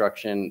 and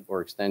construction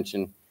or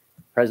extension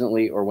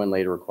presently or when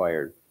later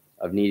required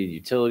of needed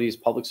utilities,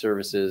 public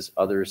services,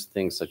 others,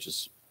 things such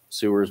as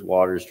sewers,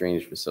 waters,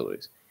 drainage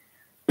facilities.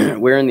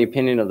 Where in the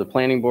opinion of the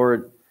planning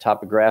board,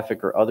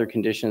 topographic or other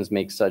conditions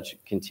make such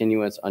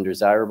continuance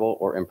undesirable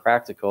or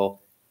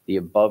impractical the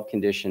above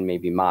condition may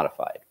be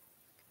modified.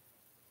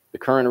 The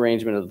current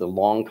arrangement of the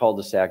long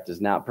cul-de-sac does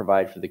not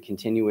provide for the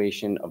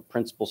continuation of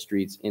principal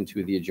streets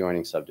into the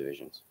adjoining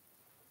subdivisions.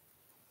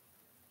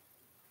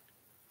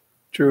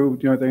 True.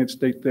 The only thing I'd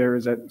state there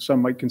is that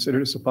some might consider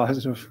this a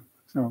positive,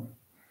 so,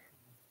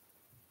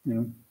 you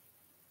know,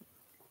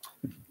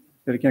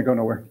 that it can't go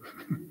nowhere.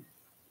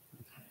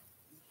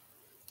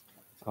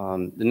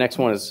 The next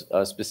one is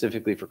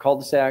specifically for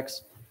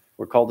cul-de-sacs.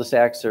 Where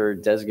cul-de-sacs are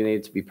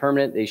designated to be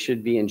permanent, they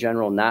should be in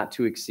general not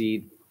to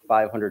exceed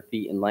 500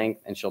 feet in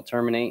length and shall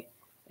terminate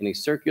in a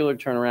circular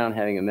turnaround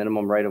having a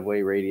minimum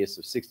right-of-way radius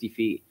of 60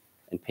 feet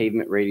and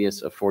pavement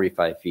radius of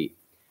 45 feet.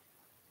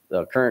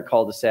 The current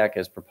cul-de-sac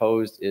as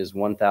proposed is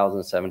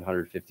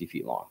 1,750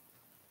 feet long.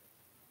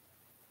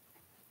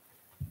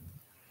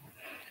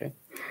 Okay.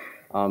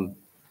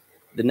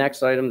 The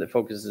next item that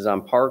focuses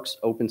on parks,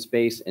 open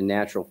space, and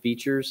natural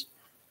features.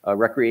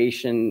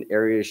 Recreation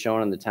area is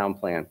shown on the town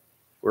plan.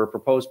 Where a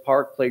proposed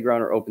park,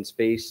 playground, or open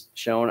space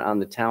shown on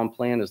the town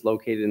plan is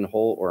located in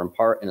whole or in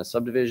part in a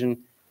subdivision,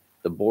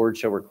 the board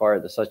shall require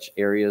that such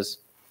areas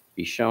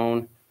be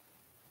shown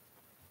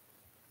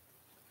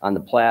on the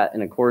plat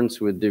in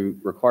accordance with the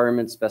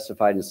requirements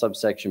specified in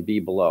subsection B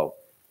below.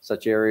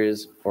 Such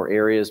areas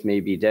may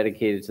be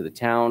dedicated to the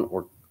town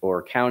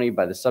or county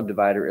by the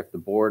subdivider if the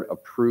board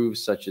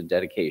approves such a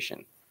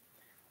dedication.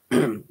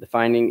 The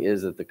finding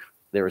is that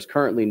there is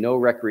currently no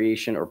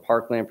recreation or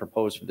parkland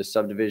proposed for this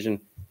subdivision.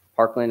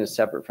 Parkland is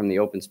separate from the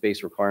open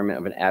space requirement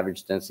of an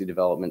average density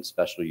development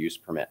special use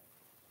permit.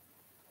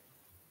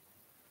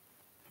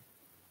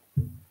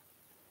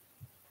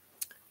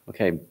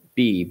 Okay,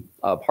 B,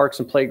 parks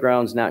and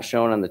playgrounds not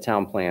shown on the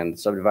town plan. The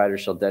subdivider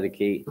shall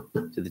dedicate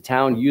to the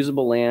town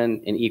usable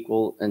land in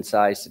equal in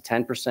size to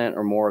 10%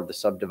 or more of the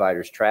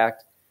subdivider's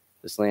tract.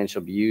 This land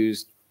shall be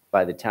used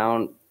by the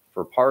town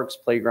for parks,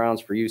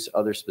 playgrounds, for use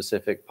other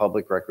specific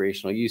public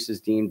recreational uses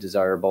deemed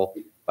desirable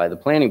by the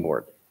planning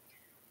board.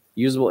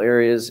 Usable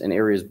areas and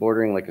areas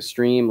bordering like a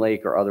stream,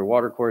 lake, or other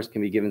watercourse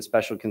can be given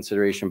special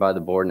consideration by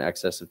the board in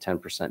excess of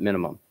 10%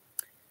 minimum.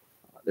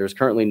 There is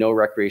currently no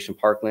recreation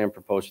parkland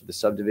proposed for the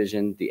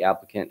subdivision. The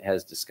applicant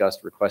has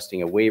discussed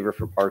requesting a waiver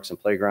for parks and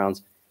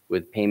playgrounds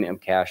with payment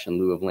of cash in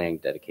lieu of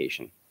land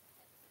dedication.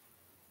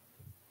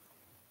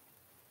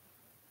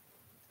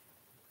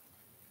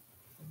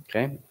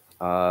 Okay,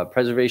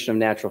 preservation of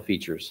natural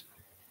features.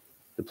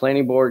 The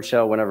planning board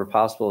shall, whenever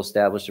possible,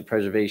 establish the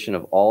preservation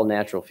of all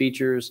natural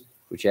features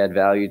which add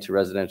value to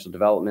residential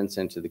developments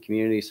and to the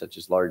community, such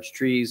as large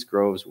trees,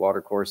 groves,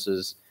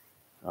 watercourses.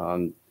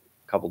 A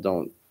couple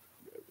don't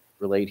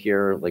relate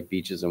here, like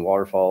beaches and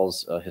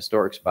waterfalls,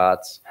 historic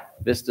spots,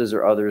 vistas,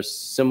 or others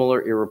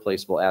similar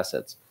irreplaceable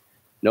assets.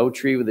 No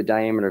tree with a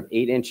diameter of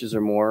 8 inches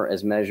or more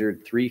as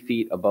measured 3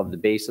 feet above the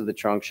base of the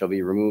trunk shall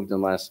be removed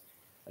unless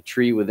a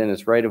tree within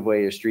its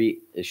right-of-way or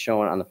street is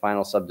shown on the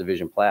final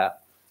subdivision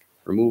plat.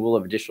 Removal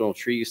of additional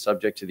trees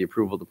subject to the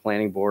approval of the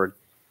planning board.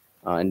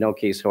 In no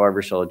case,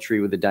 however, shall a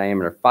tree with a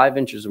diameter of 5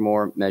 inches or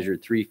more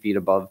measured 3 feet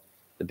above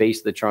the base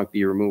of the trunk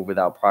be removed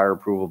without prior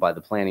approval by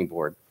the planning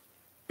board.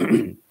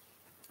 In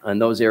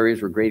those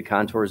areas where grade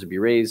contours would be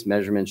raised,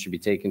 measurements should be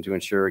taken to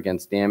ensure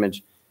against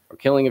damage or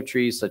killing of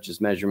trees. Such as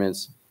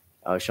measurements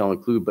shall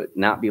include but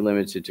not be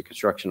limited to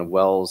construction of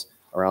wells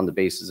around the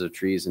bases of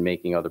trees and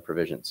making other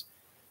provisions.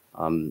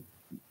 The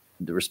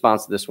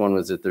response to this one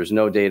was that there's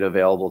no data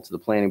available to the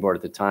planning board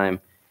at the time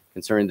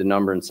concerning the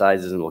number and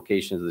sizes and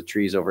locations of the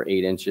trees over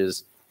 8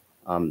 inches,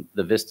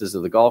 the vistas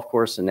of the golf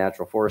course and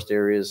natural forest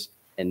areas,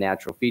 and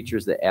natural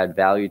features that add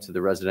value to the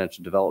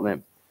residential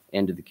development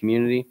and to the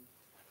community.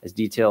 As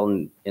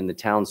detailed in the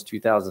town's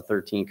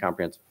 2013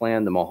 comprehensive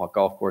plan, the Mohawk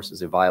Golf Course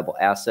is a viable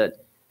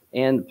asset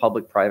and the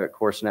public-private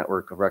course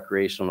network of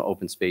recreational and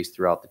open space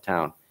throughout the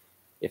town.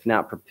 If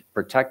not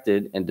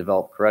protected and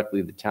developed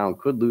correctly, the town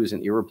could lose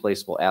an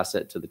irreplaceable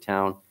asset to the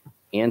town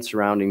and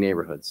surrounding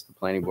neighborhoods. The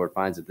planning board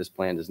finds that this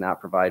plan does not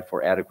provide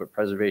for adequate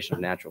preservation of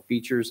natural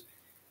features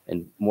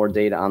and more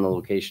data on the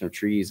location of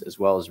trees, as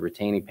well as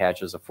retaining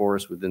patches of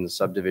forest within the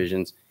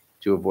subdivisions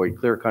to avoid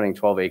clear cutting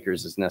 12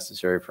 acres is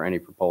necessary for any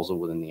proposal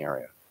within the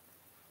area.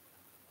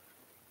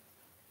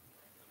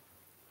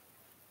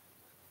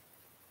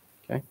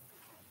 Okay.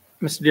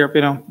 Mr.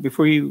 DiRapino,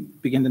 before you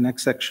begin the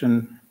next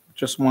section,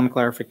 just one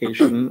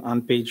clarification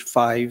on page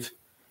 5.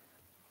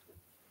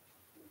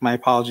 My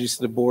apologies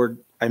to the board.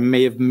 I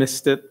may have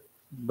missed it,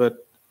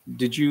 but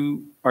did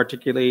you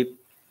articulate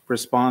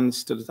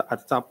response to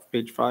at the top of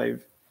page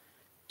 5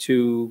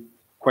 to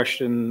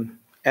question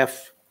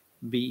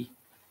FB,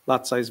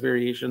 lot size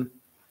variation?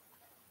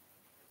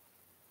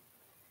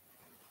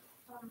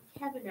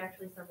 Kevin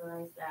actually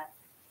summarized that.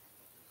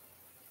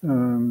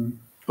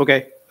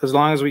 Okay, as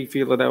long as we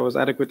feel that that was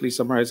adequately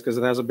summarized, because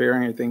it has a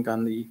bearing, I think,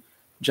 on the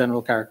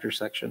general character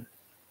section.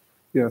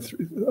 Yeah,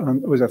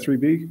 was that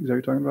 3B? Is that what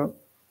you're talking about?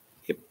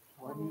 Yep.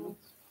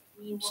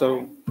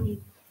 So,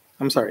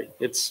 I'm sorry,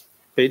 it's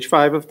page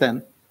 5 of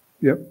 10.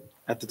 Yep.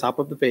 At the top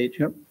of the page.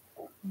 Yep.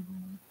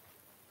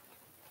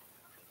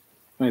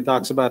 When it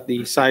talks about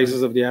the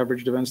sizes of the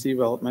average density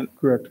development.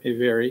 Correct. They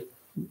vary.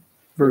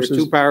 There were versus,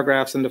 two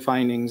paragraphs in the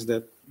findings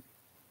that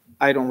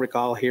I don't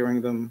recall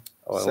hearing them.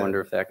 Oh, I said.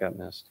 wonder if that got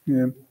missed.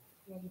 yeah,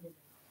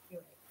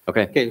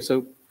 Okay. Okay,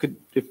 so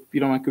if you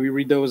don't mind, could we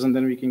read those and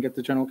then we can get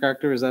the general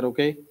character? Is that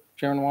okay,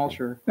 Chairman Walsh,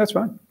 or? that's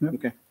fine. Yeah,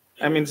 Okay.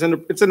 I mean, it's in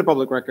the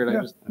public record. I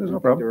Yeah, just. there's no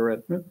didn't think they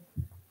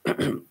problem.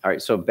 were read. All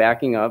right, so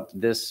backing up,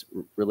 this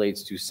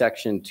relates to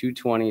section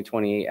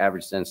 220-28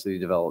 average density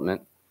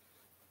development.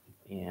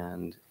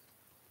 And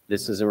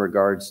this is in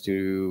regards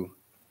to,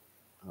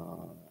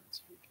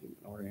 let's keep it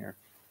in order here.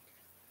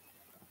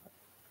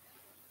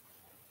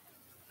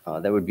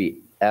 That would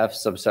be F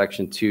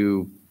subsection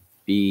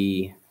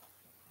 2B1.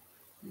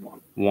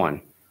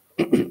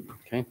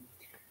 Okay.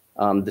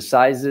 The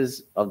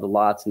sizes of the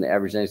lots in the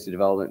average density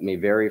development may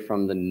vary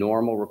from the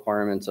normal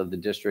requirements of the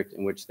district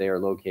in which they are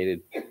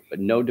located, but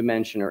no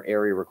dimension or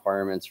area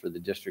requirements for the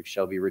district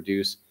shall be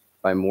reduced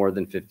by more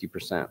than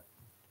 50%.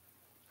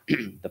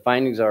 The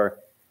findings are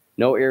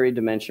no area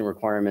dimension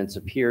requirements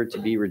appear to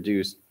be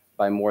reduced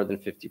by more than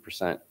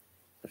 50%.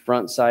 The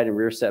front, side, and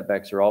rear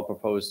setbacks are all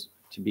proposed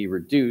to be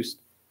reduced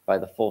by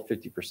the full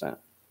 50%.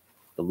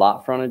 The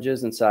lot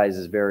frontages and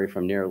sizes vary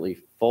from nearly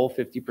full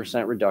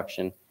 50%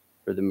 reduction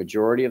for the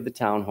majority of the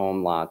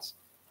townhome lots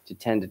to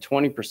 10 to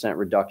 20%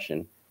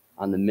 reduction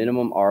on the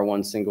minimum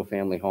R1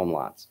 single-family home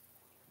lots.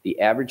 The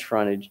average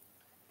frontage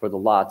for the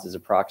lots is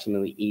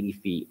approximately 80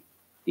 feet.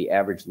 The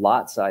average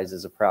lot size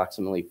is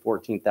approximately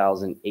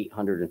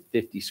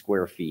 14,850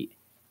 square feet.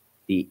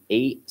 The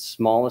 8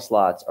 smallest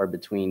lots are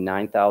between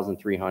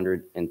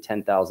 9,300 and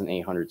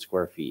 10,800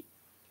 square feet.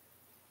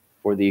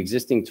 For the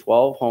existing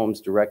 12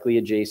 homes directly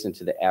adjacent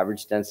to the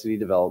average density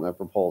development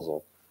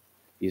proposal,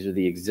 these are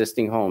the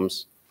existing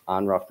homes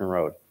on Ruffner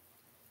Road.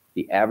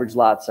 The average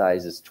lot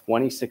size is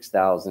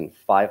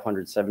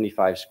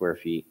 26,575 square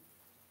feet.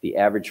 The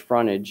average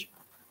frontage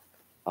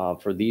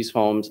for these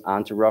homes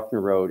onto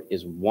Ruffner Road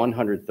is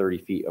 130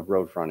 feet of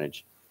road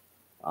frontage.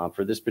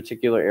 For this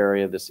particular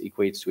area, this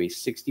equates to a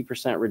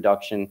 60%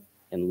 reduction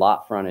in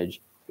lot frontage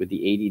with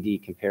the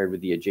ADD compared with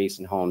the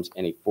adjacent homes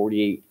and a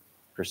 48%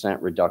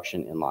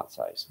 reduction in lot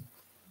size.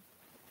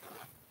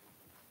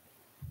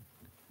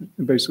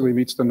 it basically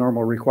meets the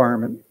normal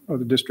requirement of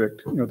the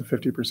district, the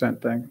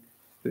 50% thing.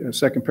 The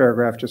second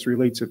paragraph just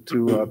relates it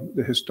to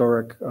the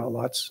historic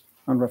lots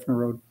on Ruffner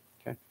Road.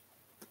 Okay.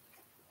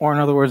 Or in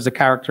other words, the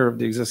character of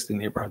the existing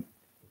neighborhood.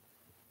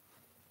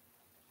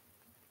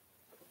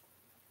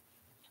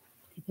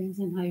 Depends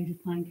on how you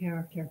define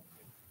character.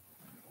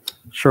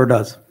 Sure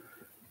does.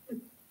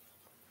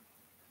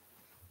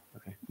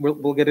 Okay.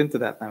 We'll get into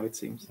that now, it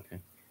seems. Okay.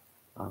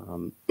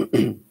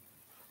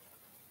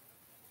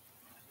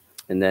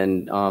 And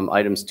then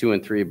items 2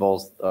 and 3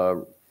 both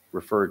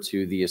refer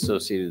to the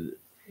associated.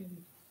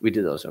 We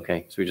did those.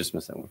 Okay. So we just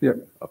missed that one. Yep.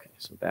 Okay.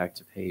 So back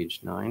to page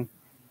 9.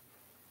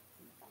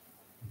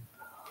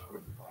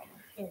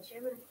 Yeah,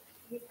 Chairman,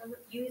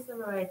 you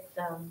summarized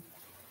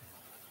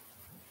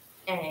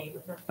A.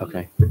 but not B.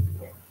 Okay.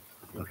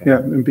 Okay. Yeah,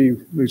 and B,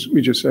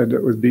 we just said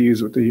that with B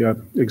is with the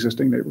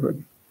existing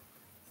neighborhood,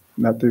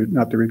 not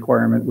the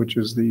requirement, which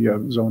is the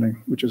zoning,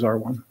 which is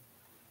R1.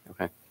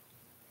 Okay.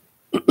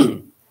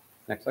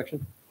 Next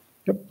section.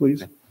 Yep,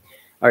 please. Okay.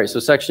 All right.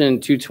 So section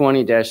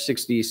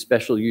 220-60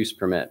 special use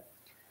permit.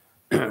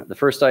 The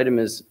first item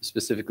is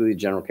specifically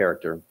general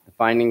character. The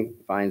finding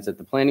finds that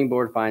the planning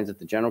board finds that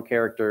the general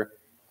character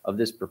of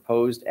this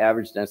proposed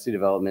average density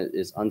development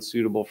is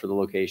unsuitable for the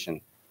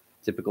location.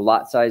 Typical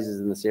lot sizes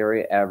in this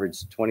area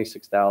average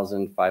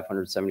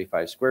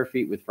 26,575 square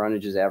feet with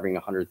frontages averaging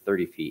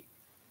 130 feet.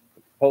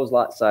 The proposed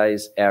lot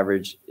size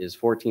average is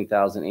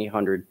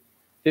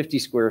 14,850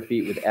 square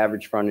feet with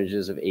average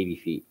frontages of 80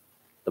 feet.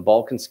 The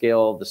bulk and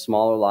scale of the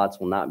smaller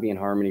lots will not be in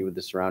harmony with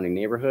the surrounding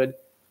neighborhood.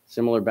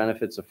 Similar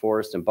benefits of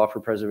forest and buffer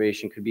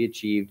preservation could be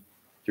achieved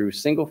through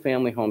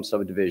single-family home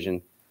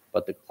subdivision,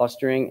 but the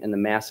clustering and the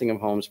massing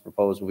of homes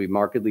proposed will be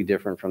markedly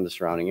different from the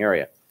surrounding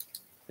area.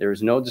 There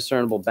is no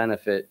discernible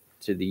benefit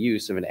to the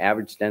use of an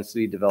average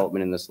density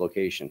development in this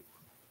location.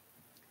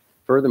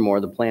 Furthermore,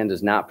 the plan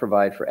does not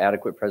provide for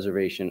adequate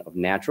preservation of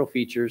natural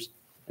features,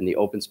 and the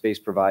open space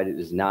provided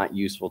is not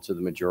useful to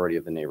the majority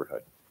of the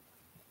neighborhood.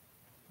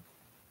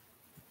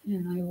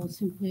 And I will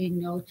simply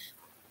note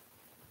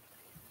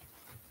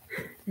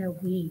that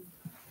we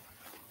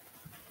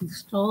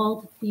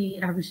installed the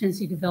average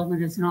density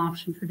development as an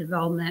option for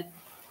development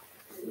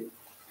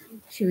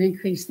to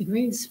increase the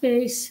green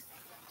space,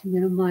 to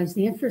minimize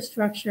the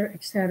infrastructure,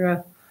 et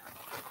cetera.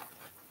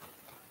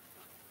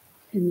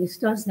 And this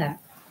does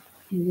that.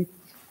 And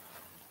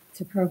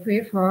it's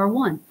appropriate for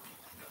R1.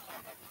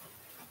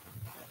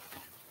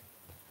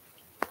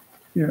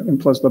 Yeah,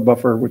 and plus the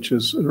buffer, which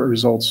is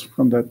results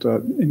from that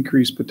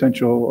increased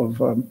potential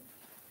of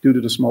due to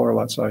the smaller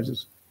lot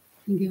sizes.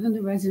 And given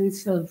the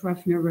residents of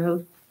Ruffner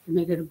Road, to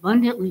make it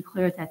abundantly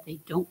clear that they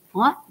don't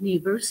want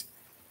neighbors,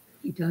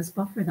 it does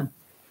buffer them.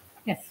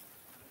 Yes.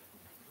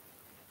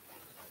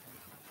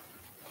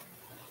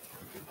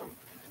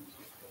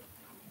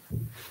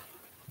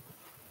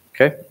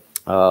 Okay.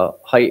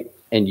 Height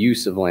and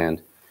use of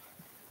land.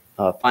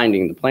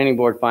 Finding, the planning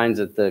board finds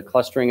that the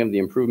clustering of the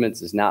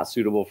improvements is not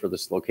suitable for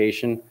this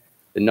location.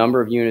 The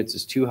number of units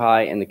is too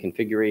high and the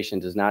configuration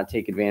does not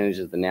take advantage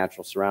of the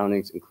natural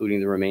surroundings, including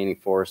the remaining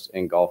forest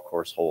and golf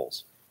course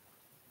holes.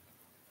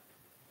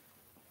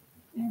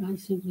 And I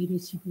simply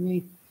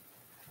disagree.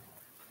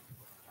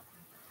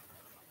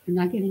 They're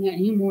not getting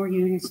any more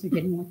units, they're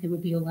getting what they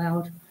would be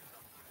allowed.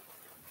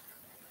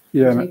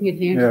 Yeah. Taking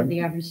advantage yeah. of the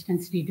average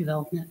density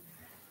development.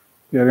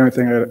 Yeah, the only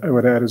thing I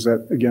would add is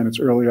that, again, it's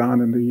early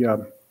on in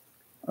the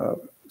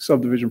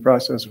subdivision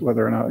process,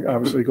 whether or not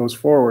obviously it goes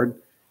forward,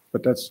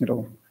 but that's,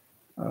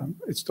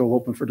 it's still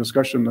open for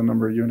discussion, the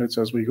number of units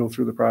as we go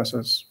through the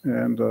process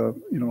and,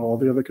 all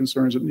the other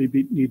concerns that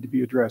need to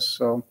be addressed.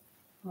 So,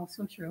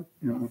 Also true.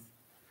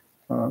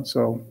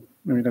 so,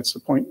 I mean, that's the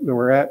point that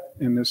we're at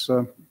in this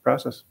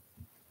process.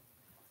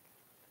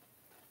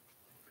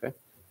 Okay.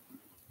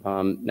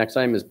 Next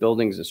item is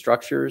buildings and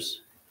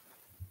structures.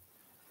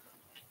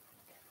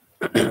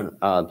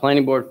 The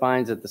planning board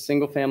finds that the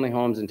single-family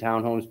homes and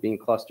townhomes being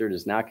clustered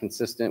is not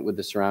consistent with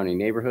the surrounding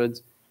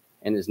neighborhoods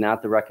and is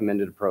not the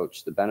recommended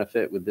approach. The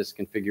benefit with this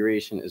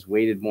configuration is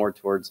weighted more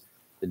towards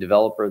the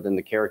developer than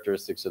the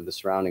characteristics of the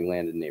surrounding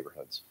land and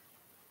neighborhoods.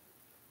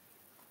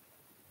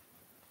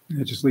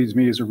 It just leads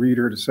me as a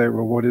reader to say,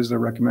 well, what is the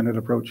recommended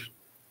approach?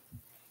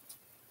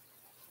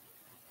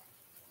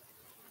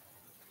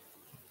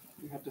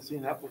 You have to see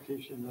an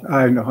application.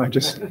 I know, I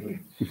just,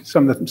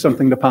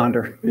 something to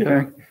ponder.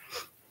 Okay.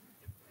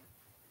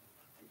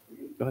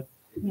 Go ahead.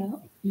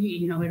 Well,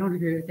 I don't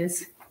agree with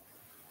this.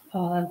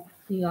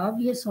 The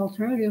obvious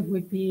alternative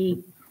would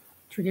be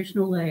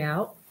traditional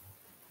layout,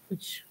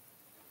 which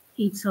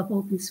eats up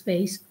open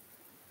space,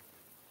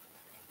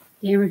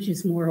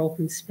 damages more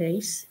open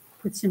space,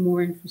 puts in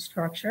more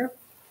infrastructure.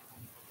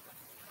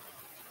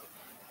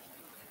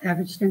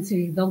 Average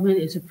density development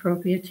is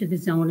appropriate to the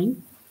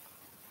zoning,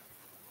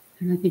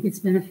 and I think it's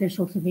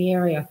beneficial to the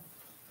area.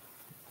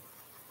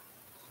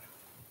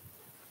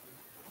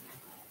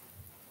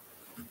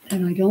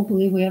 And I don't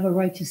believe we have a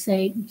right to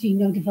say,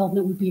 no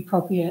development would be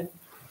appropriate.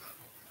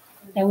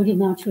 That would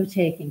amount to a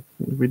taking.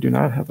 We do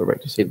not have the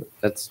right to say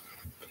that. That's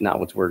not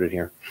what's worded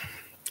here.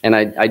 And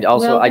I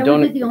also, Well, I that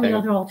don't. would be the only okay.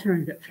 other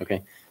alternative.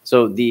 Okay.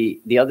 So the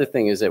other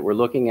thing is that we're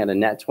looking at a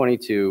net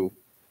 22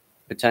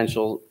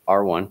 potential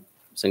R1,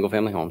 single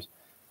family homes.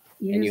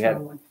 And you Here's have,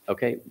 R1.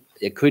 okay,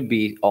 it could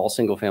be all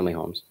single family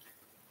homes,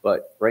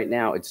 but right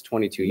now it's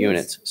 22 Yes.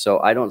 units. So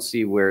I don't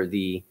see where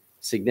the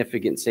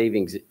significant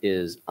savings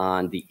is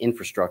on the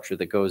infrastructure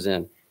that goes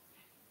in.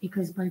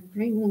 Because by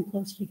bringing them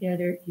close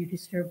together, you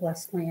disturb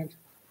less land.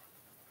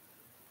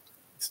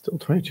 It's still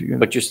 22 units.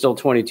 But you're still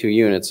 22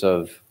 units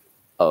of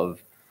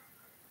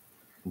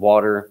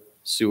water,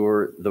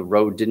 sewer. The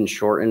road didn't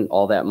shorten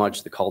all that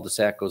much. The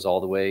cul-de-sac goes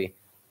all the way,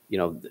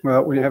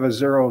 Well, we have a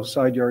 0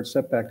 side yard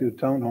setback to the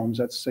townhomes.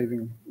 That's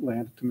saving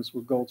land, to Ms.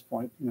 Gold's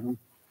point,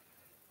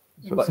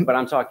 But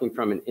I'm talking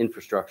from an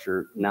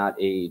infrastructure,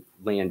 not a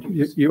land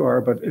use. You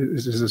are, but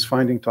is this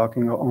finding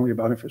talking only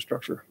about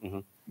infrastructure?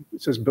 Mhm.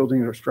 It says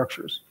building or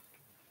structures.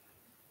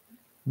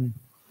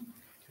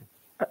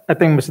 I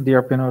think Mr.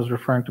 DiArpino was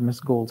referring to Ms.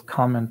 Gold's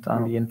comment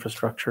on the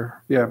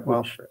infrastructure. Yeah,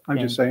 well, I'm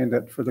just saying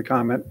that for the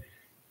comment,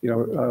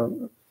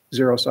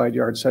 0 side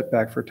yard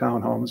setback for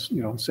townhomes,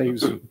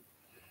 saves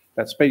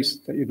that space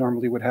that you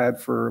normally would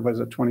have for,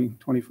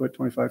 20 foot,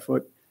 25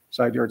 foot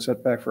side yard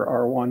setback for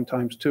R1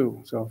 times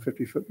 2. So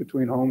 50 foot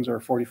between homes or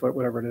 40 foot,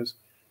 whatever it is,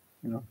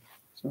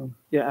 so.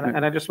 Yeah,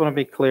 and I just want to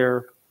be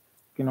clear,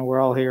 we're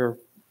all here,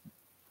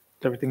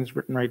 everything's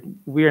written right.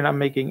 We are not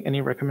making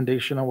any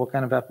recommendation on what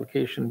kind of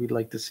application we'd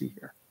like to see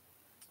here.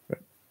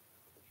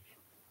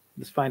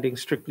 This finding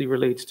strictly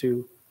relates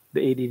to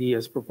the ADD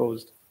as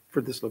proposed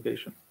for this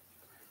location.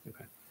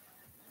 Okay.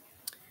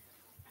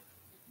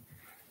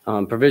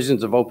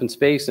 Provisions of open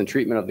space and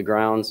treatment of the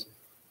grounds.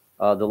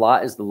 The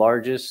lot is the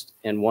largest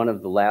and one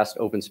of the last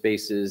open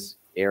spaces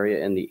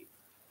area in the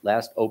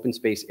last open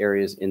space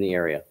areas in the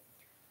area.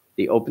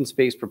 The open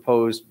space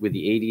proposed with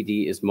the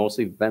ADD is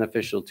mostly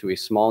beneficial to a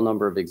small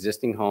number of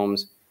existing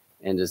homes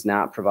and does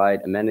not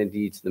provide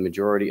amenity to the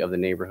majority of the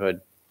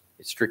neighborhood.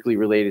 It's strictly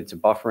related to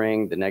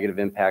buffering the negative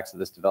impacts of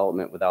this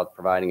development without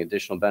providing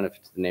additional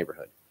benefit to the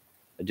neighborhood.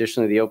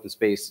 Additionally, the open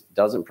space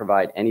doesn't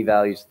provide any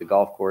value to the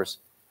golf course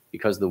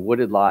because the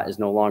wooded lot is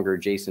no longer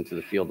adjacent to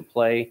the field of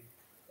play.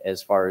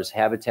 As far as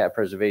habitat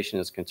preservation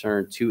is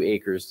concerned, 2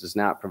 acres does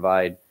not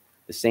provide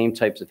the same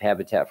types of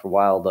habitat for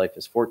wildlife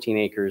as 14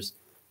 acres,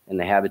 and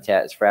the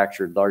habitat is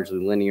fractured, largely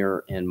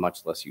linear, and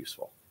much less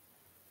useful.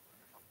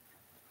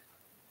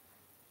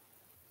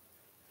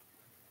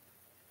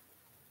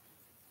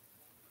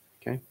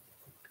 Okay.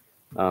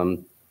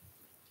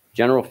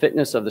 General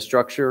fitness of the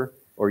structure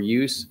or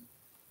use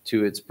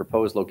to its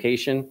proposed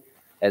location.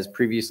 As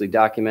previously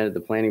documented, the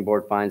planning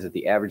board finds that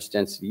the average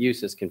density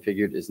use as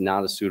configured is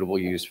not a suitable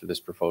use for this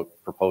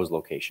proposed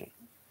location.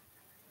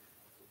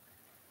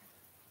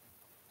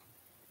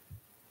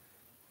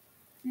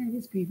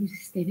 As previously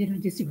stated, I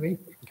disagree.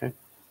 Okay.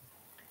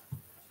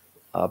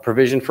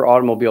 Provision for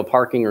automobile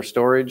parking or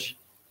storage.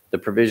 The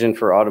provision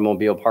for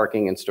automobile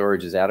parking and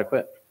storage is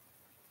adequate.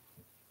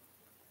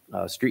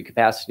 Street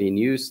capacity and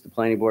use, the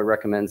planning board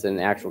recommends an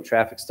actual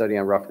traffic study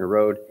on Ruffner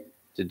Road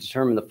to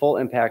determine the full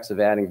impacts of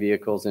adding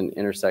vehicles and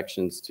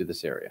intersections to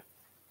this area.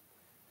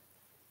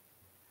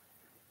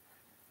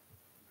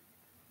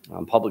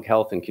 Public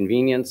health and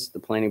convenience, the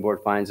planning board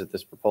finds that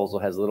this proposal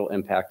has little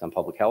impact on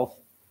public health.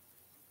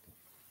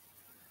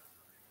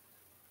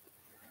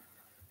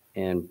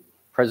 And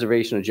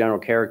preservation of general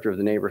character of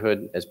the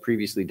neighborhood, as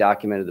previously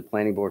documented, the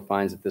planning board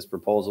finds that this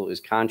proposal is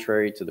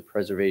contrary to the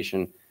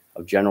preservation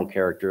of general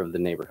character of the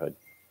neighborhood.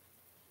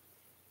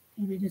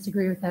 And I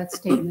disagree with that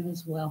statement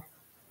as well.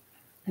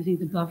 I think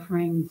the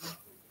buffering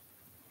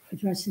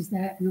addresses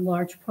that in a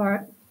large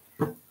part.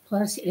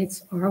 Plus,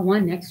 it's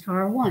R1 next to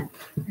R1.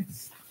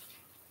 It's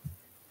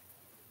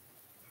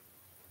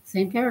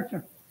same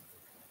character.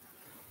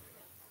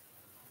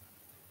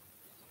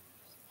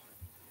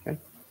 Okay.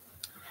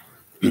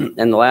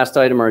 And the last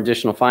item are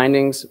additional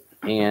findings.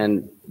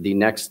 And the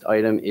next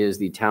item is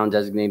the town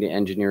designated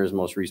engineer's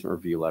most recent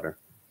review letter.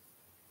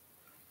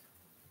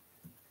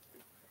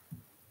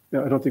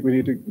 Yeah, I don't think we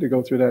need to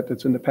go through that.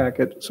 That's in the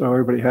packet, so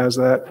everybody has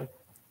that.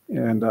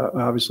 And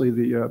obviously,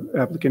 the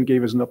applicant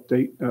gave us an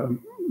update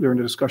during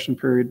the discussion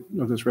period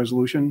of this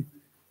resolution.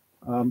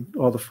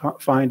 All the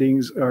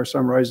findings are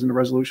summarized in the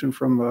resolution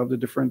from the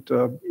different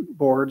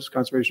boards,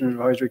 Conservation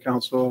Advisory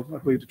Council, I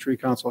believe the Tree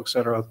Council, et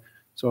cetera.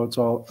 So it's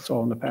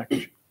all in the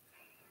package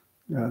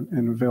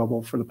and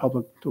available for the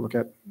public to look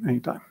at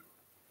anytime.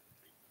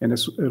 And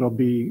it'll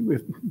be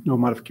with no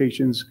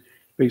modifications.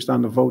 Based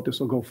on the vote, this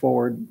will go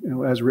forward,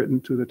 as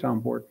written to the town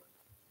board.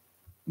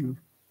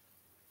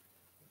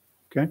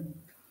 Okay.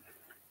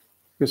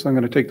 Guess I'm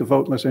going to take the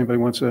vote unless anybody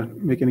wants to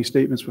make any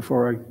statements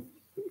before I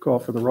call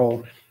for the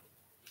roll.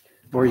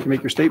 Or you can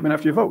make your statement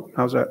after you vote.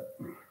 How's that?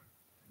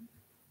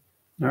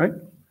 All right.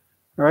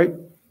 All right.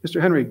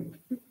 Mr. Henry,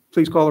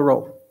 please call the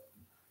roll.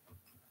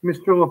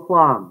 Mr.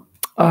 Laflamme.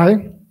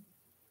 Aye.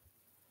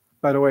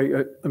 By the way,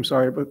 I'm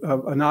sorry, but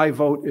an aye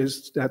vote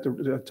is that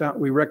the town,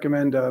 we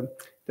recommend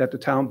that the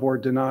town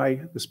board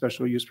deny the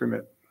special use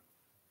permit.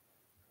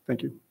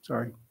 Thank you.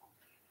 Sorry.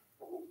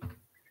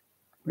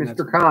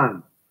 Mr.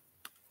 Khan.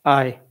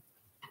 Aye.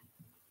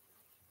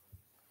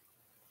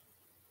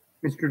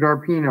 Mr.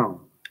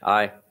 Darpino.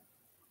 Aye.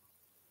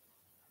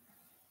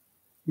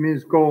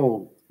 Ms.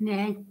 Gold.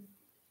 Nay.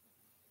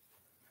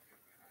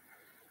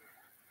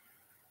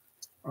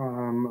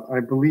 I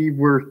believe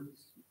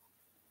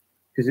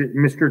is it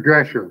Mr.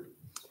 Drescher?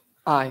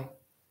 Aye.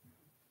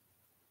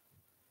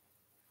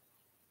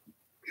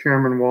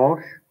 Chairman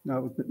Walsh?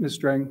 No, Ms.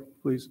 Strang,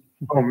 please.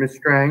 Oh, Ms.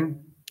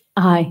 Strang?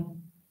 Aye.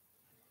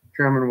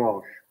 Chairman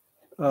Walsh?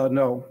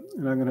 No,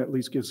 and I'm going to at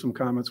least give some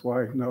comments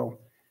why no.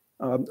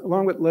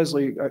 Along with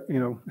Leslie,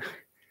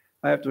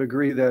 I have to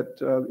agree that,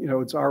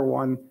 it's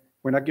R1.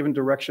 We're not giving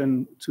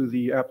direction to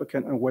the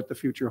applicant on what the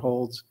future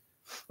holds,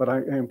 but I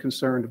am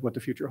concerned what the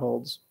future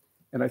holds.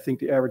 And I think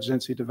the average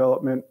density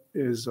development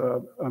is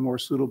more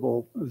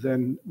suitable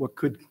than what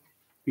could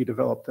be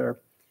developed there.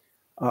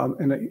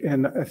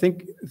 And I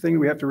think the thing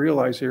we have to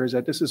realize here is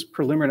that this is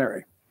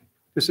preliminary.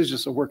 This is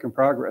just a work in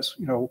progress.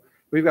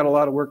 We've got a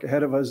lot of work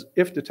ahead of us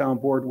if the town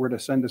board were to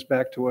send this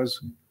back to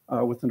us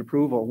with an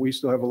approval. We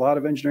still have a lot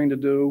of engineering to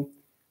do,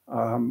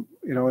 and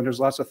there's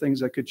lots of things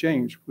that could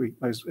change.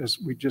 As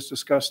we just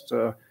discussed,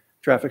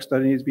 traffic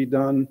study needs to be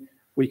done.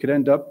 We could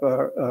end up,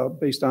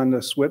 based on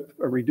the SWIP,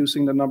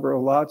 reducing the number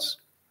of lots.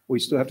 We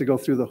still have to go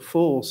through the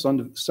full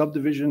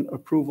subdivision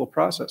approval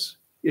process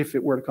if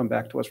it were to come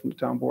back to us from the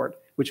town board,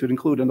 which would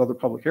include another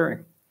public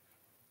hearing.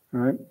 All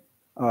right.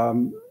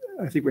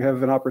 I think we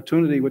have an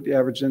opportunity with the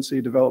average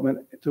density development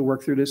to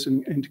work through this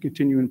and to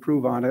continue to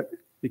improve on it.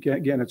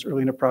 Again, it's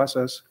early in the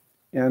process,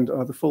 and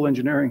the full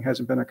engineering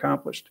hasn't been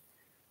accomplished.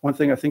 One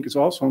thing I think is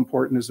also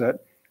important is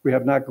that we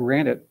have not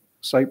granted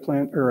site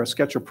plan or a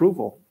sketch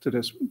approval to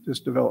this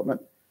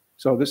development.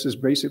 So this is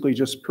basically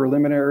just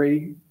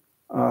preliminary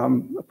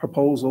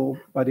proposal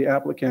by the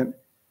applicant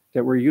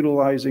that we're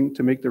utilizing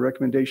to make the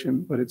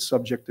recommendation, but it's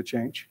subject to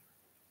change.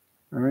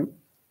 All right.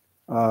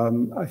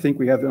 I think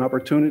we have an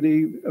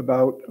opportunity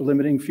about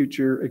limiting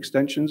future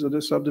extensions of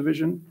this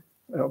subdivision,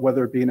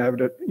 whether it be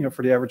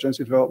for the average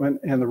density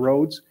development and the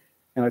roads.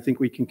 And I think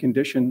we can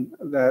condition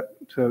that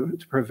to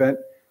prevent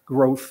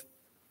growth,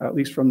 at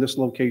least from this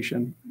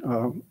location.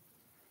 And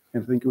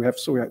I think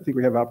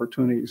we have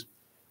opportunities.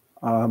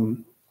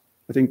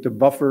 I think the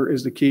buffer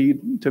is the key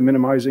to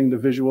minimizing the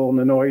visual and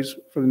the noise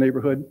for the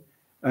neighborhood,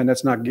 and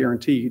that's not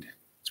guaranteed.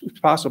 It's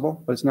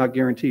possible, but it's not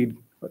guaranteed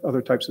with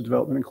other types of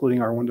development, including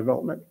R1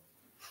 development.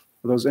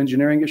 For those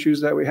engineering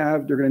issues that we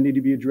have, they're going to need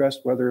to be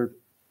addressed, no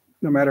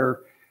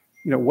matter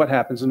what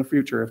happens in the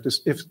future.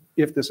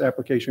 If this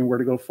application were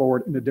to go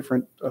forward in a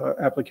different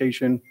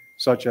application,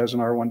 such as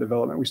an R1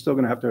 development, we're still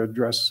going to have to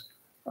address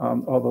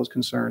all those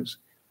concerns.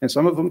 And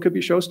some of them could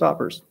be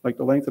showstoppers, like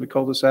the length of the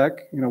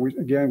cul-de-sac.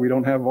 We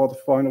don't have all the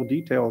final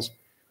details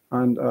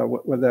on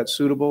whether that's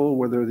suitable,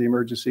 whether the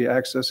emergency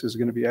access is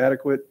going to be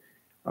adequate.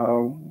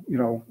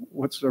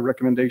 What's the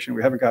recommendation?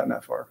 We haven't gotten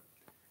that far.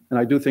 And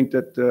I do think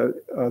that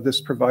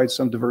this provides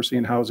some diversity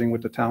in housing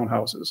with the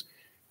townhouses.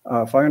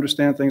 If I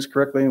understand things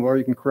correctly, and Laura,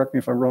 you can correct me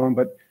if I'm wrong,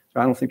 but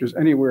I don't think there's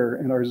anywhere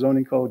in our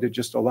zoning code that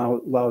just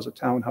allows a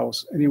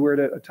townhouse. Anywhere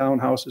that a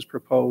townhouse is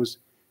proposed,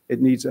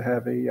 it needs to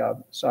have a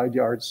side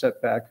yard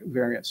setback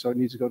variance. So it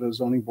needs to go to the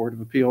zoning board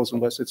of appeals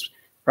unless it's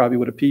probably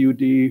with a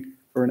PUD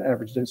or an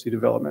average density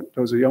development.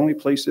 Those are the only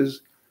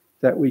places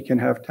that we can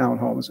have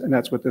townhomes, and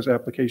that's what this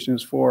application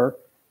is for.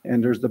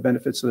 And there's the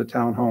benefits of the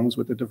townhomes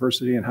with the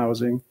diversity in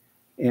housing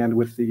and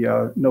with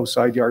the no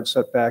side yard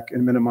setback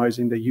and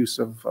minimizing the use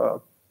of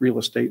real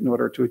estate in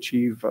order to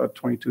achieve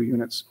 22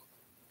 units.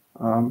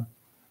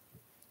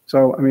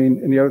 So, I mean,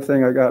 and the other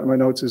thing I got in my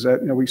notes is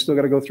that, we still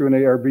got to go through an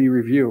ARB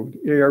review.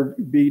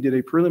 ARB did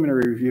a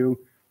preliminary review,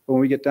 but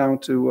when we get down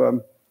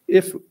to,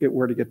 if it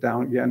were to get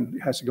down, again,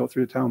 it has to go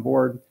through the town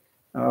board.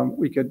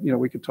 We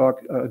could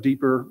talk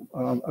deeper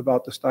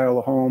about the style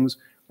of homes,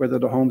 whether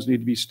the homes need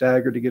to be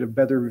staggered to get a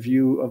better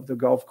view of the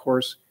golf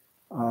course,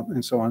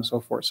 and so on and so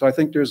forth. So I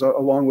think there's a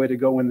long way to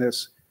go in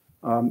this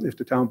if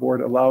the town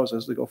board allows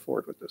us to go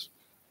forward with this.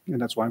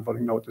 And that's why I'm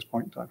voting no at this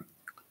point in time.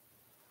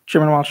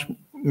 Chairman Walsh,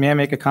 may I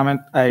make a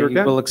comment? I Sure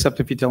can. will accept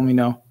if you tell me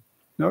no.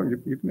 No, you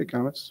can make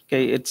comments.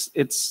 Okay,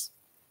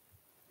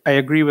 I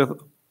agree with,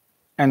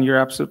 and you're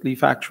absolutely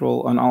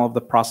factual on all of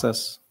the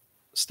process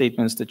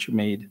statements that you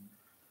made.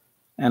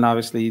 And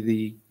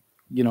obviously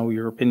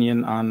your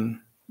opinion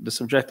on the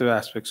subjective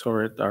aspects of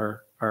it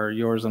are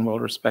yours and well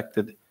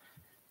respected.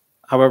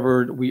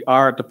 However, we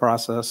are at that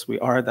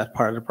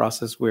part of the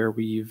process where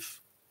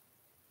we've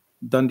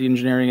done the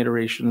engineering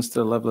iterations to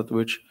the level at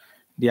which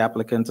the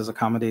applicant has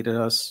accommodated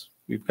us.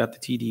 We've got the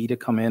TDE to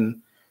come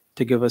in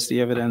to give us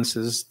the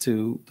evidences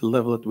to the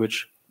level at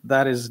which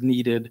that is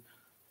needed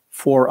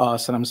for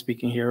us, and I'm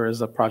speaking here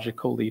as a project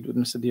co-lead with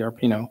Mr.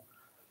 DiArpino,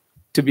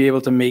 to be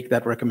able to make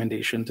that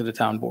recommendation to the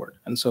town board.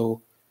 And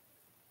so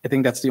I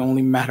think that's the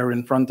only matter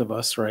in front of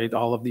us, right?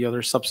 All of the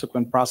other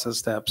subsequent process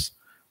steps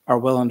are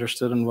well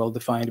understood and well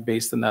defined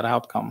based on that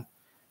outcome.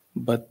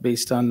 But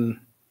based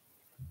on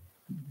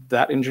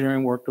that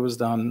engineering work that was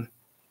done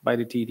by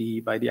the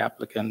TDE, by the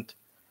applicant,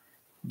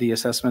 the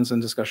assessments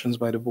and discussions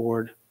by the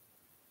board,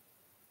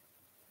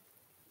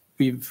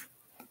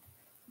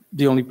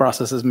 the only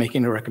process is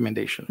making a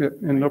recommendation. Yeah,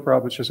 and no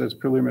problem. It's just as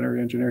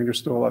preliminary engineering, there's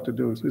still a lot to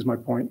do, is my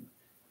point.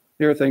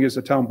 The other thing is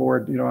the town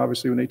board,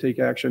 obviously when they take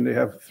action, they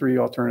have three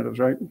alternatives,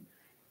 right?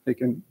 They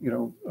can,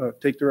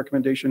 take the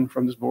recommendation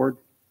from this board,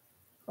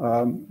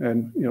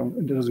 and,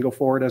 it doesn't go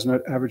forward as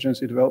an average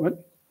density development.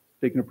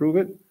 They can approve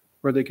it,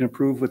 or they can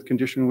approve with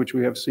condition which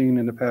we have seen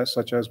in the past,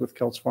 such as with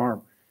Kelts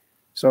Farm.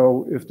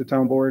 So if the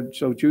town board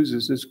so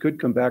chooses, this could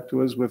come back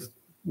to us with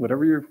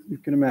whatever you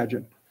can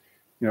imagine,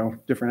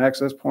 different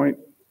access point,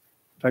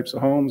 types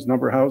of homes,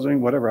 number of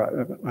housing,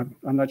 whatever.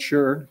 I'm not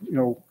sure,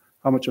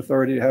 how much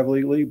authority they have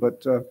legally,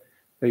 but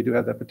they do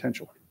have that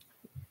potential.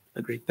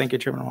 Agreed. Thank you,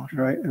 Chairman Walsh.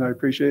 All right, and I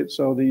appreciate it.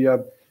 So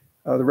the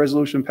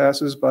resolution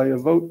passes by a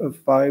vote of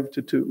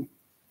 5-2,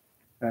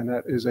 and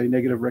that is a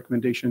negative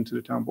recommendation to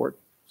the town board.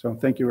 So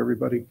thank you,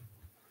 everybody,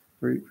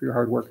 for your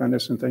hard work on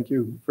this, and thank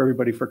you for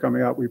everybody for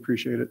coming out. We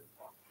appreciate it.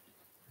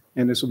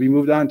 And this will be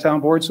moved on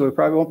town board, so it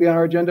probably won't be on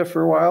our agenda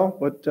for a while,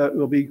 but it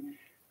will be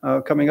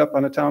coming up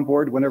on the town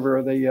board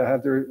whenever they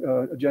have their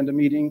agenda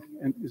meeting.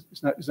 And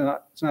it's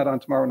not on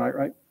tomorrow night,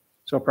 right?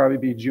 So it'll probably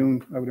be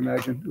June, I would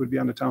imagine. It would be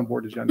on the town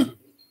board agenda.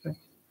 Okay.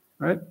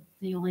 All right?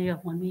 They only have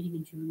one meeting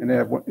in June. And they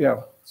have one,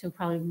 yeah. So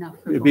probably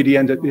not. For It'd be the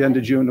end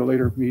of June, the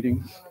later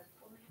meeting.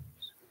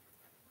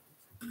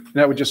 And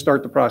that would just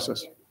start the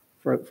process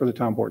for the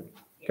town board.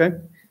 Okay?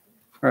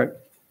 All right.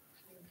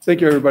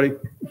 Thank you, everybody.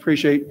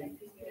 Appreciate.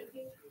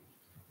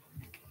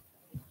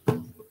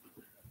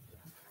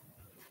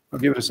 I'll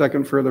give it a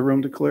second for the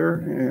room to clear,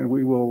 and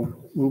we will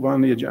move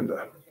on the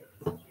agenda.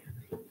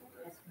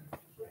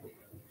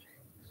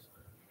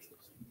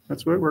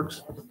 That's the way it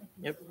works.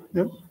 Yep.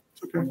 Yep,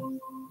 it's okay.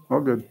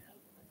 All good.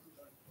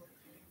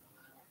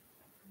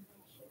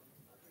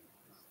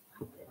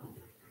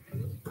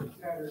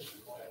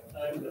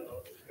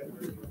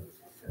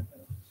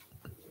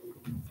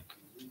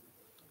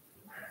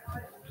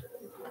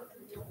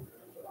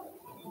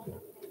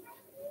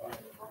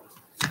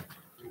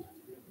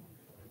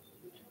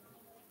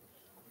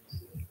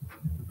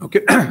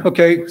 Okay,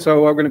 okay,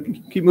 so we're going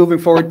to keep moving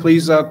forward.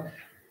 Please, if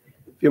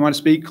you want to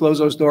speak, close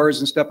those doors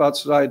and step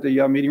outside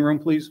the meeting room,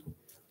 please.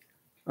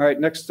 All right,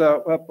 next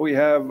up, we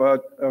have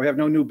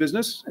no new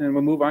business, and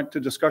we'll move on to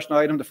discussion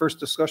item. The first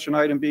discussion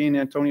item being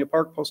Antonia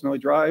Park,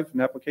 Postonelli Drive,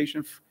 an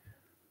application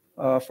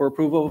for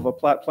approval of a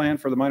plat plan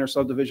for the minor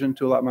subdivision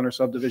to a lot minor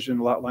subdivision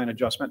lot line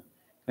adjustment.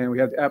 And we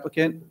have the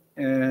applicant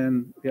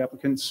and the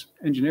applicant's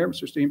engineer,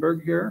 Mr.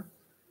 Steenberg, here.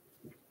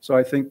 So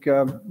I think,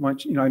 I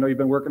know you've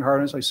been working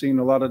hard on this. I've seen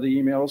a lot of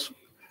the emails.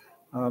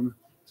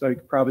 So you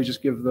could probably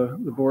just give the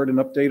board an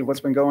update of what's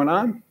been going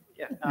on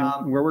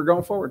and where we're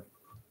going forward.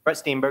 Brett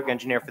Steenberg,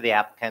 engineer for the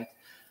applicant.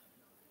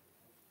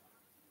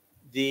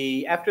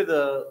 After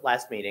the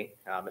last meeting,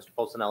 Mr.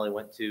 Polsinelli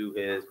went to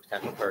his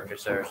potential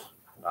purchasers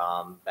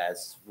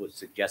as was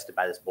suggested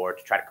by this board,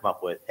 to try to come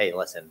up with, hey,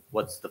 listen,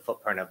 what's the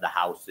footprint of the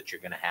house that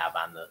you're going to have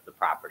on the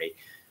property?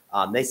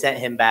 They sent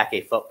him back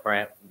a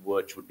footprint,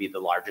 which would be the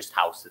largest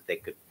house that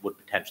they would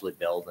potentially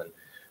build. And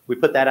we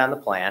put that on the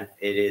plan.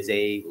 It is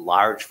a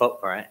large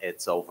footprint.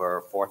 It's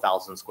over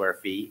 4,000 square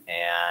feet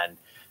and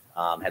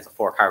has a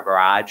 4-car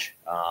garage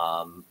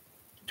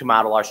to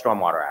model our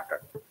stormwater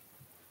after.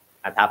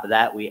 On top of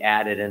that, we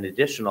added an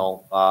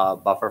additional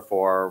buffer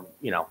for,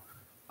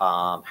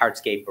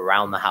 hardscape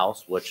around the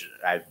house, which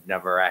I've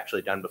never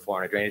actually done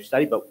before in a drainage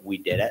study, but we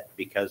did it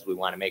because we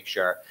want to make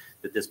sure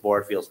that this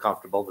board feels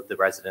comfortable, that the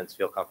residents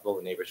feel comfortable,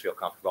 the neighbors feel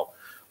comfortable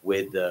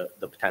with the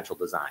potential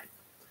design.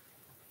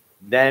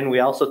 Then we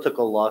also took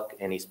a look,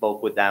 and he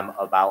spoke with them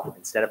about,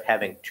 instead of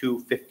having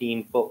two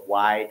 15-foot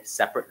wide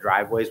separate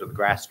driveways with a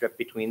grass strip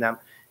between them,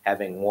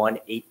 having one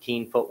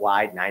 18-foot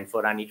wide, 9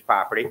 foot on each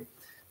property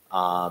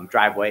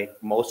driveway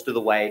most of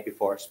the way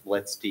before it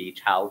splits to each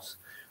house,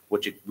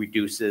 which it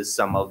reduces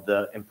some of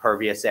the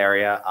impervious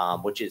area,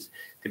 which is,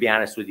 to be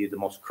honest with you, the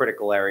most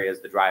critical area is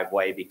the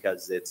driveway,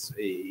 because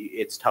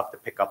it's tough to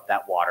pick up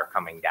that water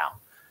coming down.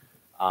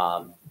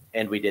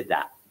 And we did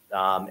that.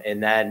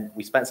 And then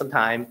we spent some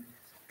time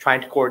trying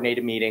to coordinate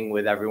a meeting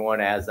with everyone,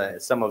 as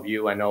some of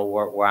you I know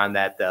were on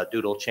that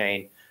doodle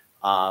chain.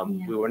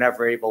 We were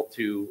never able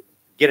to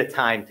get a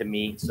time to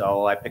meet,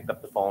 so I picked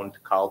up the phone to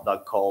call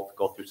Doug Cole to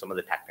go through some of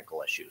the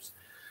technical issues.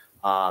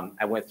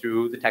 I went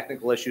through the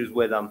technical issues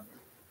with him.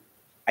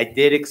 I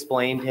did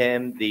explain to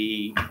him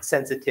the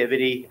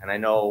sensitivity, and I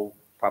know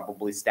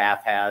probably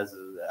staff has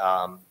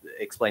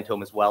explained to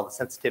him as well, the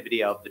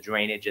sensitivity of the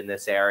drainage in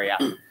this area,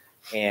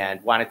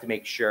 and wanted to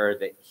make sure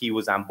that he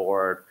was on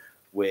board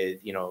with,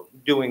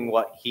 doing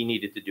what he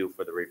needed to do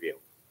for the review.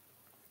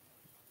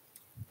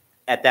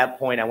 At that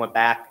point, I went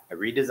back, I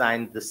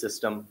redesigned the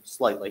system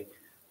slightly.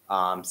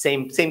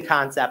 Same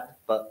concept,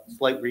 but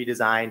slight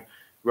redesign,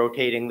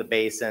 rotating the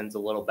basins a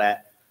little bit,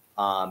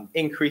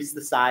 increased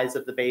the size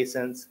of the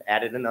basins,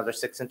 added another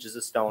 6 inches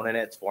of stone in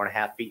it. It's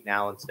 4.5 feet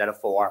now instead of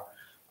 4.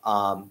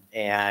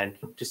 And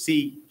to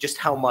see just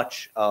how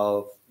much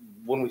of,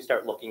 when we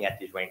start looking at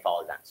these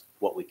rainfall events,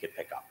 what we could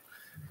pick up.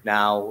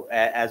 Now,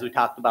 as we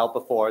talked about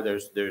before,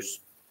 there's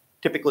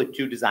typically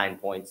 2 design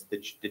points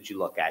that you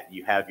look at.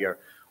 You have your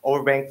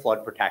overbank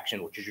flood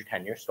protection, which is your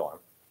 10-year storm,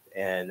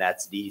 and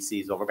that's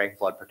DEC's overbank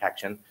flood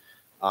protection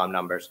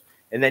numbers.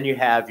 And then you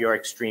have your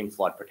extreme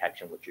flood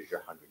protection, which is your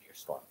 100-year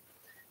storm.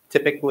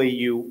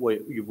 Typically,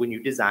 when you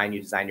design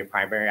your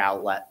primary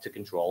outlet to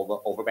control the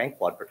overbank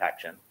flood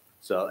protection.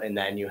 So, and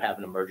then you have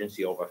an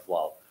emergency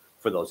overflow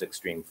for those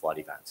extreme flood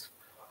events.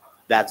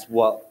 That's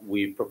what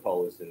we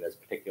proposed in this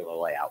particular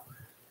layout.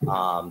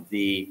 And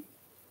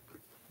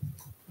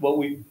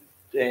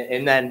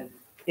then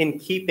in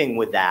keeping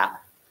with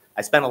that,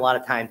 I spent a lot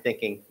of time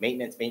thinking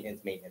maintenance,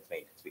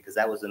 because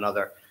that was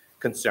another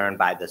concern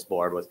by this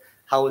board, was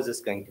how is this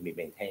going to be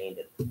maintained?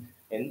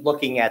 And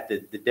looking at the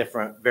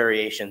different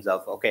variations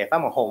of, okay, if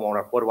I'm a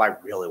homeowner, what do I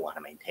really want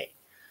to maintain?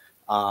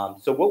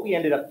 So what we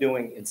ended up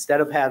doing,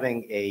 instead of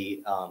having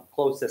a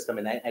closed system,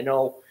 and I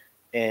know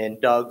in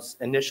Doug's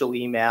initial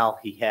email,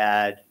 he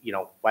had,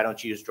 why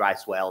don't you use dry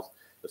swales?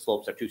 The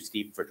slopes are too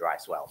steep for dry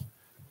swales.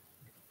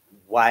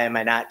 Why am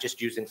I not just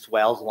using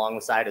swales along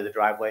the side of the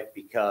driveway?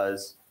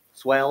 Because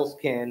swales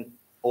can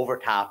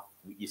overtop.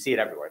 You see it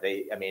everywhere.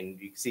 You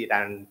can see it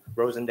on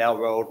Rosendale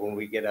Road when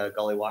we get a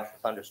gully wash or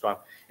thunderstorm.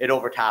 It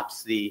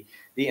overtops the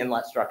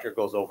inlet structure,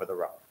 goes over the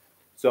road.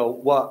 So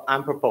what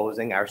I'm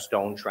proposing are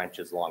stone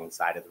trenches along the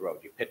side of the road.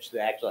 You pitch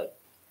actually,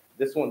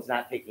 this one's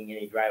not taking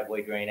any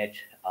driveway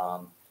drainage.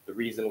 The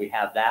reason we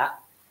have that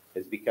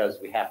is because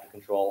we have to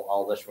control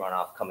all this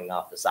runoff coming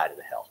off the side of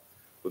the hill.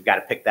 We've got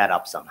to pick that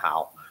up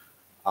somehow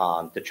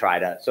to try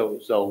to,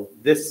 so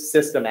this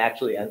system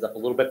actually ends up a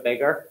little bit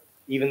bigger,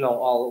 even though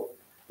all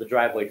the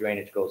driveway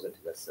drainage goes into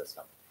this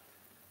system.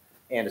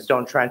 And a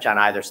stone trench on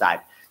either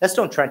side. That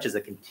stone trench is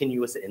a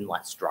continuous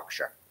inlet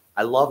structure.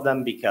 I love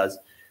them because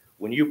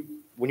when you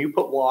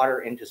put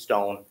water into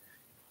stone,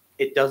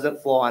 it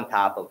doesn't flow on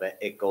top of it,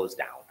 it goes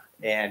down.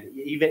 And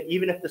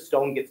even if the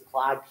stone gets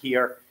clogged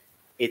here,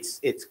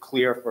 it's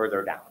clear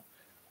further down.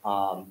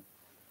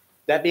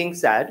 That being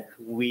said,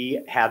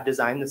 we have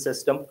designed the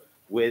system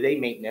with a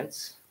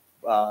maintenance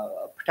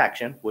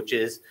protection, which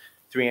is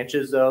 3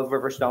 inches of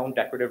river stone,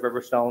 decorative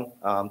river stone,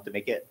 to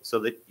make it so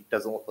that it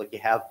doesn't look like you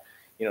have,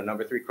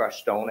 number 3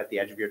 crushed stone at the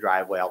edge of your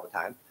driveway all the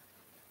time.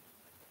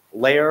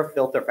 Layer of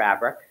filter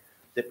fabric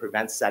that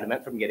prevents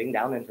sediment from getting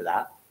down into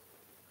that.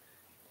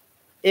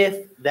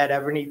 If that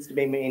ever needs to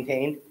be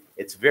maintained,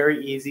 it's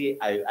very easy.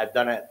 I've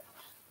done it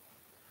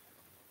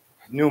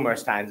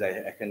numerous times. I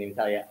couldn't even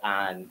tell you,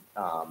 on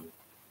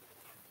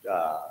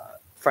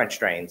French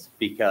drains,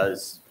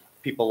 because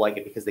people like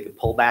it because they can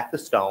pull back the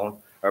stone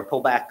or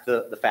pull back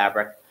the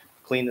fabric,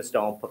 clean the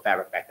stone, put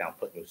fabric back down,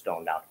 put new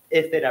stone down,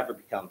 if it ever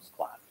becomes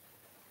clogged.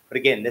 But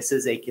again, this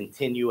is a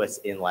continuous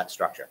inlet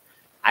structure.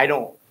 I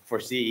don't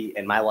foresee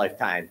in my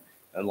lifetime,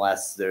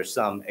 unless there's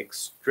some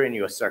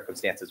extraneous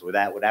circumstances where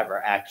that would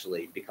ever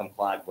actually become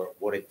clogged, where it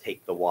wouldn't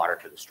take the water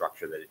to the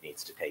structure that it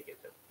needs to take it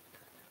to.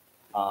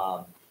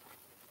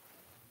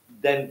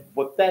 Then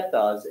what that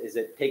does is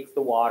it takes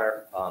the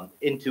water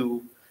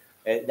into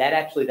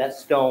that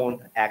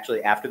stone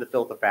actually after the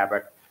filter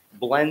fabric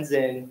blends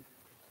in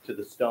to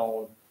the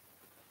stone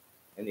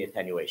and the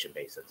attenuation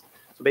basins.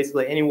 So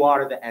basically any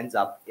water that ends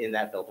up in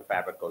that filter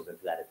fabric goes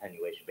into that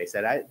attenuation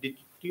basin. Do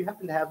you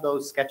happen to have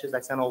those sketches I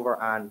sent over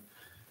on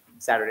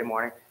Saturday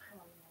morning?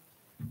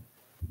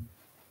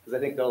 Because I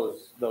think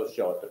those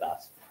show it the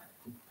best.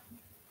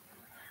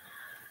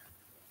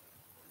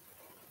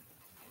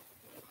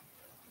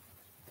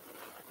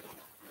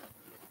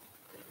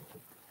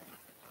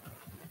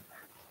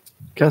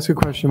 Can I ask a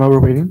question while we're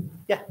waiting?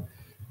 Yeah.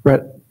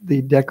 Brett,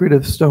 the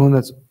decorative stone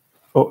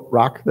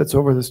rock that's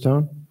over the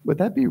stone, would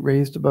that be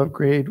raised above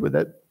grade? Would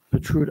that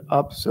protrude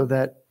up so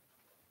that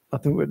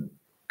nothing would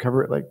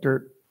cover it like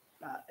dirt?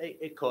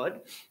 It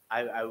could.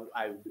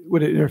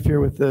 Would it interfere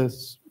with the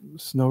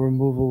snow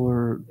removal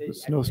or the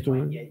snow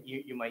storage?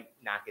 You might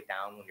knock it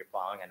down when you're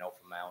plowing. I know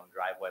from my own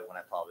driveway, when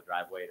I plow the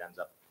driveway, it ends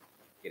up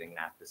getting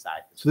knocked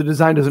aside. So the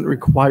design doesn't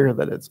require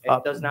that it's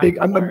up. Does not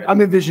Big, require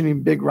I'm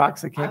envisioning big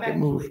rocks that can't get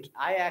moved.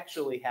 I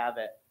actually have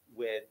it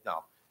with,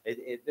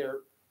 they're,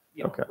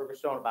 Okay. river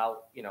stone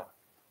about,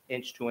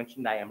 inch, 2 inch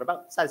in diameter,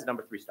 about the size of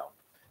number 3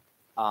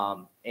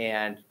 stone.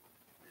 And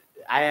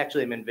I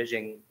actually am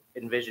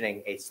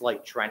envisioning a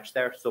slight trench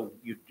there. So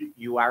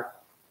you are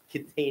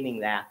containing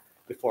that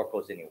before it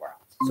goes anywhere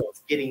else. So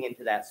it's getting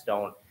into that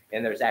stone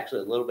and there's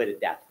actually a little bit of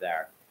depth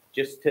there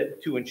just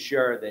to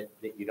ensure that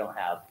you don't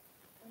have,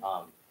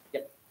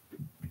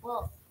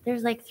 Well,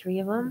 there's like 3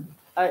 of them.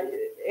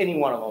 any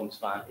one of them is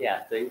fine.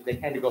 Yeah, they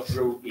kind of go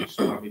through each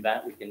storm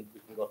event. We can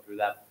go through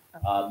that.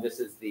 This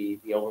is the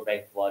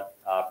overbank flood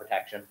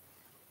protection.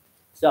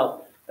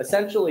 So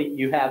essentially,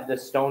 you have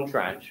this stone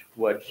trench,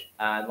 which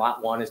on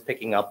lot 1 is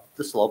picking up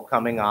the slope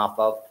coming off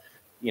of,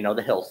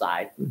 the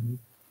hillside.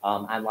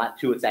 On lot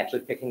 2, it's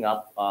actually picking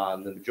up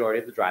the majority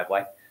of the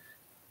driveway,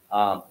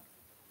 or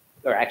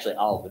actually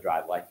all of the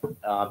driveway.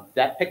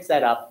 That picks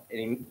that up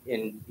and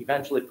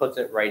eventually puts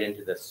it right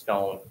into the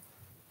stone,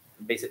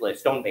 basically a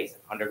stone basin,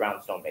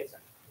 underground stone basin.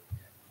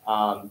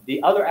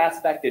 The other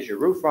aspect is your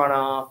roof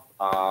runoff,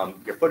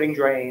 your footing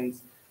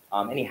drains,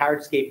 any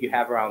hardscape you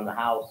have around the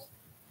house,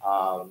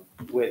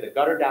 with a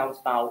gutter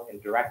downspout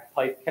and direct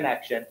pipe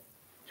connection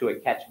to a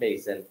catch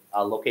basin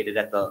located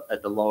at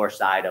the lower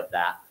side of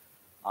that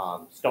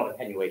stone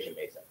attenuation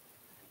basin.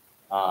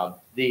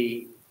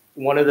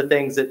 One of the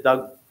things that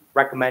Doug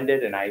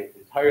recommended, and I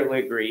entirely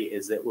agree,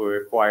 is that we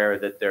require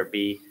that there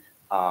be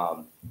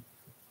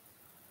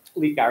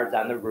leaf guards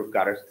on the roof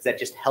gutters, because that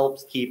just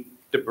helps keep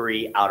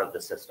debris out of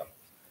the system.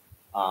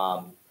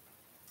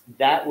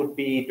 That would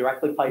be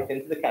directly piped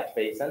into the catch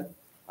basin,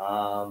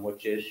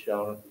 which is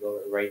shown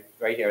right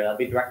here. That'll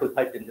be directly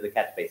piped into the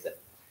catch basin.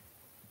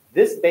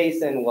 This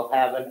basin will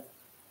have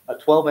a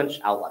 12-inch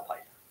outlet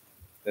pipe.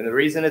 And the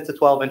reason it's a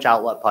 12-inch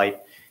outlet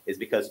pipe is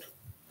because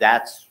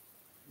that's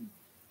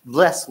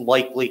less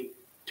likely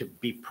to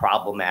be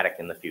problematic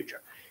in the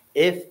future.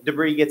 If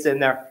debris gets in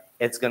there,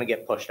 it's going to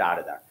get pushed out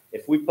of there.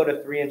 If we put a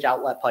 3-inch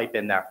outlet pipe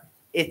in there,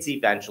 it's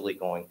eventually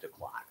going to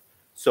clog.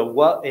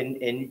 So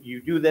and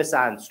you do this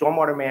on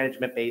stormwater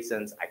management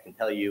basins, I can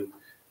tell you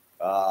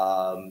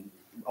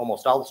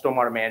almost all the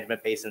stormwater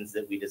management basins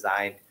that we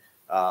designed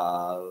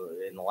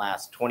in the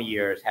last 20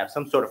 years have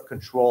some sort of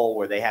control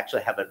where they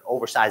actually have an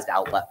oversized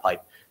outlet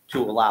pipe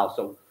to allow.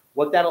 So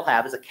what that'll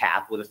have is a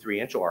cap with a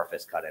 3-inch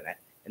orifice cut in it.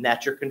 And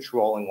that's your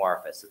controlling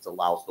orifice. It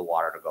allows the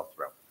water to go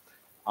through.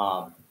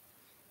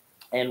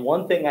 And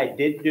one thing I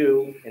did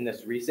do in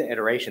this recent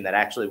iteration that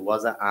actually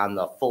wasn't on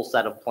the full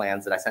set of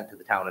plans that I sent to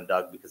the town and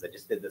Doug, because I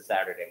just did this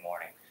Saturday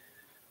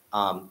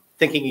morning.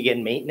 Thinking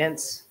again,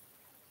 maintenance,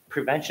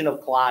 prevention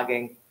of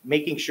clogging,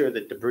 making sure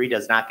that debris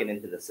does not get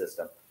into the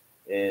system,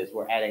 is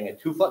we're adding a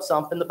 2-foot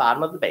sump in the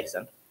bottom of the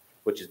basin,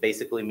 which is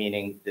basically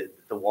meaning that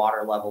the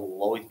water level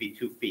will always be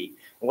 2 feet.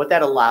 And what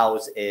that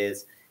allows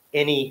is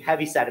any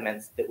heavy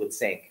sediments that would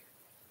sink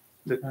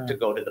to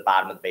go to the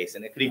bottom of the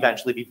basin. It could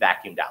eventually be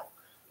vacuumed out.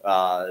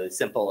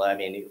 Simple,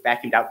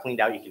 vacuumed out, cleaned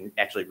out, you can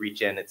actually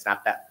reach in. It's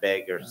not that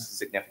big or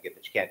significant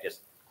that you can't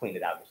just clean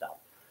it out yourself.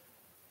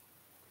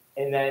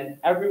 And then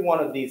every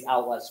one of these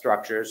outlet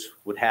structures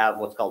would have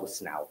what's called a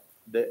snout.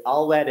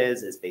 All that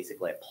is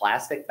basically a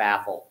plastic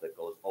baffle that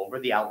goes over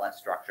the outlet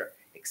structure,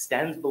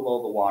 extends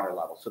below the water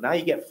level. So now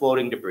you get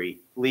floating debris,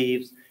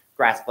 leaves,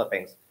 grass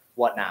clippings,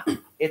 whatnot.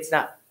 It's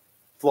not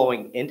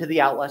flowing into the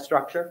outlet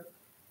structure.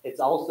 It's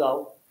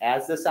also,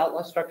 as this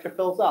outlet structure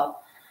fills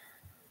up,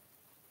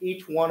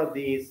 each one of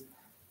these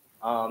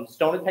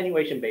stone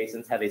attenuation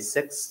basins have a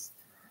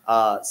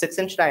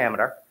 6-inch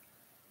diameter,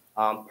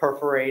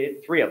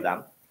 perforated, 3 of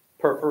them,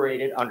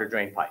 perforated under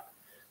drain pipe.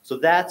 So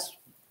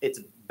it's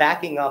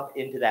backing up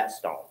into that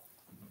stone.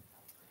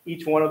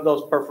 Each one of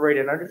those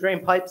perforated under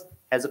drain pipes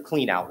has a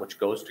clean out, which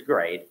goes to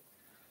grade,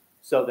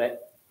 so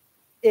that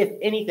if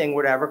anything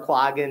were to ever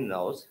clog in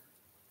those,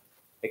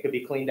 it could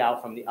be cleaned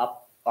out from the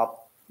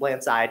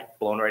upland side,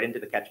 blown right into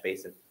the catch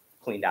basin,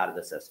 cleaned out of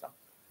the system.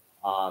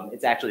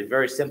 It's actually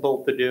very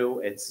simple to do.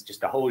 It's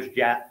just a hose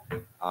jet.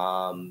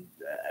 I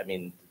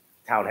mean,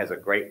 town has a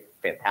great,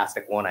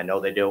 fantastic one. I know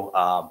they do.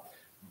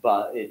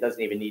 But it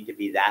doesn't even need to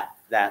be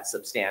that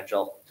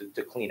substantial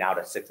to clean out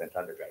a 6-inch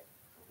under drain.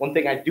 One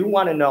thing I do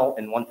want to know,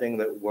 and one thing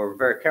that we're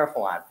very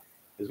careful on,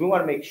 is we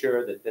want to make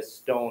sure that this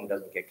stone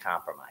doesn't get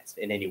compromised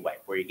in any way,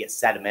 where you get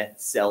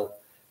sediment, silt,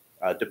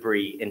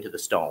 debris into the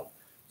stone.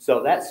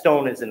 So that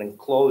stone is an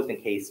enclosed,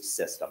 encased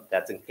system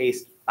that's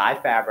encased by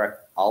fabric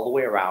all the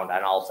way around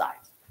on all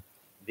sides.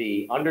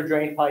 The under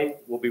drain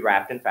pipe will be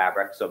wrapped in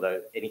fabric so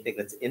that anything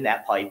that's in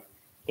that pipe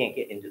can't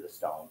get into the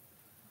stone.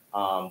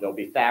 There'll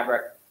be a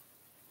fabric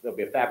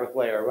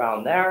layer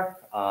around there,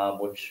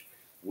 which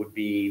would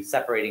be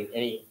separating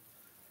any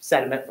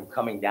sediment from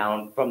coming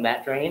down from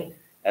that drain,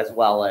 as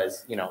well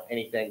as, you know,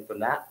 anything from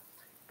that.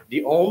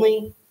 The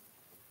only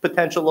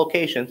potential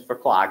locations for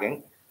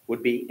clogging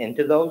would be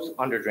into those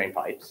under drain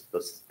pipes.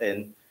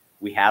 And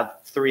we have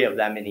 3 of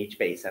them in each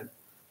basin.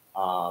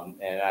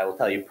 And I will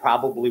tell you,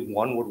 probably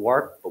 1 would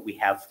work, but we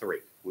have 3.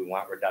 We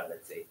want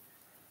redundancy.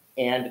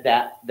 And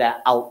that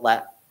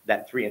outlet,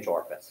 that 3-inch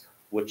orifice,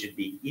 which should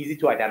be easy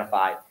to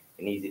identify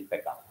and easy to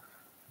pick up.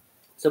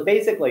 So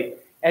basically,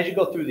 as you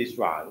go through these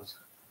drawings,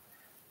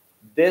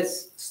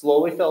 this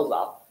slowly fills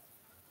up.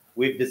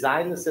 We've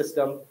designed the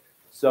system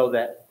so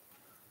that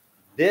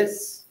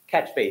this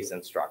catch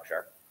basin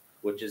structure,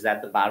 which is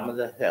at the bottom of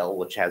the hill,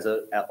 which has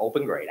an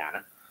open grate on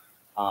it,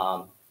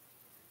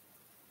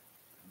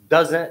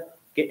 doesn't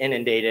get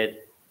inundated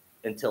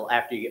until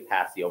after you get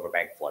past the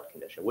overbank flood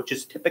condition, which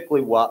is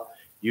typically what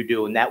you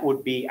do, and that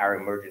would be our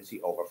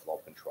emergency overflow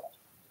control.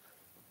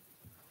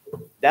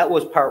 That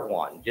was part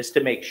 1, just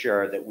to make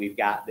sure that we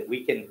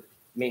can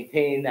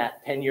maintain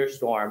that 10-year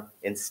storm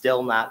and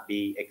still not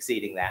be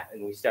exceeding that.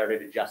 And we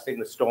started adjusting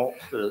the stone,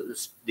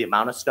 the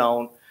amount of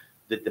stone,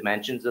 the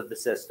dimensions of the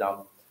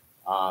system.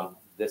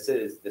 This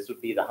would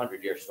be the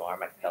 100-year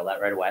storm. I can tell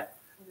that right away.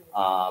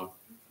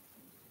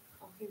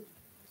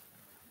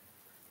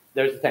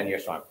 There's the 10-year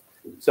storm.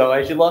 So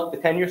as you look, the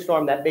 10-year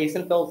storm, that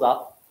basin fills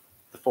up.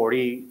 The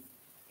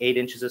 48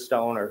 inches of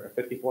stone or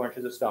 54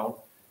 inches of stone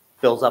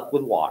fills up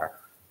with water.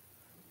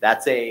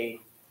 That's a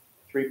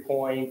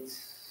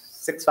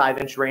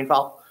 3.65-inch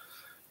rainfall.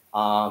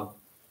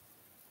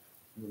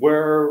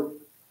 We're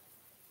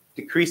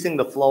decreasing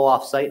the flow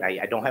off site.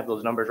 I don't have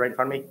those numbers right in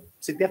front of me,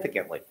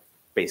 significantly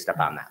based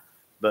upon that,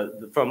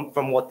 but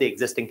from what the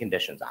existing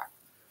conditions are.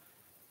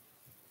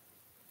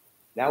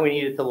 Now we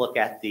needed to look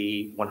at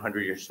the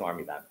 100-year storm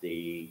event,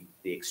 the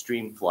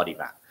extreme flood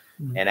event.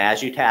 Mm-hmm. And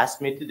as you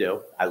tasked me to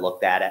do, I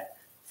looked at it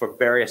for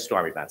various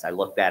storm events. I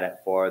looked at it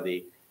for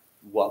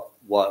what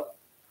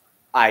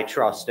I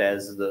trust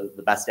as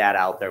the best data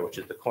out there, which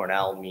is the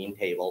Cornell mean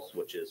tables,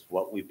 which is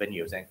what we've been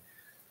using.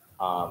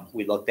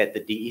 We looked at the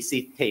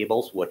DEC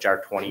tables, which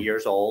are 20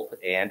 years old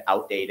and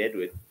outdated.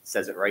 It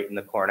says it right in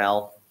the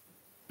Cornell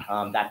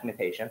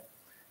documentation.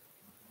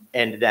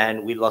 And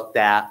then we looked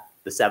at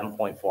the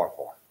 7.44,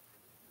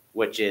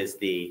 which is at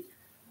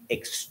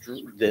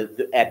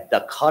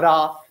the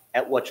cutoff,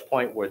 at which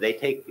point where they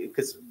take,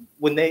 because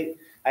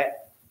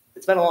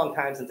it's been a long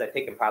time since I've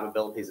taken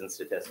probabilities and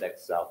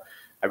statistics, so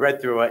I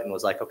read through it and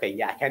was like, okay,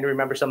 yeah, I kind of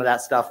remember some of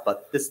that stuff,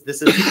 but this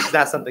is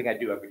not something I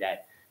do every day.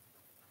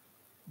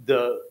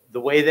 The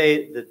way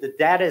the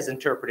data is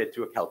interpreted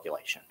through a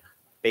calculation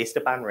based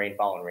upon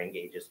rainfall and rain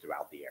gauges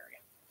throughout the area.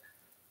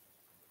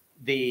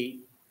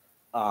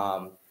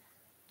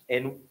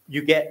 And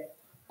you get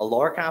a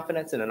lower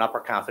confidence and an upper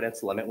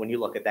confidence limit when you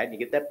look at that, and you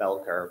get that bell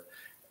curve.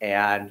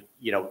 And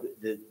you know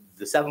the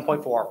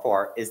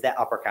 7.44 is that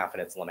upper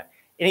confidence limit.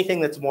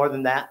 Anything that's more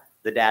than that,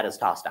 the data is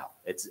tossed out.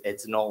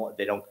 It's no,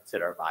 they don't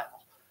consider it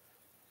viable.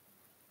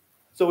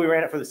 So we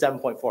ran it for the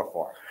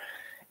 7.44,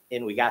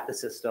 and we got the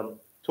system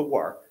to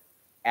work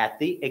at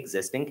the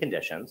existing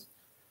conditions.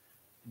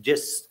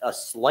 Just a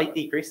slight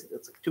decrease.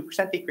 It's a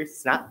 2% decrease.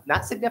 It's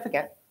not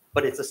significant,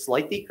 but it's a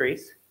slight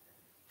decrease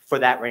for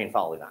that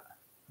rainfall event.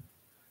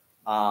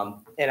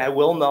 And I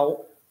will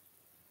note,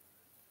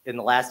 in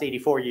the last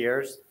 84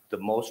 years, the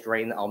most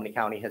rain the Albany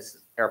County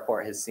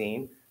Airport has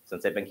seen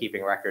since they've been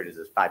keeping record is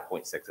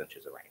 5.6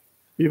 inches of rain.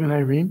 Even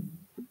Irene?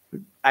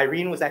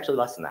 Irene was actually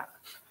less than that.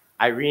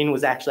 Irene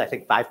was actually, I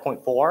think,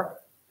 5.4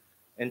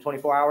 in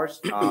 24 hours.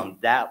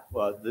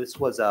 This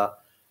was a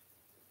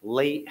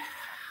late,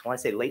 I want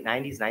to say late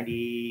 90s,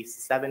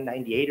 97,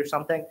 98 or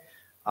something,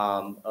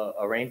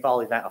 a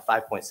rainfall event of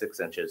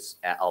 5.6 inches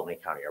at Albany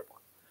County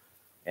Airport.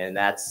 And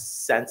that's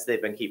since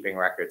they've been keeping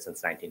records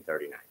since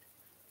 1939.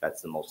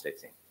 That's the most they've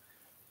seen.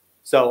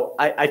 So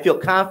I feel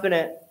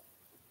confident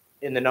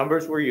in the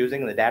numbers we're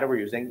using and the data we're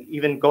using,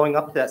 even going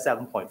up to that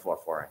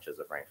 7.44 inches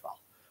of rainfall.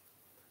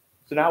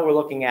 So now we're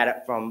looking at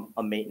it from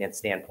a maintenance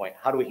standpoint.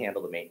 How do we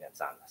handle the maintenance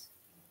on this?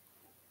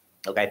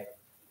 Okay.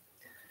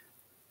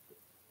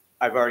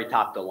 I've already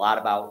talked a lot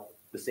about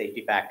the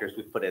safety factors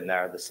we've put in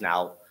there, the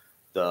snout,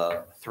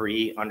 the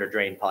 3 under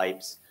drain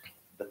pipes,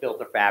 the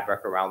filter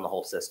fabric around the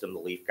whole system, the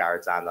leaf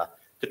guards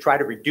to try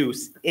to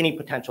reduce any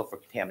potential for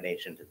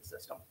contamination to the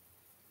system.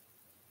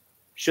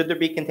 Should there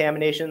be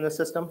contamination in the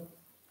system?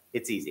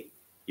 It's easy.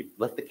 You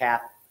lift the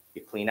cap,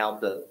 you clean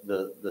out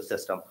the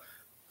system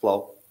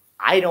flow.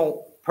 I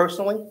don't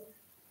personally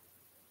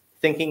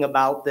thinking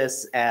about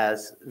this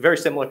as very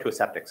similar to a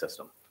septic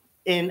system.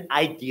 In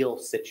ideal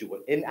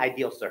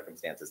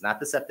circumstances, not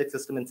the septic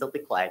system in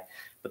silty clay,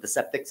 but the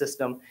septic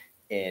system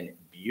in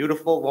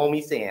beautiful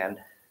loamy sand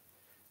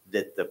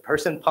that the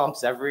person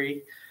pumps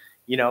every,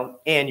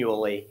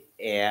 annually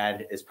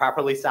and is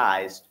properly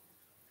sized.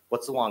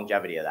 What's the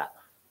longevity of that?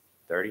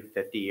 30,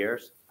 50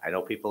 years? I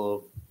know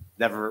people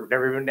never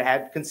even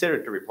had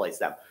considered to replace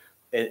them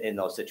in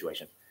those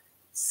situations.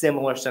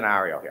 Similar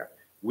scenario here.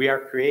 We are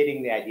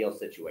creating the ideal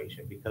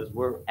situation because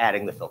we're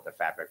adding the filter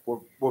fabric.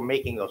 We're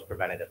making those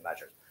preventative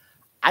measures.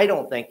 I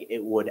don't think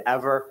it would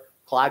ever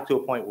clog to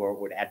a point where it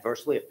would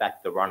adversely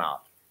affect the runoff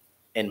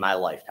in my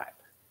lifetime.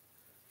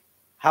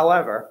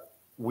 However,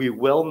 we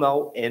will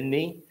know in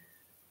the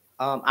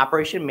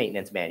operation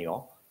maintenance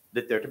manual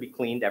that they're to be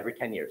cleaned every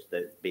 10 years,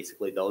 that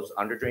basically those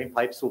under drain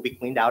pipes will be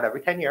cleaned out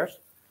every 10 years.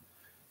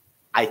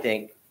 I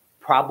think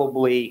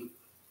probably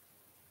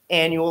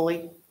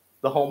annually,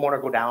 the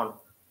homeowner go down,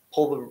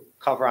 pull the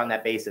cover on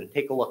that basin,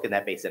 take a look in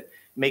that basin,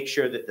 make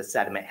sure that the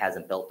sediment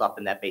hasn't built up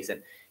in that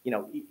basin.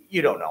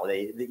 You don't know.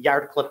 The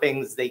yard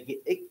clippings,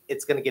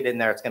 it's going to get in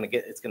there. It's going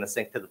to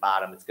sink to the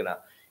bottom.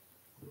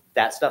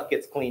 That stuff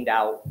gets cleaned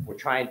out. We're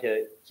trying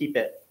to keep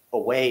it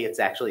away. It's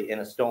actually in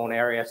a stone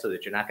area so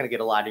that you're not going to get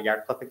a lot of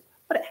yard clippings,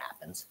 but it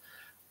happens.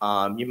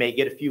 You may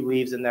get a few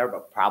leaves in there,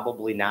 but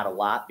probably not a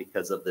lot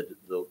because of the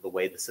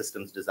way the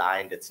system's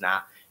designed. It's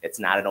not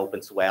an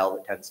open swale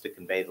that tends to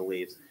convey the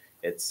leaves.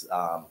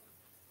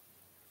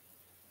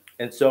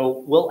 And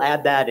so we'll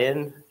add that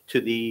in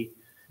to the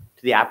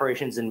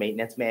operations and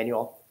maintenance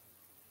manual.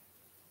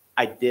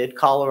 I did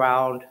call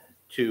around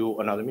to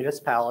another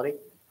municipality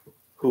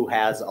who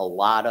has a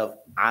lot of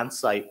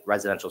on-site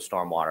residential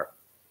stormwater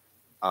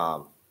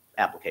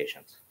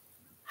applications.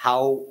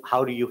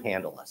 How do you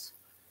handle this?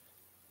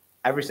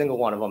 Every single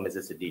one of them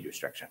is a deed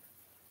restriction.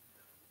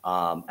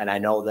 And I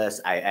know this,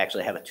 I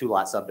actually have a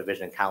 2-lot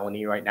subdivision in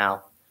Colony right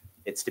now.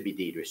 It's to be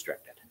deed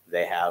restricted.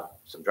 They have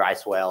some dry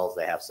swales,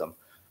 they have some,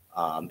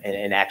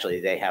 and actually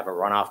they have a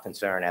runoff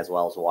concern as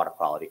well as a water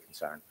quality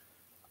concern.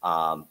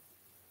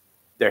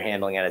 They're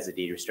handling it as a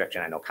deed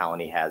restriction. I know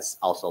Colony has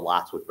also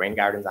lots with rain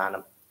gardens on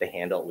them. They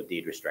handle it with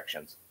deed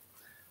restrictions.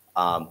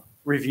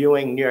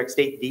 Reviewing New York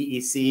State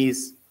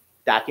DEC's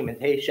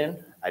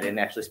documentation. I didn't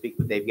actually speak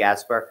with Dave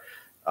Gasper.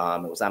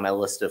 It was on my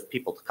list of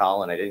people to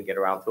call and I didn't get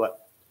around to it.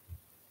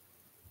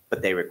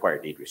 But they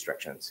require deed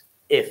restrictions.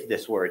 If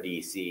this were a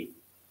DEC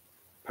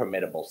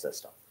permittable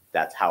system,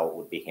 that's how it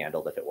would be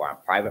handled if it were on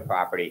private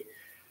property.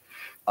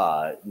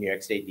 New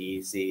York State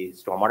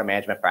DEC stormwater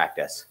management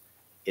practice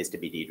is to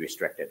be deed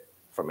restricted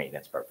for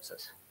maintenance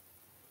purposes.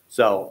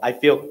 So I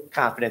feel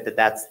confident that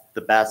that's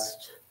the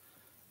best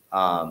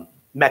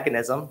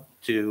mechanism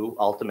to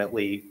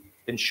ultimately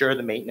ensure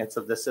the maintenance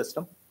of this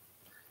system.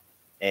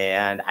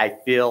 And I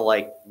feel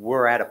like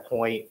we're at a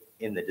point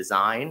in the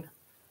design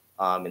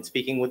and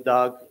speaking with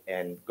Doug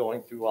and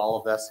going through all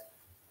of this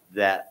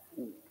that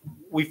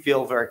we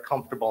feel very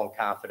comfortable and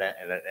confident.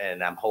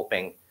 And I'm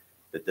hoping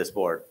that this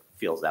board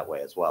feels that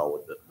way as well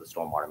with the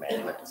stormwater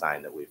management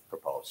design that we've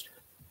proposed.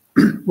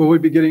 Will we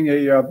be getting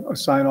a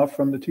sign off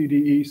from the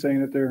TDE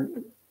saying that they're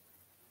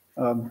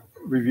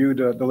reviewed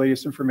the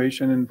latest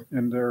information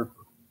and they're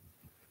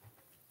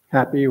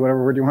happy,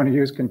 whatever word you want to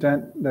use,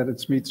 content that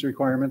it meets the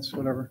requirements,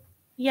 whatever?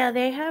 Yeah,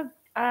 they have,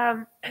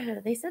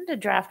 they sent a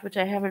draft, which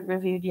I haven't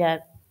reviewed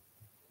yet.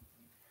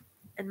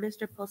 And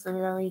Mr.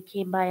 Pulsinelli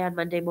came by on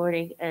Monday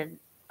morning and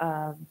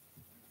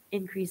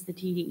increased the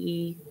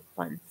TDE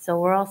fund. So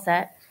we're all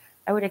set.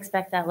 I would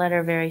expect that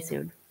letter very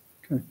soon.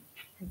 Okay.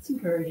 That's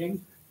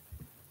encouraging.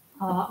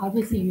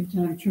 Obviously, you've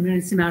done a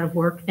tremendous amount of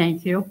work.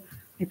 Thank you.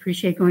 I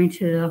appreciate going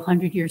to the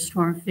 100-year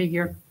storm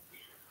figure.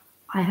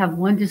 I have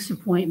one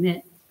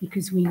disappointment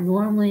because we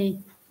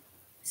normally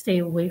stay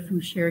away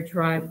from shared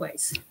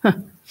driveways.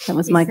 That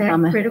was my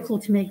comment. Is that critical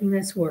to making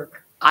this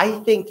work? I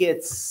think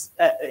it's,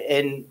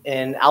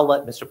 and I'll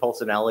let Mr.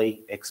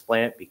 Pulsinelli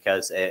explain it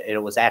because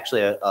it was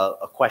actually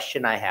a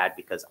question I had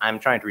because I'm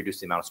trying to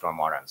reduce the amount of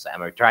stormwater on the site.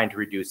 I'm trying to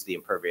reduce the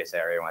impervious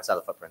area when I saw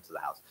the footprints of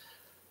the house.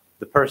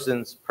 The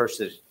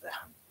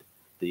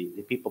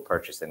people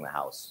purchasing the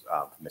house,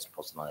 Mr.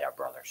 Pulsinelli, are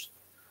brothers.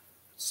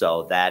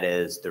 So that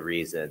is the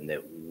reason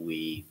that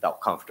we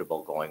felt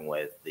comfortable going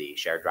with the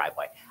shared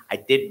driveway. I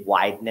did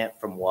widen it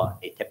from what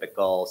a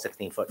typical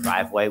 16-foot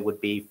driveway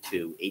would be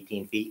to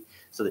 18 feet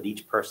so that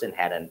each person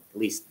had at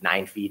least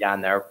 9 feet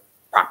on their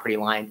property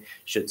line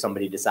should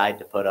somebody decide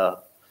to put a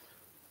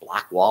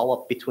block wall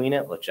up between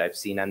it, which I've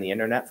seen on the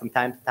internet from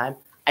time to time.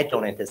 I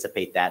don't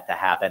anticipate that to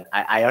happen.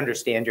 I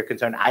understand your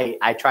concern.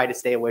 I try to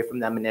stay away from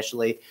them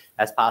initially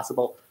as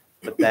possible,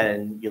 but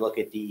then you look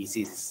at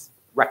DEC's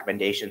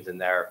recommendations and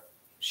their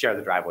share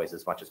the driveways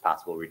as much as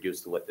possible,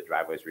 reduce the width of the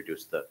driveways,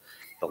 reduce the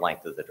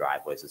length of the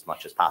driveways as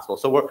much as possible.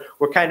 So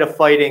we're kind of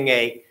fighting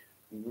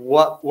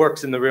what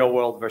works in the real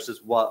world versus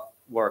what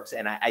works.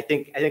 And I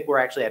think we're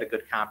actually at a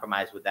good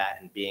compromise with that,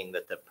 and being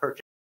that the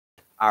purchase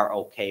are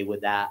okay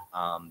with that.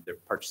 They're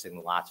purchasing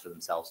the lots for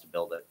themselves to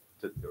build it,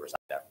 to reside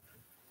there.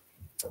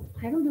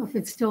 I don't know if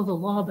it's still the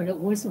law, but it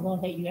was the law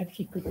that you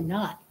actually could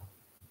not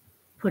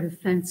put a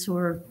fence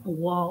or a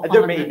wall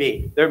There on may it.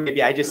 be, there may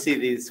be. I just see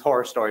these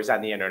horror stories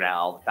on the internet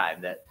all the time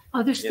that,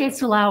 Other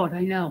states allow it,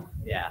 I know.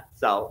 yeah,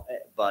 so,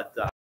 but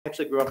I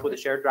actually grew up with a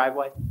shared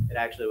driveway. It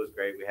actually was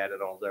great. We had an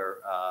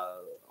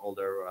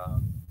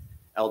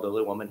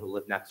elderly woman who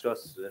lived next to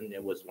us, and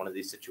it was one of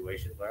these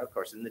situations where, of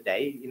course, in the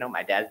day, you know,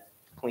 my dad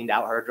cleaned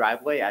out her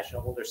driveway, I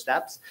shoveled her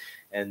steps,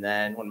 and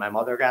then when my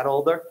mother got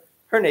older,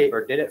 her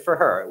neighbor did it for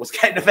her. It was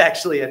kind of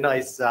actually a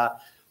nice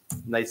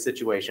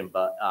situation,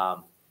 but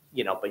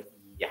you know, but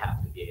you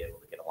have to be able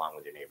to get along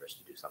with your neighbors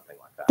to do something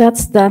like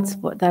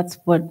that. That's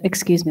what,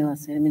 excuse me,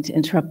 Leslie, I didn't mean to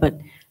interrupt, but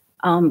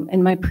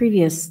in my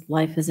previous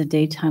life as a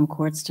daytime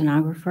court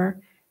stenographer,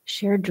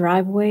 shared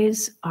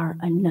driveways are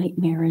a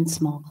nightmare in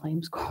small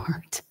claims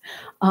court.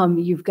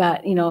 You've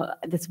got, you know,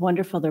 that's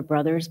wonderful, they're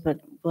brothers, but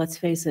let's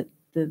face it,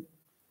 the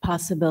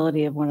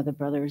possibility of one of the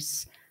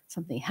brothers,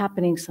 something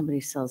happening,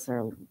 somebody sells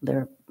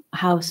their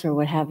house or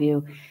what have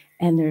you,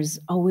 and there's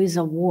always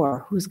a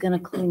war. Who's going to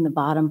clean the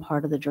bottom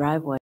part of the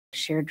driveway,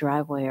 shared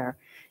driveway, or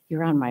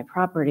you're on my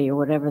property or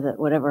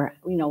whatever,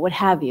 you know, what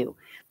have you.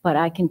 But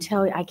I can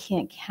tell you, I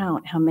can't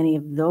count how many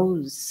of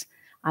those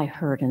I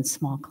heard in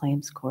small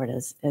claims court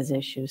as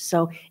issues.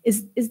 So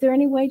is there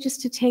any way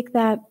just to take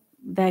that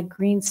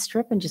green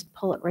strip and just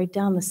pull it right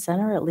down the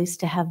center, at least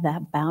to have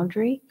that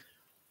boundary?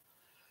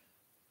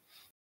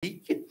 We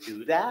could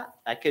do that.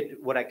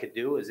 What I could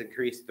do is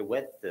increase the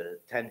width to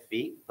 10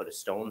 feet, put a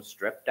stone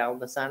strip down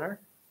the center.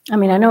 I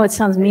mean, I know it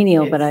sounds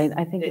menial, but I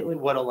think it would.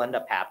 What'll end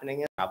up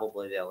happening is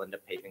probably they'll end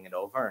up paving it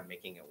over and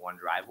making it one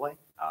driveway,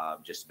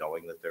 just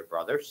knowing that they're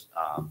brothers.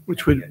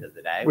 Which at would, the end of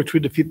the day, which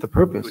would defeat the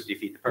purpose. would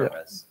defeat the Yeah.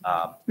 purpose.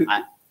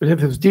 But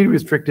if it was deed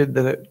restricted,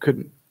 then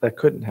that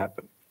couldn't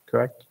happen,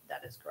 correct?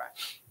 That is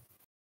correct.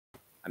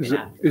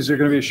 Is there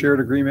going to be a shared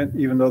agreement,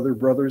 even though they're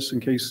brothers, in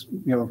case,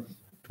 you know,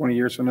 20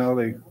 years from now,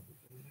 they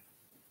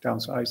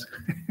downsize?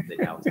 They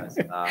downsize.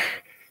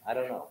 I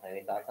don't know.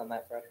 Any thoughts on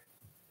that, Fred?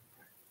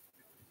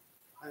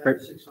 I have a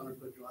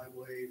 600-foot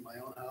driveway in my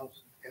own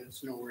house, and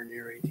it's nowhere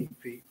near 18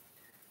 feet.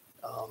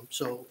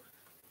 So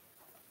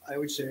I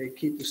would say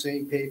keep the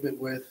same pavement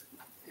width,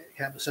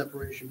 have a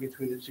separation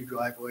between the two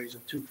driveways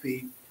of 2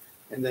 feet,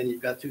 and then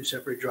you've got two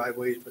separate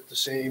driveways, but the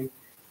same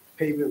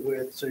pavement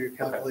width, so your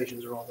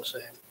calculations are all the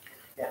same.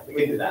 Yeah, we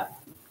can do that.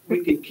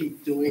 We can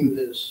keep doing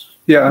this.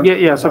 Yeah.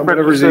 Yeah, so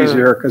whatever's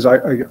easier, because I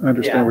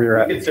understand where you're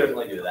at. We can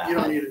certainly do that. You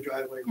don't need a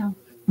driveway.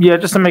 Yeah,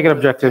 just to make it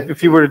objective,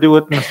 if you were to do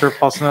what Mr.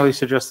 Paulsonelli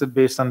suggested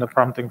based on the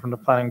prompting from the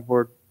planning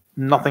board,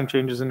 nothing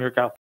changes in your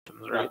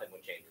calculations, right? Nothing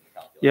would change in the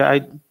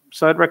calculation. Yeah,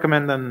 so I'd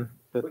recommend then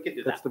that We could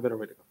do that's that. the better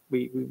way to go.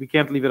 We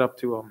can't leave it up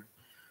to,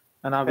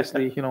 and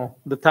obviously, you know,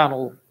 the town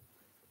will,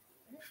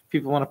 if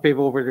people want to pave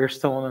over their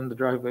stone in the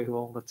driveway,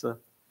 well,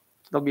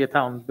 there'll be a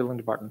town building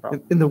department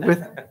problem. In the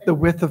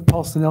width of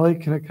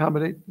Paulsonelli can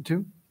accommodate the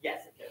two?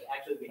 Yes, it could.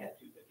 Actually, we had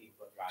 2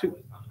 15-foot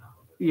driveways coming out.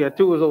 Yeah,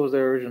 2 was always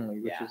there originally,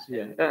 which Yeah. is,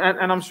 yeah.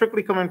 And I'm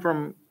strictly coming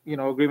from, you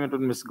know, agreement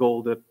with Ms.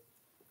 Gold that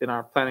in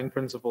our planning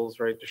principles,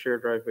 right, the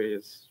shared driveway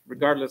is,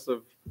 regardless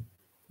of,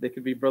 they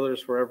could be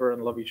brothers forever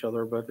and love each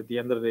other, but at the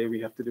end of the day,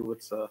 we have to do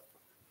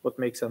what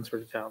makes sense for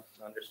the town.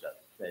 Understood.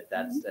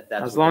 That's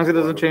As long as it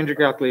doesn't change your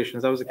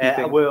calculations, that was a key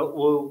thing.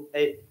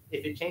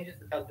 If it changes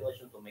the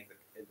calculations, we'll make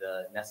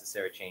the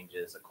necessary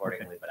changes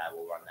accordingly, but I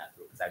will run that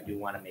through, because I do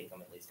want to make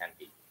them at least 10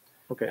 feet.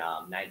 Okay.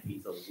 9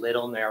 feet's a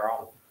little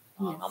narrow.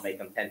 I'll make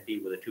them 10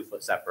 feet with a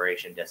 2-foot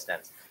separation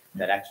distance.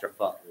 That extra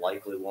foot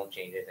likely won't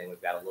change anything. We've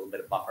got a little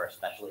bit of buffer,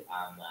 especially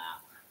on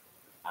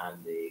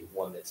the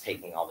one that's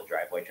taking all the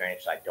driveway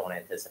drainage, so I don't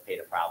anticipate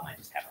a problem. I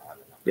just haven't run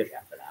the numbers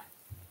after that.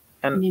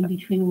 And in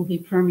between will be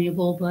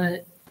permeable,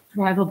 but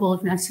drivable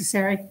if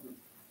necessary.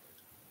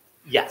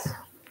 Yes.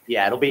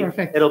 Yeah,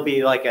 Perfect. it'll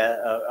be like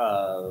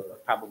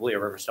probably a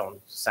Riverstone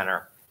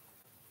center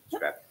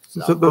strip.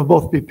 So they'll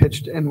both be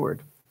pitched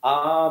inward.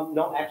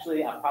 No,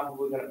 actually, I'm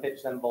probably going to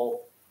pitch them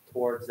both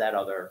towards that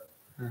other,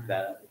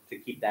 to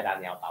keep that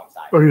on the outbound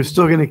side. Or you're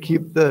still going to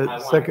keep the I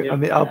wanna second keep on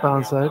the that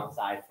outbound side?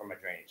 Side from a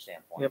drainage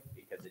standpoint, Yep.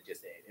 because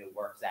it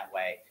works that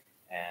way,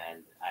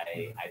 and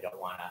I don't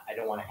want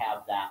to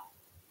have that.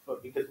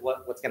 But because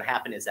what's going to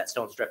happen is that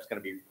stone strip's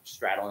going to be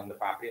straddling the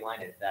property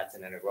line, and if that's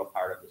an integral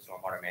part of the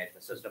stormwater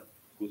management system,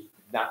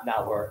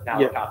 now we're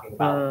talking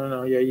about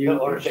No, yeah, the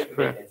ownership and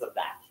maintenance of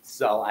that.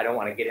 So I don't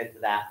want to get into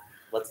that.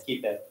 Let's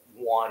keep it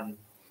one,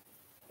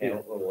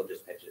 and we'll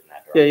just pitch it in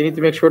that direction. Yeah, you need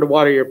to make sure the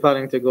water you're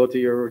planning to go to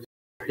your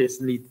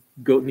areas need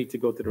to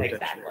go to the retention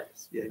Exactly.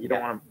 areas. Yeah, you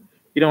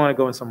don't want to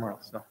go in somewhere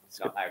else. No. it's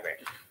No, good. I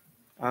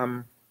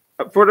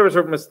agree. Further, as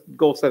Ms.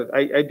 Gold said,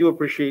 I do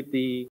appreciate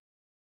the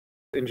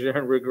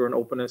engineering rigor and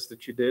openness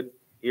that you did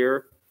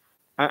here.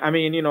 I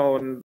mean, you know,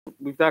 and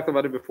we've talked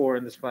about it before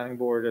in this planning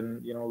board,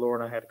 and, you know, Laura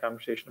and I had a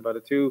conversation about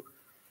it too.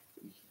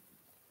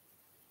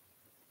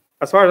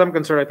 As far as I'm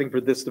concerned, I think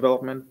for this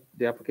development,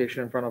 the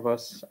application in front of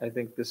us, I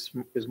think this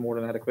is more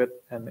than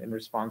adequate and in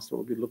response to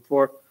what we look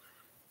for.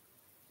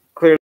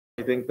 Clearly,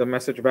 I think the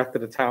message back to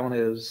the town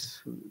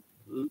is,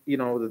 you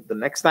know, the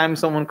next time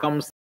someone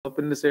comes up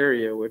in this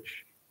area,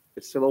 which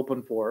it's still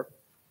open for,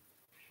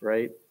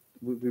 right?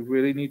 We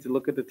really need to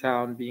look at the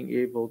town being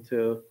able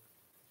to,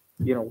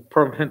 you know,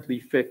 permanently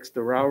fix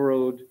the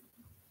railroad,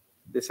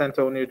 the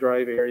Santonia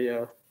Drive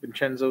area,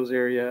 Vincenzo's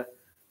area,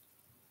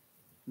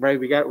 right?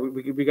 We got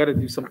to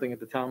do something at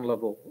the town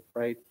level,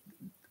 right?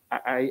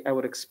 I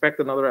would expect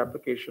another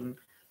application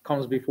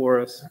comes before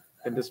us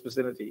in this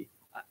vicinity.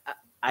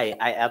 I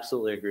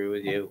absolutely agree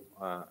with you,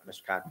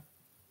 Mr. Cotton.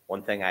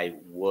 One thing I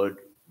would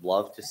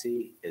love to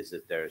see is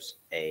that there's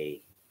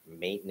a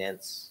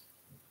maintenance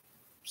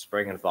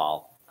spring and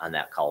fall on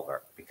that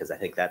culvert, because I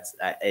think that's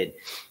in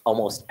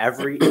almost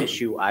every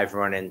issue I've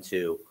run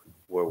into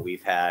where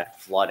we've had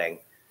flooding.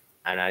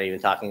 I'm not even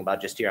talking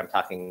about just here.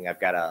 I've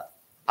got a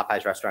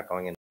Popeye's restaurant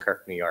going in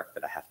Kirk, New York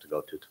that I have to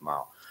go to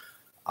tomorrow.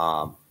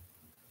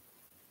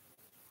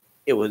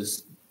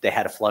 They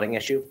had a flooding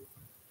issue.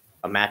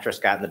 A mattress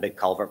got in the big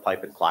culvert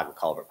pipe and clogged the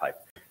culvert pipe.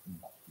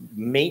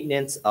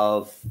 Maintenance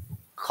of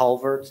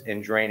culverts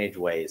and drainage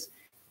ways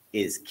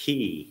is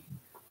key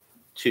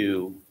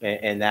to,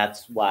 and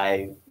that's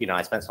why, you know,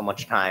 I spent so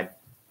much time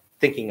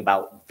thinking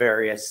about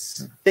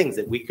various things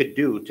that we could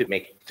do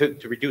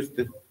to reduce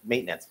the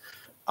maintenance.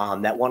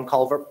 That one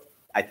culvert,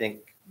 I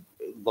think,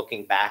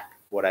 looking back,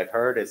 what I've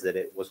heard is that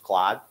it was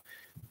clogged.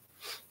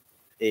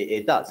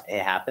 It does.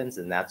 It happens,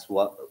 and that's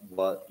what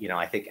you know.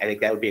 I think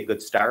that would be a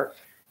good start.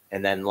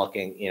 And then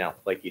looking, you know,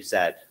 like you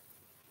said,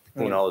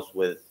 who knows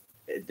with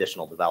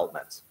additional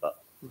developments.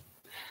 But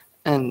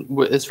And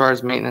as far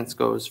as maintenance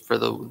goes for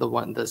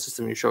the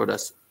system you showed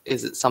us,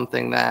 is it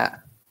something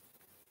that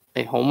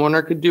a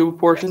homeowner could do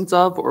portions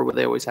of, or would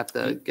they always have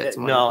to get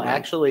someone? no,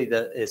 actually,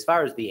 as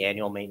far as the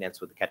annual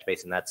maintenance with the catch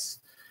basin, that's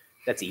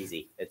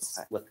easy. It's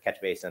with the catch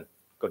basin,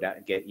 go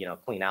down,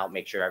 clean out,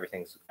 make sure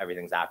everything's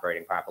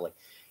operating properly.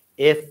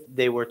 If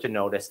they were to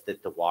notice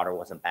that the water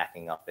wasn't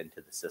backing up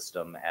into the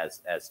system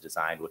as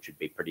designed, which would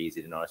be pretty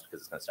easy to notice because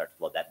it's going to start to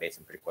flood that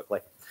basin pretty quickly,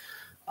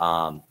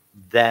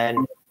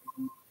 then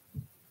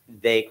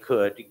they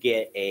could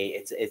get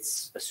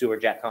it's a sewer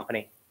jet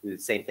company. The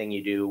same thing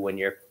you do when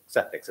your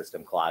septic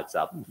system clogs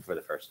up for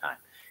the first time.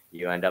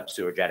 You end up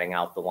sewer jetting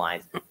out the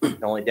lines. The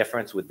only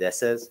difference with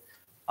this is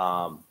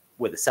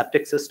with a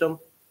septic system,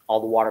 all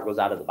the water goes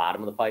out of the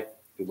bottom of the pipe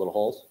through little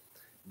holes.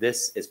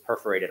 This is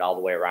perforated all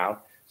the way around.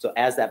 So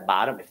as if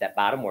that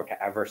bottom were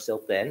to ever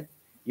silt in,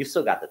 you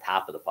still got the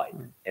top of the pipe.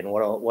 And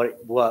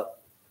what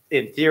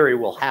in theory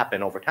will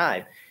happen over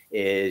time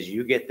is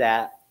you get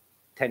that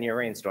 10-year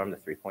rainstorm, the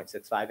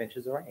 3.65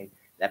 inches of rain,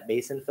 that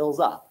basin fills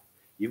up.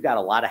 You've got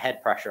a lot of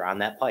head pressure on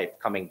that pipe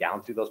coming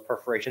down through those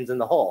perforations in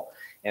the hole,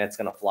 and it's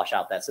going to flush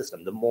out that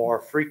system. The more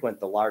frequent,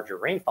 the larger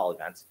rainfall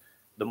events,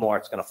 the more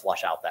it's going to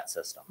flush out that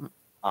system.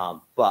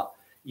 But,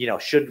 you know,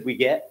 should we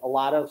get a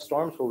lot of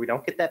storms where we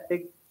don't get that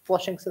big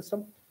flushing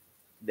system,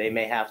 they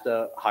may have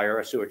to hire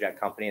a sewer jet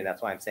company, and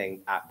that's why I'm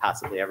saying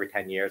possibly every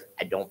 10 years.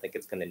 I don't think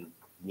it's going to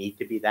need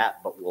to be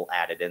that, but we'll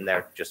add it in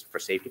there just for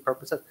safety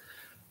purposes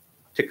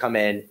to come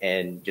in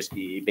and just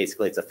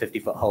basically it's a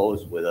 50-foot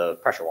hose with a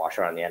pressure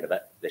washer on the end of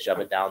it. They shove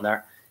it down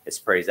there. It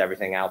sprays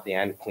everything out the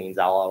end, cleans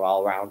all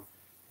around,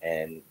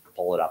 and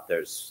pull it up.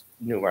 There's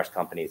numerous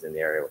companies in the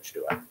area which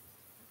do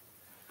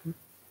it.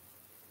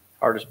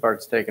 Hardest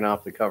part's taking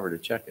off the cover to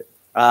check it.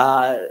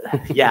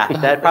 Yeah,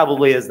 that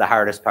probably is the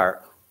hardest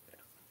part.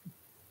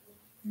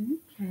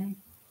 Okay.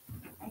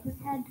 I just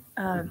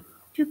had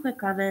 2 quick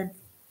comments.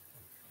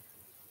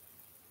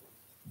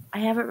 I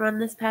haven't run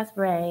this past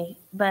Ray,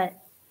 but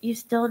you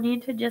still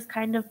need to just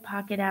kind of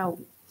pocket out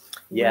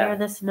where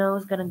the snow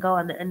is going to go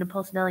on the end of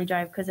Pulcinelli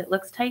Drive, because it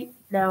looks tight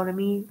now to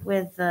me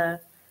with the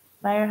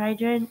fire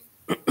hydrant.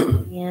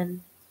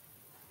 And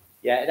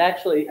yeah, it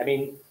actually, I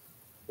mean,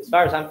 as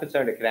far as I'm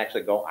concerned, it can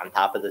actually go on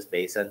top of this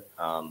basin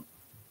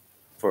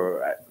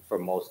for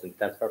most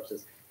intents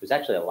purposes. There's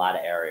actually a lot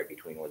of area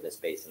between where this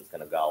basin's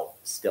going to go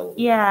still.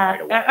 yeah,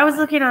 right away. I was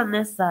looking on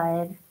this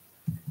side.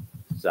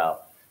 So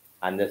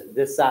on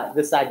this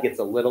side gets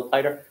a little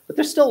tighter, but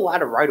there's still a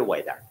lot of right of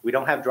way there. We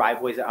don't have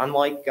driveways,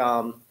 unlike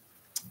on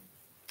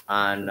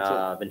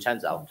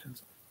Vincenzo,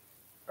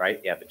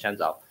 right? Yeah,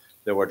 Vincenzo.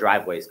 There were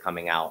driveways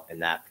coming out in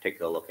that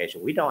particular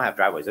location. We don't have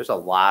driveways. There's a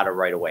lot of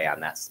right of way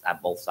on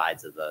both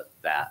sides of the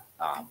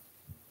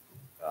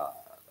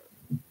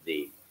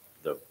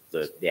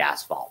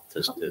asphalt.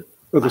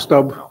 Of the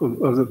stub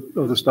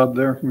of the stub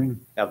there. I mean,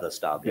 of the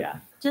stub, yeah.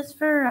 Just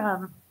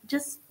for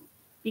just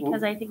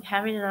because I think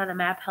having it on a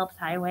map helps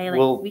highway. Like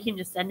Well- we can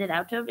just send it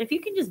out to them. If you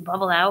can just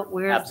bubble out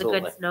where's the Absolutely.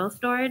 good snow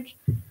storage,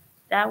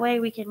 that way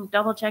we can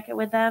double check it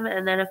with them.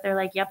 And then if they're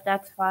like, "Yep,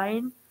 that's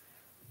fine,"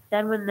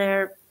 then when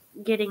they're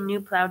getting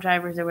new plow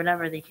drivers or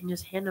whatever, they can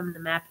just hand them the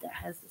map that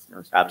has the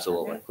snow storage.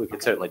 Absolutely. We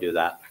could certainly do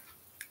that.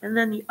 And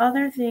then the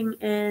other thing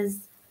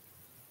is,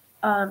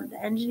 the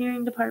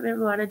engineering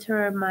department wanted to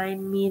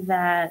remind me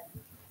that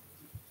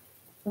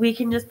we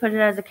can just put it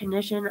as a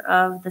condition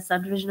of the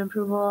subdivision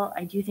approval.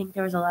 I do think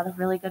there was a lot of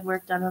really good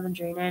work done on the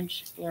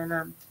drainage,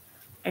 and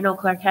I know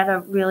Clark had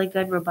a really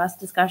good, robust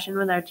discussion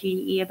with our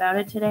TDE about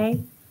it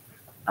today.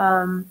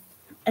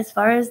 As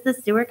far as the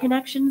sewer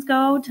connections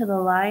go to the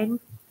line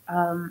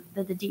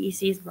that the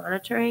DEC is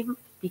monitoring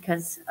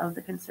because of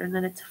the concern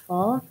that it's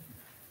full,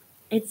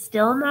 it's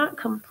still not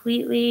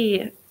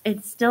completely,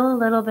 it's still a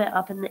little bit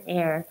up in the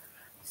air.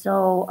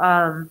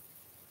 So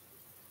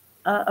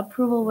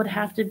approval would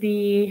have to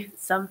be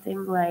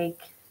something like,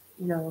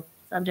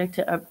 subject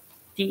to a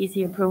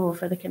DEC approval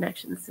for the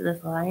connections to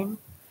this line.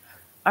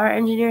 Our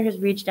engineer has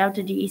reached out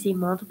to DEC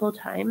multiple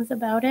times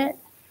about it,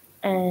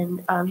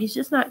 and he's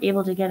just not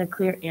able to get a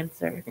clear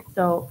answer.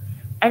 So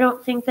I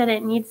don't think that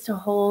it needs to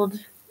hold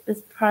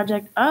this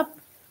project up,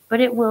 but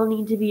it will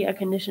need to be a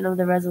condition of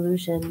the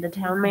resolution. The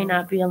town may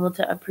not be able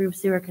to approve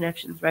sewer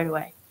connections right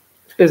away.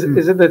 Is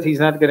it that he's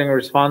not getting a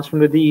response from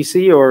the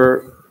DEC,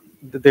 or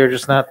that they're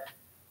just not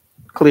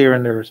clear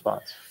in their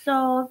response?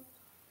 So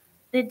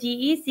the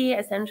DEC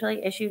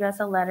essentially issued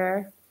us a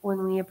letter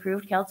when we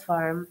approved Kelts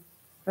Farm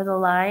for the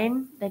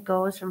line that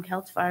goes from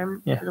Kelts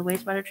Farm Yeah. to the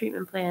wastewater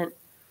treatment plant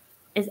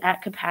is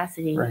at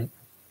capacity Right.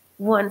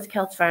 once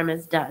Kelts Farm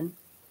is done.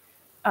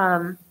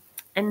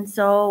 And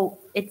so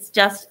it's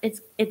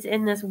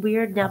in this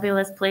weird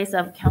nebulous place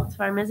of Kelts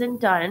Farm isn't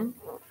done.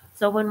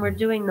 So when we're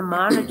doing the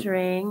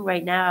monitoring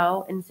right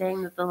now and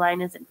saying that the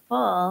line isn't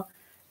full,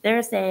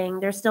 they're saying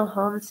there's still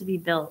homes to be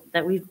built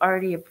that we've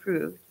already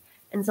approved.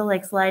 And so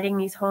like sliding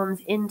these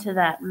homes into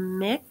that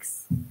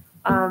mix,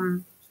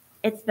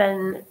 it's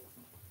been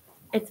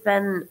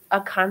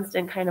a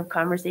constant kind of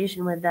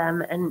conversation with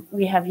them, and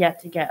we have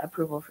yet to get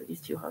approval for these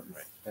two homes.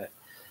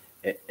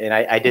 And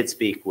I did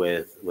speak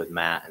with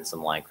Matt in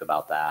some length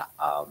about that.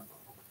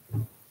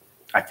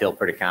 I feel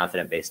pretty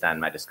confident based on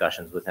my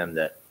discussions with him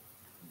that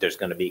there's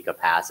going to be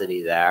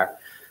capacity there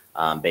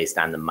based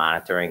on the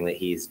monitoring that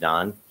he's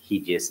done. He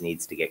just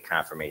needs to get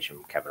confirmation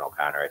from Kevin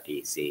O'Connor at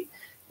DEC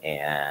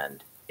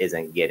and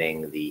isn't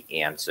getting the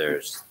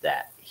answers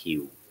that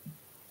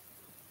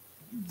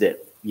the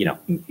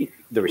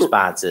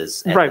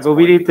responses. Right, but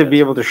we need to be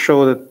able to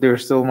show that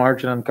there's still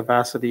margin and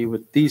capacity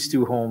with these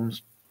two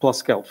homes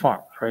plus Kelt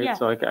Farm, right? Yeah.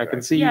 So I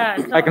can see, Yeah,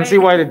 so I can see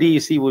why the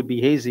DEC would be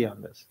hazy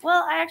on this.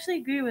 Well, I actually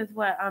agree with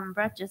what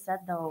Brett just said,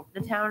 though.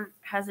 The town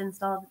has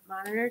installed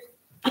monitors.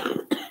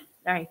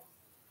 Sorry.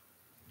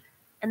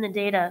 And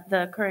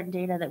the current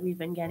data that we've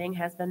been getting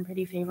has been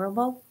pretty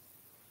favorable.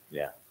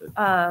 Yeah.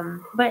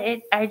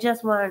 But I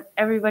just want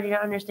everybody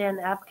to understand,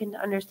 the applicant to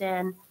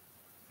understand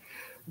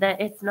that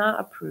it's not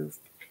approved.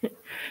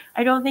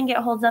 I don't think it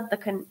holds up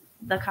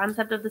the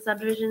concept of the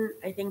subdivision.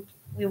 I think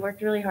we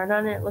worked really hard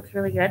on it. It looks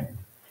really good.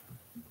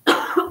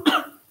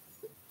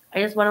 I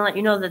just want to let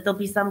you know that there'll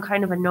be some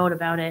kind of a note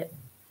about it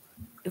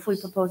if we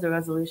propose a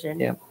resolution.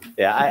 Yeah.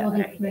 Yeah. Well,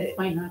 it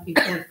might not be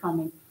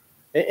forthcoming.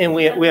 And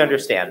we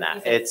understand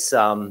that. It's,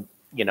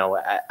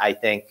 I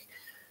think,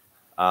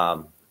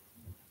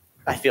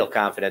 I feel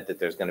confident that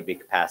there's going to be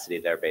capacity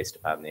there based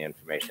upon the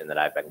information that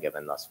I've been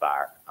given thus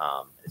far,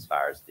 as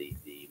far as the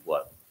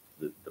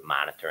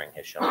monitoring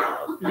has shown.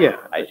 Yeah.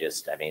 I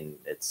mean,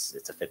 it's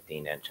a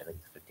 15-inch, I think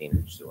it's a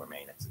 15-inch sewer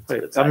main. It's a Right.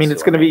 good I sized mean,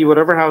 it's sewer going to main. be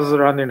whatever houses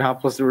are on there now,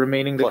 plus the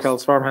remaining that Plus-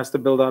 Kelts Farm has to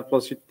build out,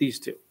 plus these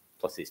two.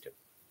 Plus these two.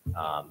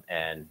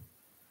 And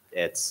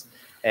it's,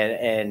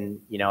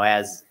 and,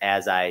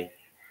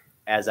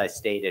 as I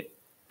stated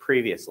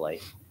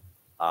previously,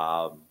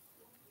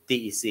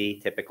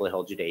 DEC typically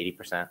holds you to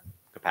 80%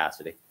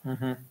 capacity.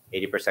 Mhm.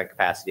 80%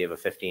 capacity of a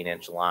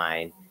 15-inch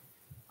line.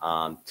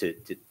 To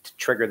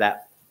trigger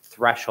that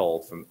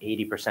threshold from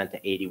 80% to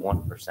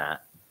 81%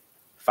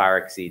 far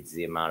exceeds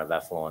the amount of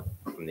effluent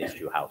from these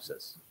two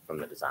houses from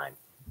the design.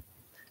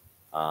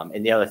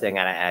 And the other thing,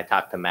 and I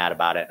talked to Matt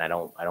about it, and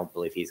I don't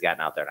believe he's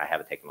gotten out there, and I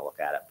haven't taken a look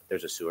at it, but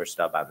there's a sewer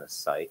stub on this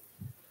site.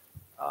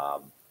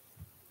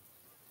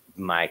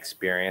 My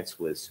experience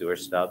with sewer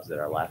stubs that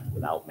are left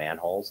without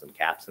manholes and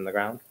caps in the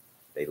ground,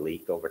 they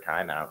leak over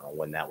time. I don't know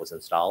when that was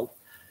installed.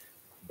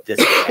 This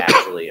could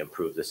actually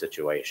improve the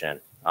situation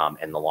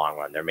in the long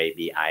run. There may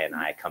be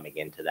I&I coming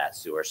into that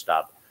sewer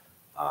stub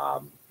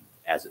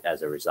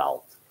as a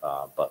result,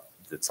 but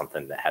it's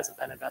something that hasn't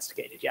been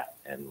investigated yet,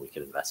 and we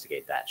can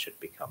investigate that should it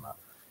become an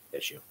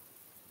issue.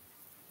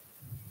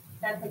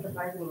 That's like a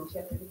bargaining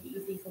chip for the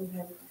DEC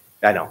sometimes.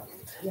 I know.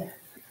 Yeah.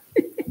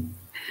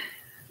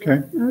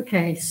 Okay.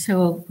 Okay,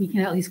 so we can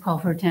at least call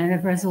for a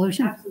tentative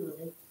resolution?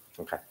 Absolutely.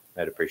 Okay,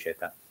 I'd appreciate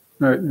that.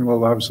 All right, and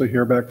we'll obviously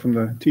hear back from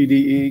the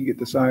TDE, get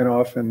the sign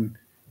off, and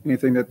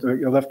anything that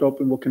you're left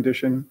open will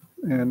condition,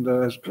 and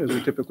as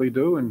we typically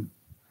do, and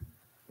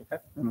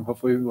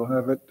hopefully we'll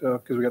have it,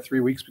 because we got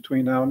 3 weeks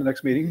between now and the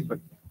next meeting, but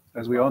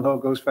as we all know,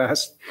 it goes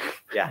fast.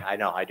 Yeah, I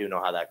know. I do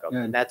know how that goes.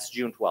 Yeah. And that's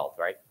June 12th,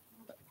 right?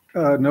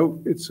 No,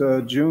 it's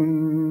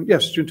June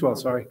 12th,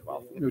 sorry.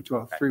 June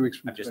 12th, 3 weeks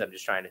from I'm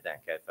just trying to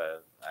think. If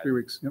 3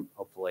 weeks, yep.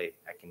 Hopefully,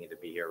 I can either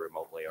be here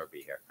remotely or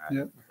be here.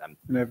 Yeah,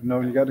 and I've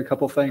known you got a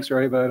couple thanks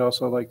already, but I'd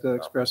also like to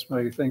express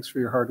my thanks for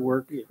your hard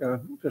work,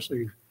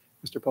 especially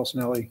Mr.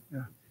 Pulsinelli.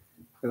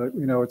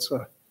 It's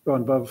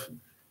gone above,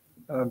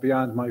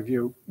 beyond my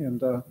view,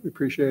 and we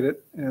appreciate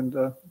it, and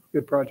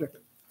good project.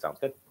 Sounds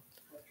good.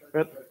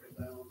 Balance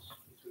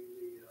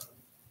between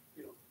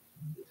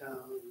the town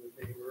and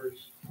the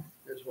neighbors,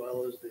 as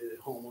well as the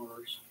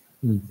homeowners.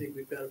 Hmm. I think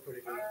we've got a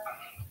pretty good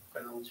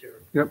balance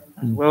here. Yep.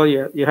 Well,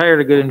 you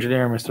hired a good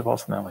engineer, Mr.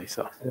 Falsanelli,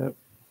 so. Yep,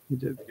 you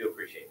did. I do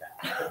appreciate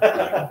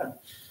that.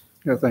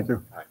 Yeah, thank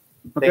you. Thank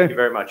Okay. you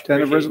very much.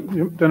 Tentative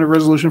Appreciate tentative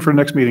resolution for the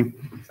next meeting.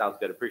 Sounds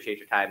good. Appreciate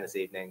your time this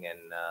evening and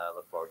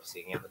look forward to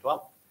seeing you on the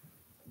 12th.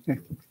 Okay.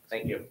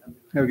 Thank you.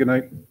 Have a good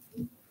night.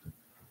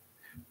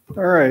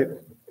 All right,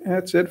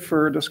 that's it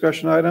for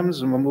discussion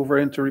items, and we'll move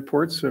right into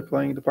reports to the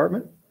planning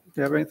department. Do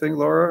you have anything,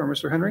 Laura or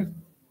Mr. Henry?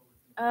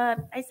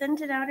 I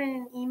sent it out in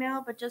an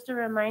email, but just a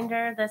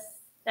reminder, the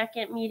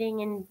second meeting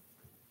in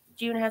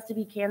June has to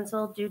be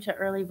canceled due to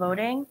early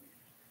voting.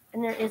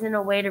 And there isn't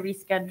a way to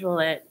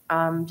reschedule it.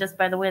 Just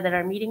by the way that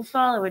our meetings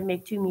fall, it would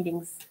make 2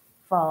 meetings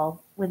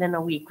fall within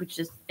a week, which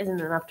just isn't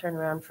enough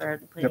turnaround for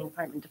the planning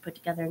department to put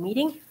together a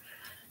meeting.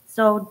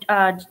 So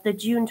the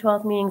June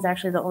 12th meeting is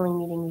actually the only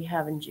meeting we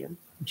have in June.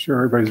 I'm sure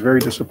everybody's very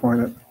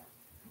disappointed.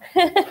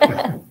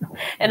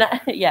 And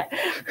yeah,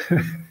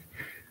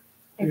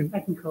 I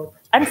can cope.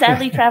 I'm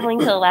sadly traveling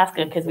to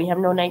Alaska because we have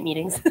no night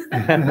meetings.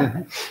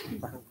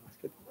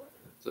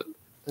 So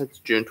that's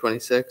June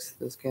 26th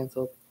is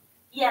canceled.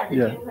 Yeah, the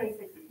Yeah. June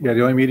 26th. Yeah,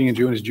 the only meeting in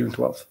June is June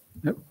 12th.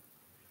 Yep.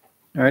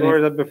 All right. Or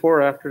is that before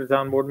or after the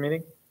town board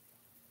meeting?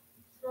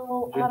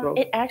 So June 12th?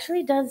 it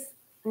actually does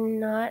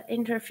not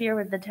interfere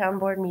with the town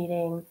board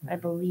meeting, I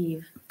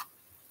believe.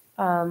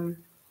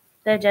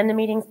 The agenda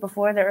meeting's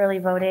before the early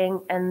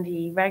voting, and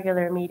the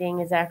regular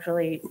meeting is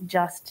actually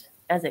just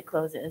as it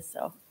closes,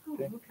 so.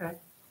 Okay.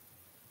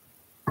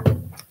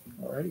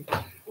 All righty.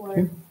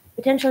 Or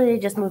potentially they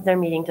just move their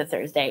meeting to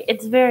Thursday.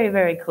 It's very,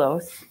 very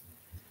close.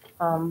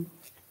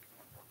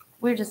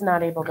 We're just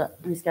not able to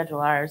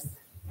reschedule ours.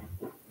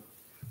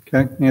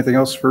 Okay, anything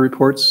else for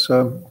reports,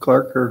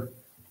 Clark or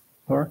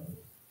Laura?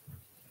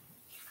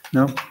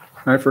 No? All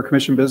right, for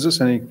commission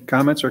business, any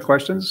comments or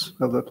questions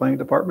of the planning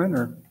department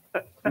or?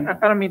 I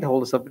don't mean to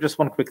hold this up, but just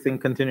one quick thing,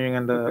 continuing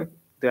on the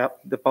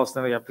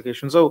Falsanelli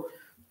application. So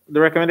the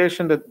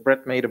recommendation that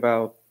Brett made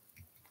about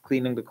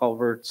cleaning the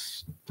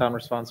culverts, town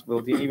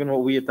responsibility, even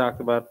what we had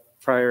talked about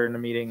prior in the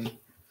meeting,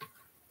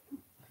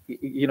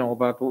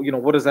 about,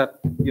 what does that,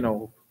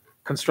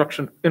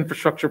 construction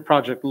infrastructure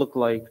project look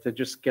like to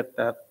just get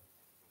that,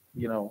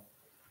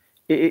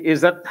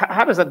 is that,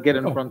 how does that get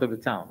in front of the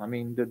town? I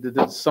mean,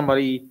 did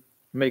somebody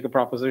make a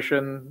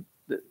proposition?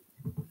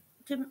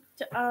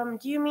 Do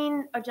you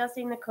mean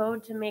adjusting the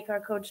code to make our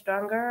code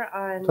stronger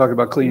on? Talk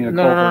about cleaning the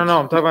No, culverts.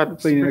 I'm talking about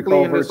Cleaning the strictly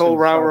in culverts this whole and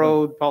Row solving-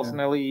 Road,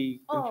 Falsanelli,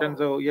 Oh.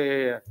 Vincenzo,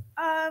 yeah.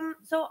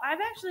 So I've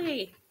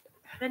actually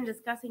been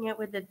discussing it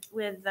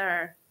with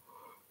our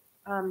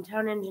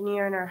town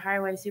engineer and our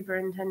highway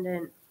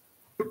superintendent.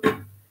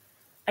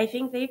 I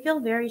think they feel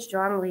very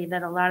strongly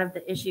that a lot of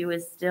the issue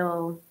is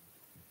still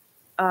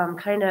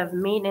kind of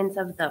maintenance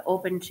of the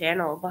open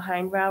channel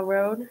behind Row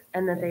Road,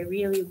 and that they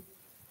really,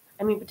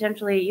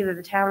 potentially either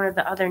the town or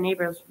the other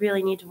neighbors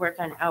really need to work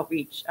on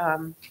outreach.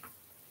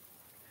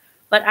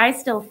 But I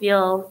still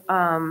feel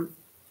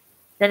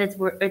that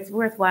it's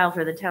worthwhile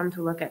for the town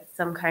to look at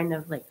some kind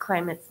of like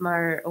climate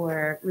smart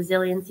or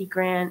resiliency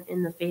grant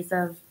in the face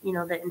of,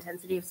 the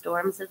intensity of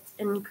storms that's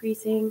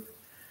increasing.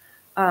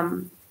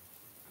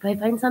 If I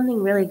find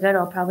something really good,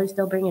 I'll probably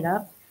still bring it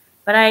up.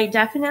 But I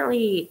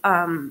definitely,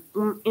 in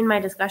my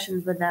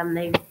discussions with them,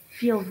 they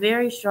feel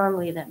very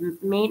strongly that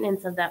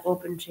maintenance of that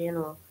open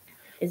channel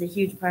is a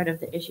huge part of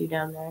the issue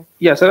down there.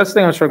 Yeah, so that's the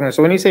thing I'm struggling with.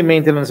 So when you say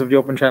maintenance of the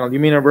open channel,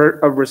 you mean a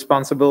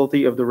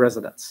responsibility of the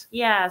residents?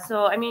 Yeah,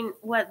 so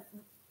what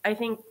I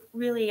think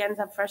really ends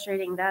up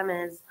frustrating them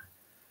is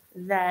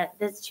that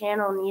this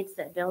channel needs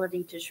the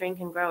ability to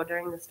shrink and grow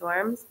during the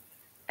storms.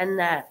 And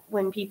that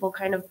when people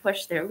kind of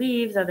push their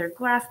leaves or their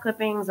grass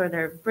clippings or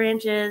their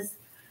branches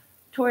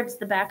towards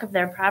the back of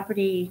their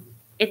property,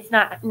 it's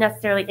not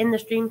necessarily in the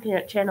stream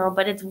channel,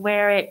 but it's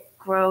where it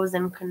grows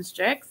and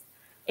constricts.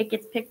 It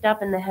gets picked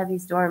up in the heavy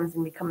storms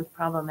and becomes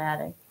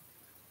problematic.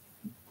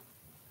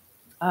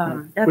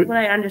 That's what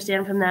I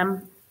understand from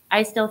them.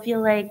 I still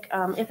feel like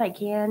if I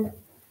can,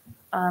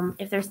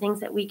 if there's things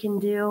that we can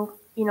do,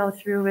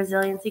 through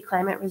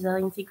climate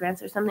resiliency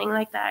grants or something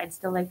like that, I'd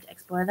still like to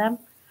explore them.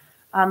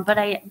 But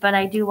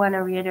I do want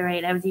to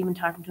reiterate, I was even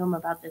talking to them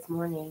about this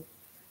morning,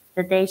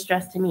 that they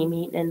stress to me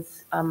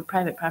maintenance,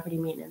 private property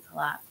maintenance a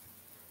lot.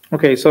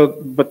 Okay, so,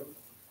 but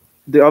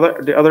the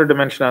other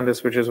dimension on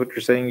this, which is what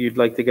you're saying, you'd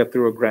like to get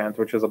through a grant,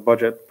 which is a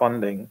budget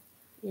funding.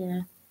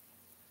 Yeah.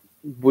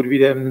 Would we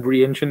then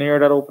re-engineer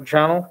that open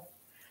channel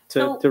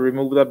to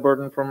remove that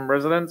burden from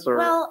residents or?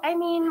 Well,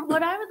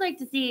 what I would like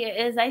to see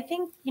is, I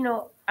think,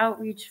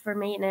 outreach for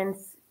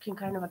maintenance can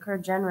kind of occur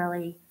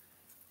generally.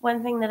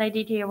 One thing that I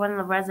did hear one of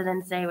the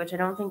residents say, which I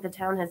don't think the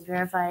town has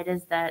verified,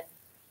 is that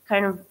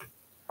kind of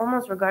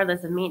almost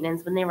regardless of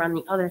maintenance, when they were on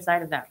the other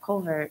side of that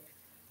culvert,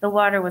 the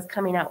water was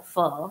coming out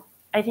full.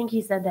 I think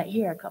he said that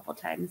here a couple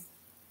times.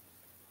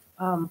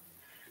 And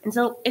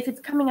so if it's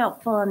coming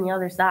out full on the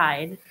other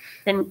side,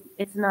 then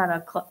it's not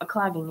a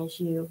clogging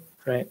issue.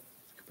 Right.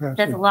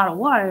 That's a lot of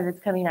water that's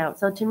coming out.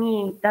 So to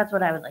me, that's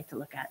what I would like to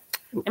look at.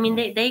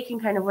 They can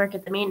kind of work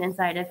at the maintenance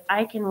side. If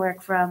I can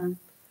work from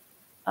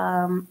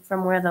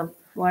from where the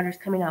water's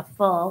coming out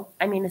full.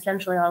 I mean,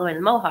 essentially all the way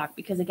to Mohawk,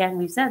 because again,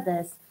 we've said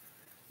this,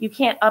 you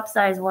can't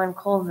upsize one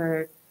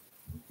culvert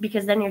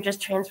because then you're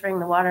just transferring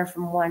the water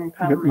from one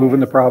problem. Moving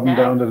the problem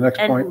area down to the next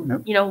and, point.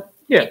 Yep. You know,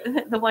 Yeah.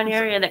 the one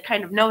area that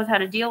kind of knows how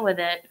to deal with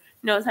it,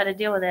 knows how to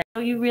deal with it.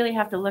 So you really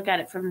have to look at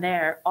it from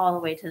there all the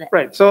way to the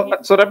Right, so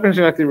that brings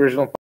me back to the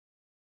original.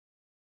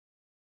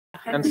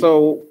 And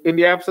so in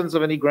the absence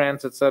of any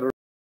grants, et cetera,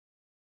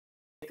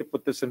 to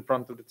put this in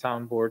front of the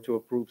town board to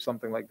approve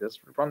something like this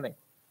for funding.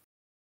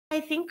 I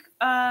think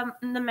the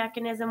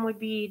mechanism would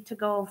be to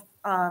go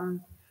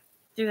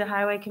through the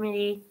highway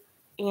committee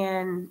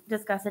and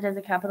discuss it as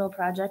a capital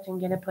project and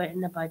get it put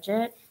in the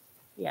budget.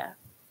 Yeah.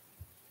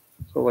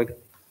 So like,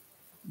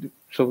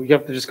 so you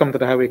have to just come to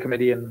the highway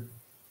committee and,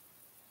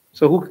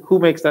 so who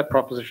makes that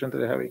proposition to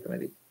the highway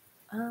committee?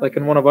 Like,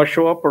 can one of us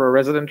show up or a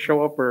resident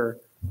show up or?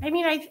 I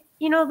mean,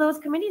 those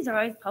committees are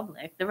always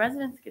public. The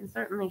residents can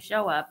certainly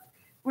show up.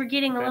 We're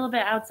getting a little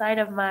bit outside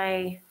of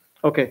my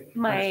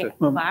Understood.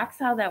 box,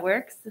 how that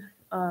works.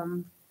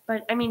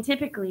 But I mean,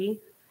 typically,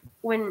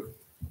 when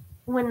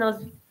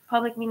those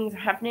public meetings are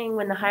happening,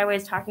 when the highway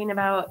is talking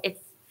about its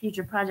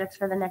future projects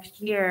for the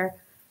next year,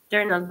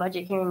 during those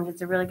budget hearings,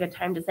 it's a really good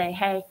time to say,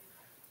 hey,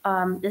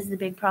 this is a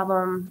big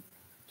problem.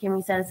 Can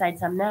we set aside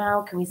some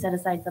now? Can we set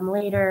aside some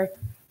later?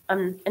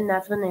 And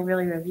that's when they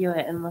really review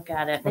it and look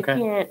at it.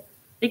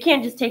 They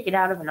can't just take it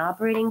out of an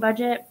operating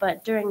budget,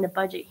 but during the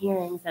budget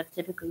hearings, that's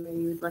typically where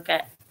you would look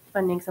at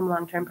funding some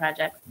long-term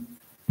projects.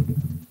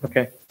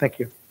 Okay, thank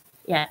you.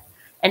 Yeah.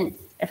 And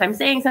if I'm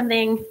saying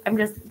something,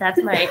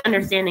 that's my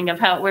understanding of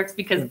how it works,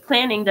 because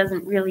planning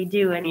doesn't really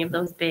do any of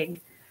those big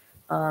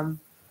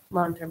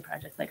long-term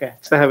projects like that.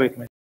 It's the highway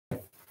committee.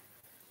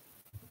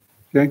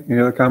 Okay, any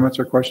other comments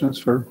or questions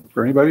for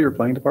anybody or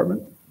planning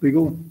department,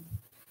 legal,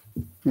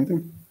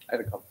 anything? I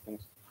had a couple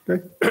things.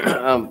 Okay.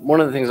 One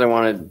of the things I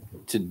wanted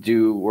to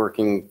do,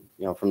 working,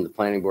 from the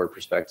planning board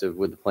perspective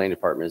with the planning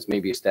department, is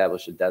maybe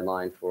establish a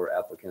deadline for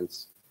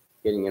applicants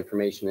getting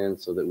information in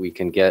so that we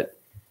can get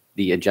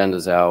the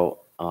agendas out.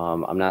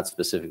 I'm not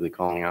specifically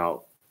calling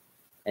out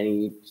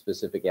any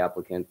specific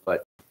applicant,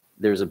 but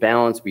there's a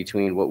balance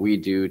between what we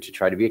do to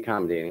try to be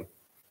accommodating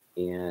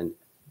and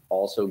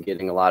also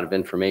getting a lot of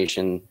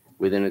information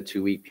within a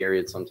 2-week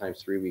period,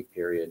 sometimes 3-week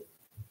period.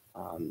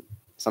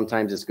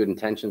 Sometimes it's good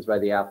intentions by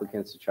the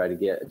applicants to try to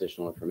get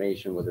additional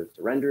information, whether it's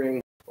the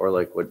rendering or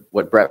like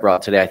what Brett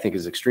brought today, I think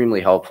is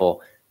extremely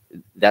helpful.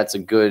 That's a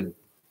good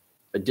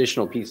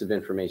additional piece of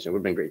information. It would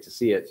have been great to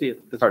see it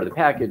as part of the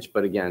package,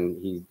 but again,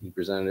 he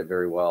presented it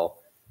very well.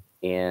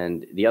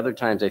 And the other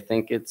times, I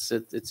think it's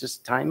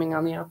just timing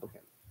on the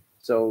applicant.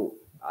 So,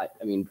 I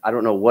mean, I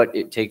don't know what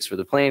it takes for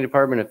the planning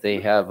department if they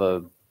have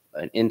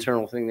an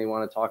internal thing they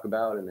want to talk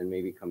about and then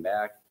maybe come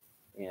back.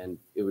 And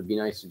it would be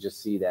nice to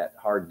just see that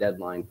hard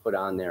deadline put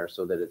on there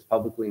so that it's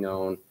publicly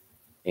known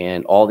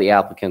and all the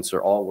applicants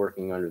are all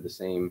working under the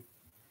same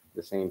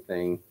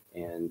thing.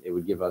 And it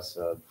would give us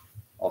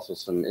also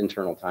some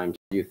internal time to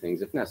do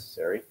things if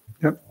necessary.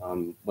 Yep.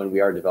 When we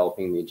are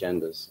developing the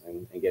agendas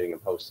and getting them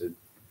posted,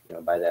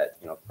 by that,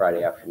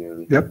 Friday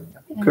afternoon. Yep.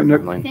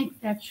 And I think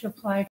that should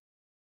apply as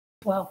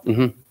well.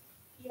 Mm-hmm.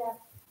 Yeah,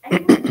 I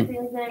think that's a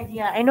really good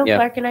idea. I know Yeah.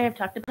 Clark and I have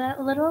talked about that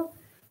a little.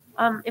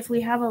 If we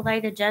have a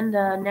light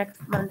agenda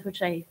next month,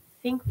 which I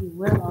think we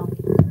will,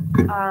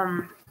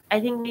 I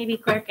think maybe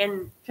Clark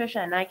and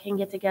Trisha and I can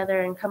get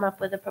together and come up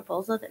with a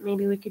proposal that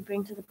maybe we could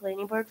bring to the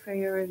planning board for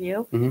your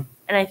review. Mhm.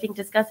 And I think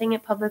discussing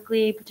it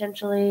publicly,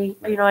 potentially,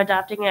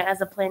 adopting it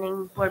as a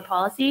planning board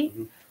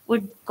policy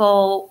would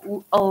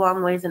go a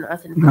long ways in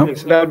us. Okay,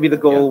 so that would be the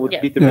goal, would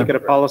Yeah. be to make it a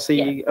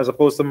policy as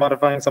opposed to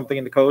modifying something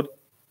in the code?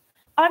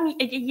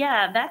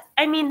 Yeah,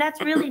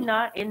 that's really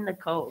not in the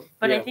code,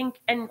 but I Yeah.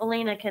 think, and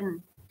Elena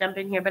can jump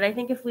in here, but I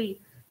think if we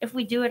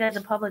do it as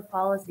a public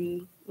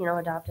policy,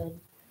 adopted.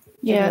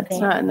 Yeah, it's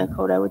not in the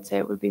code. I would say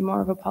it would be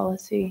more of a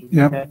policy.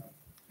 Yeah.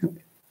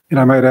 And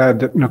I might add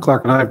that,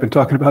 Clark and I have been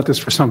talking about this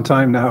for some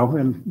time now,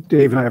 and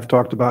Dave and I have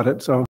talked about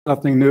it, so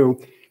nothing new.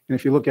 And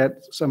if you look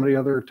at some of the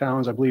other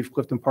towns, I believe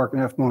Clifton Park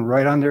and Half Moon,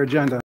 right on their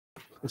agenda,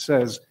 it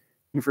says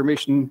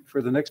information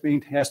for the next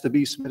meeting has to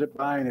be submitted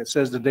by, and it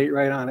says the date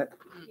right on it.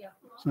 Yeah.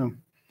 So,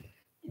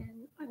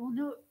 And I will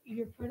note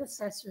your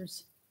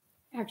predecessors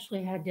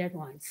actually had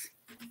deadlines.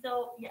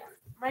 So, yeah,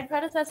 my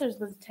predecessors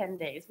was 10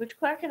 days, which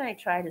Clark and I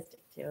try to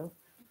stick to.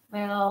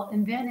 Well,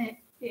 and then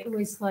it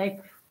was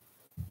like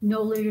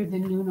no later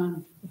than noon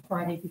on the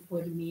Friday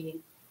before the meeting.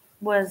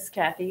 Was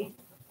Kathy?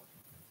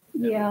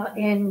 Yeah,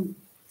 and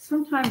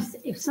sometimes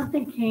if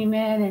something came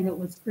in and it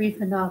was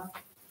brief enough,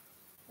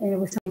 and it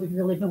was something we'd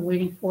really been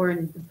waiting for,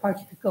 and the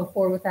party could go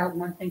forward without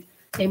one thing,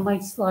 they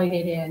might slide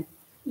it in,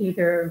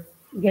 either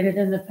get it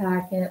in the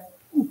packet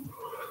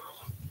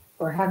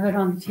or have it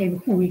on the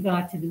table when we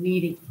got to the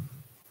meeting.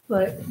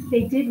 But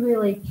they did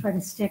really try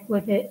to stick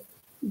with it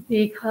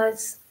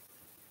because,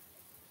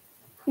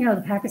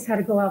 the packets had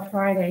to go out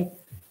Friday.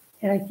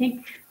 And I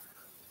think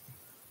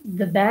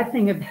the bad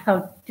thing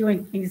about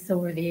doing things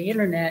over the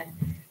internet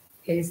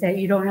is that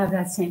you don't have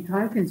that same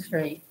time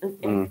constraint.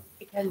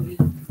 It can be.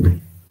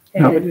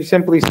 No. You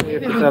simply say if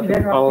Maybe it's we'd up be to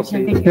better off policy.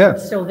 pretending Yeah.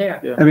 it's still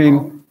there. I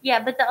mean,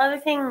 Yeah, but the other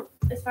thing,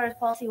 as far as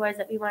policy wise,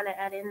 that we want to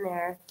add in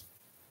there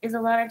is a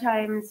lot of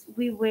times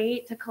we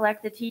wait to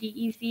collect the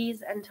TDE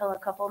fees until a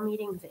couple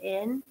meetings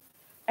in.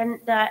 And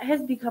that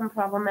has become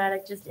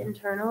problematic just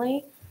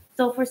internally.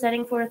 So if we're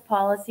setting forth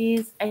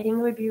policies, I think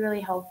it would be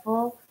really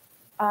helpful,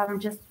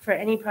 just for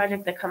any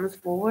project that comes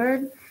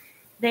forward.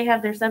 They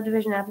have their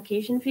subdivision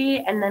application fee,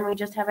 and then we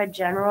just have a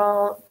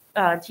general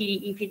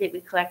TDE fee that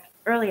we collect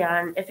early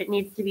on. If it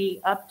needs to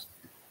be upped,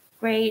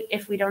 great.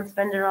 If we don't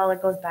spend it all,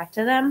 it goes back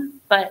to them.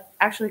 But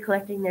actually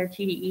collecting their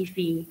TDE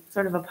fee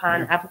sort of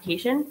upon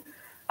application,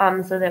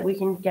 so that we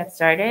can get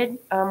started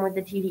with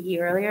the TDE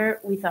earlier,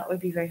 we thought would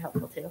be very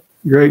helpful too.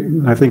 great.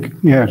 I think,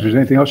 yeah, if there's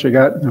anything else you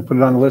got, I'll put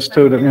it on the list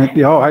too.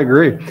 Yeah, oh, I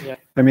agree.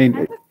 I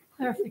mean,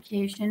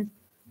 Clarification,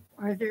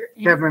 are there?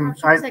 any Kevin,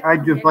 projects that I'd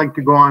come just in- like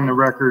to go on the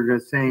record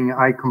as saying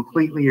I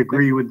completely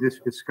agree with this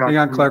discussion.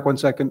 hang on, Clark, 1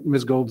 second.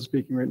 Ms. Gold is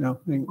speaking right now.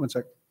 Hang on 1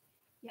 second.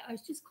 Yeah, I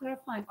was just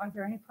clarifying, are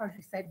there any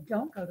projects that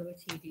don't go to a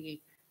TDE?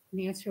 And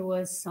the answer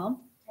was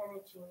some.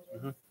 Tenant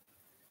changes.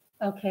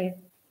 Okay,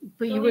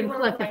 but So you we wouldn't won't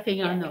collect a collect-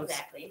 fee on yeah, those?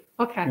 exactly.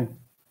 Okay.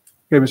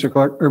 Okay, Mr.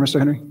 Clark, or Mr.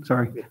 Henry,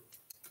 sorry.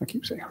 I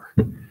keep saying.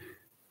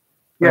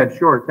 Yeah,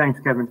 sure. Thanks,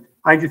 Kevin.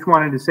 I just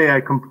wanted to say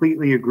I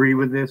completely agree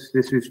with this.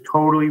 This is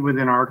totally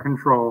within our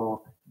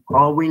control.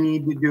 All we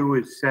need to do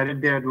is set a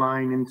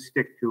deadline and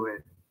stick to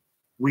it.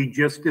 We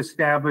just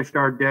established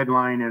our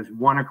deadline as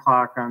 1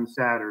 o'clock on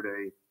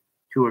Saturday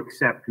to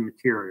accept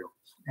materials.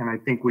 And I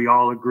think we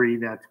all agree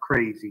that's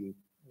crazy.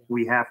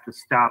 We have to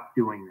stop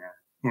doing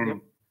that.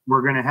 And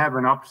we're going to have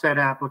an upset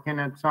applicant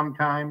at some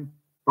time,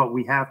 but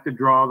we have to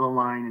draw the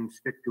line and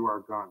stick to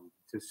our guns.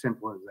 It's as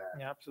simple as that.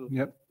 Yeah, absolutely.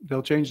 Yep,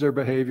 they'll change their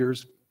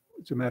behaviors.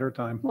 It's a matter of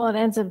time. Well, it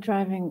ends up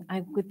driving,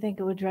 I would think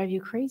it would drive you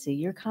crazy.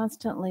 You're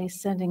constantly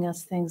sending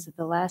us things at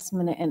the last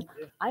minute, and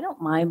I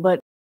don't mind, but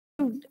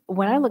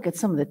when I look at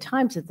some of the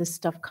times that this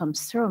stuff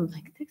comes through, I'm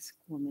like, this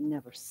woman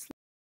never sleeps.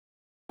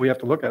 We have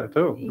to look at it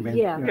too. I mean,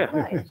 Yeah, Yeah.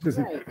 right,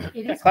 right.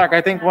 It is Clark,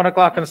 I think 1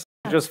 o'clock is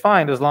just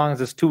fine as long as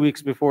it's 2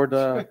 weeks before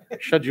the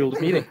scheduled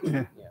meeting.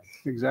 Yeah,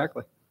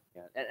 exactly.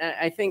 Yeah,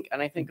 and I think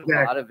a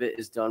lot of it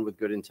is done with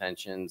good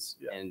intentions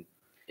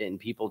and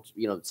people,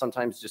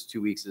 sometimes just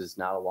 2 weeks is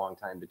not a long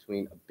time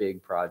between a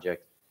big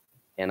project.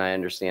 And I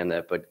understand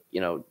that, but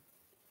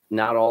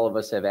not all of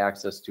us have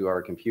access to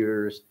our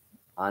computers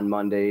on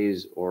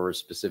Mondays or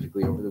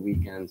specifically over the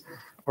weekends.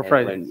 Or And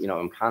Fridays. when,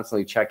 I'm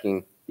constantly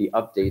checking the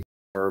updates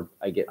or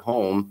I get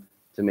home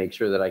to make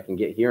sure that I can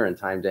get here in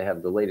time to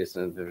have the latest.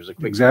 And if there's a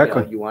quick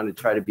Exactly. email, you want to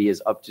try to be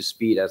as up to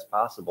speed as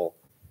possible.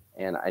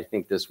 And I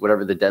think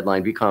whatever the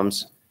deadline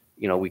becomes,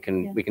 we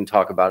can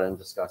talk about it and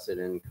discuss it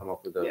and come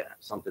up with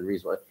something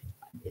reasonable.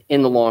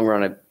 In the long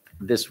run,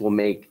 this will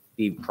make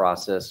the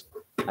process,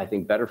 I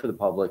think, better for the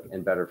public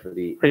and better for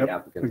the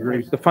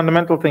applicant. The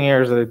fundamental thing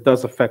here is that it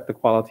does affect the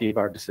quality of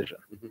our decision.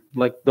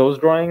 Like those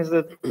drawings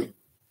that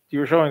you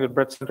were showing that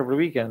Brett sent over the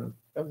weekend,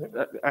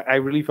 I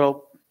really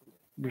felt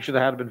we should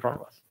have had it in front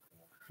of us.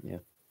 Yeah.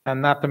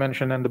 And not to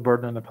mention then the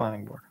burden on the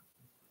planning board.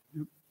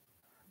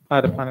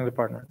 The planning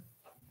department.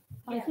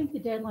 I think the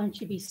deadline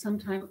should be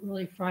sometime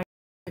early Friday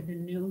at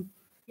noon.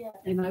 Yeah.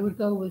 And I would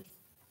go with,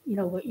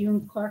 what you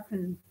and Clark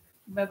and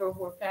whoever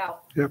work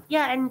out.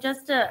 Yeah, and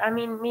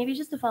maybe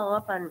just to follow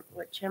up on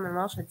what Chairman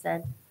Walsh had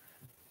said,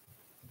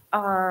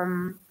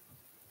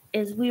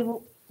 is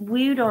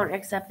we don't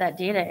accept that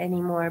data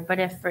anymore. But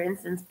if, for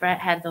instance, Brett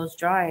had those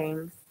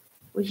drawings,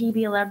 would he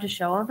be allowed to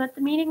show them at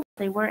the meeting? If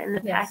they weren't in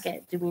the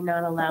packet, do we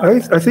not allow? I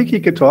think he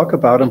could talk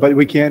about them, but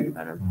we can't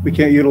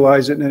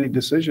utilize it in any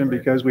decision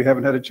because we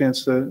haven't had a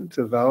chance to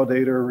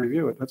validate or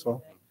review it. That's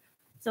all.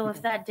 So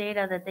if that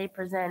data that they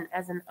present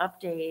as an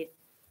update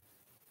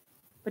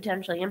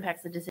potentially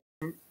impacts the decision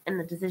and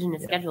the decision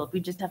is scheduled, we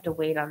just have to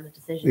wait on the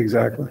decision.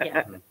 Exactly.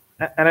 Yeah.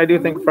 And I do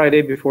think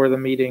Friday before the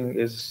meeting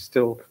is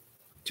still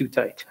too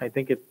tight. I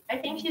think I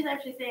think she's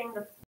actually saying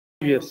the.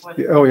 yes.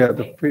 Oh, yeah.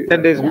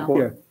 10 days No.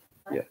 before.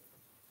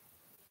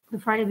 The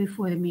Friday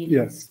before the meeting.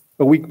 Yes,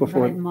 a week What I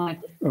before. had in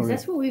mind. Oh, 'Cause yeah.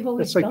 that's what we've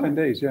always It's like 10 done.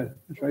 days, yeah.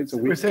 That's right. It's a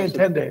week. We're saying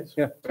 10 days.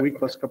 Yeah, a week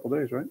plus a couple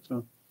days, right?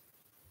 So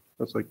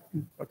that's like,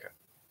 okay.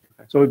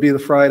 So it'd be the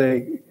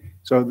Friday.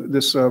 So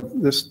this, yeah.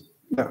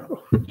 Yeah.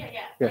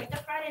 Yeah. Like the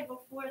Friday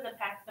before the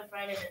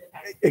Friday that the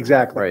packet.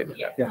 Exactly. Right.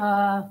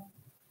 Yeah.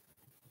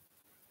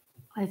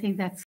 I think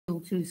that's a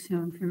little too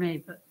soon for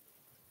me, but.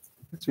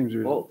 It seems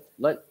reasonable.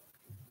 Well,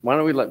 why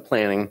don't we let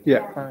planning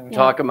Yeah.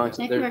 talk amongst,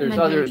 Make there's a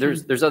other,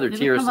 recommendation. there's other Maybe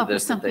tiers come to up with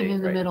this. that Something they-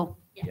 in the right. middle,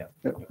 Yeah.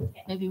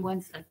 maybe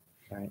Wednesday.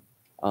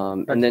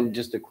 And then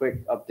just a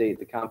quick update,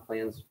 the comp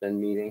plan's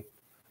been meeting.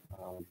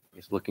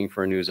 Just looking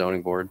for a new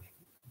zoning board.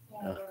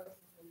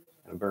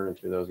 I'm burning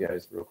through those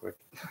guys real quick.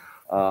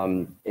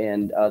 And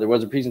there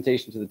was a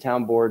presentation to the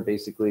town board,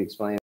 basically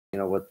explaining,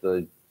 what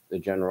the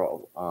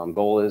general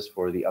goal is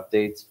for the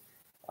updates.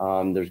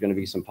 There's going to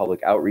be some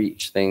public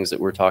outreach things that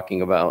we're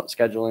talking about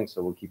scheduling,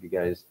 so we'll keep you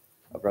guys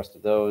abreast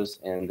of those.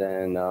 And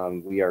then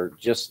we are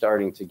just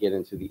starting to get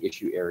into the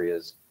issue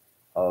areas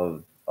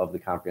of the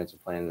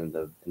comprehensive plan and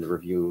the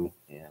review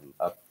and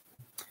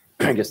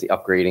I guess, the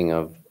upgrading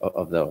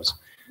of those.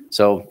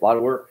 So a lot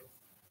of work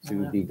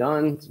to be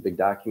done. It's a big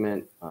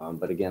document.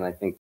 But again, I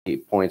think the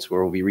points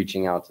where we'll be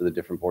reaching out to the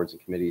different boards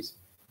and committees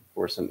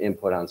for some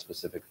input on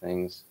specific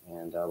things,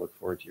 and I look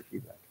forward to your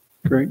feedback.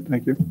 Great,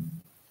 thank you.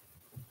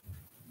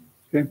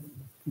 Okay,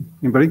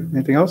 anybody,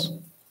 anything else?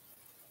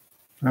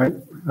 All right,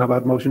 how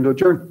about motion to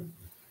adjourn?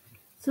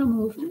 So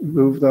moved.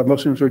 Move the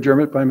motion for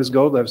adjournment by Ms.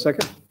 Gold. Do I have a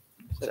second?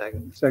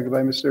 Second. Second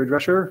by Mr.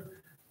 Drescher.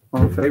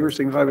 All in favor,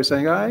 signify by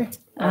saying aye.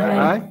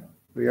 Aye.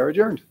 We are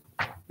adjourned.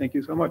 Thank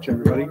you so much,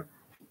 everybody.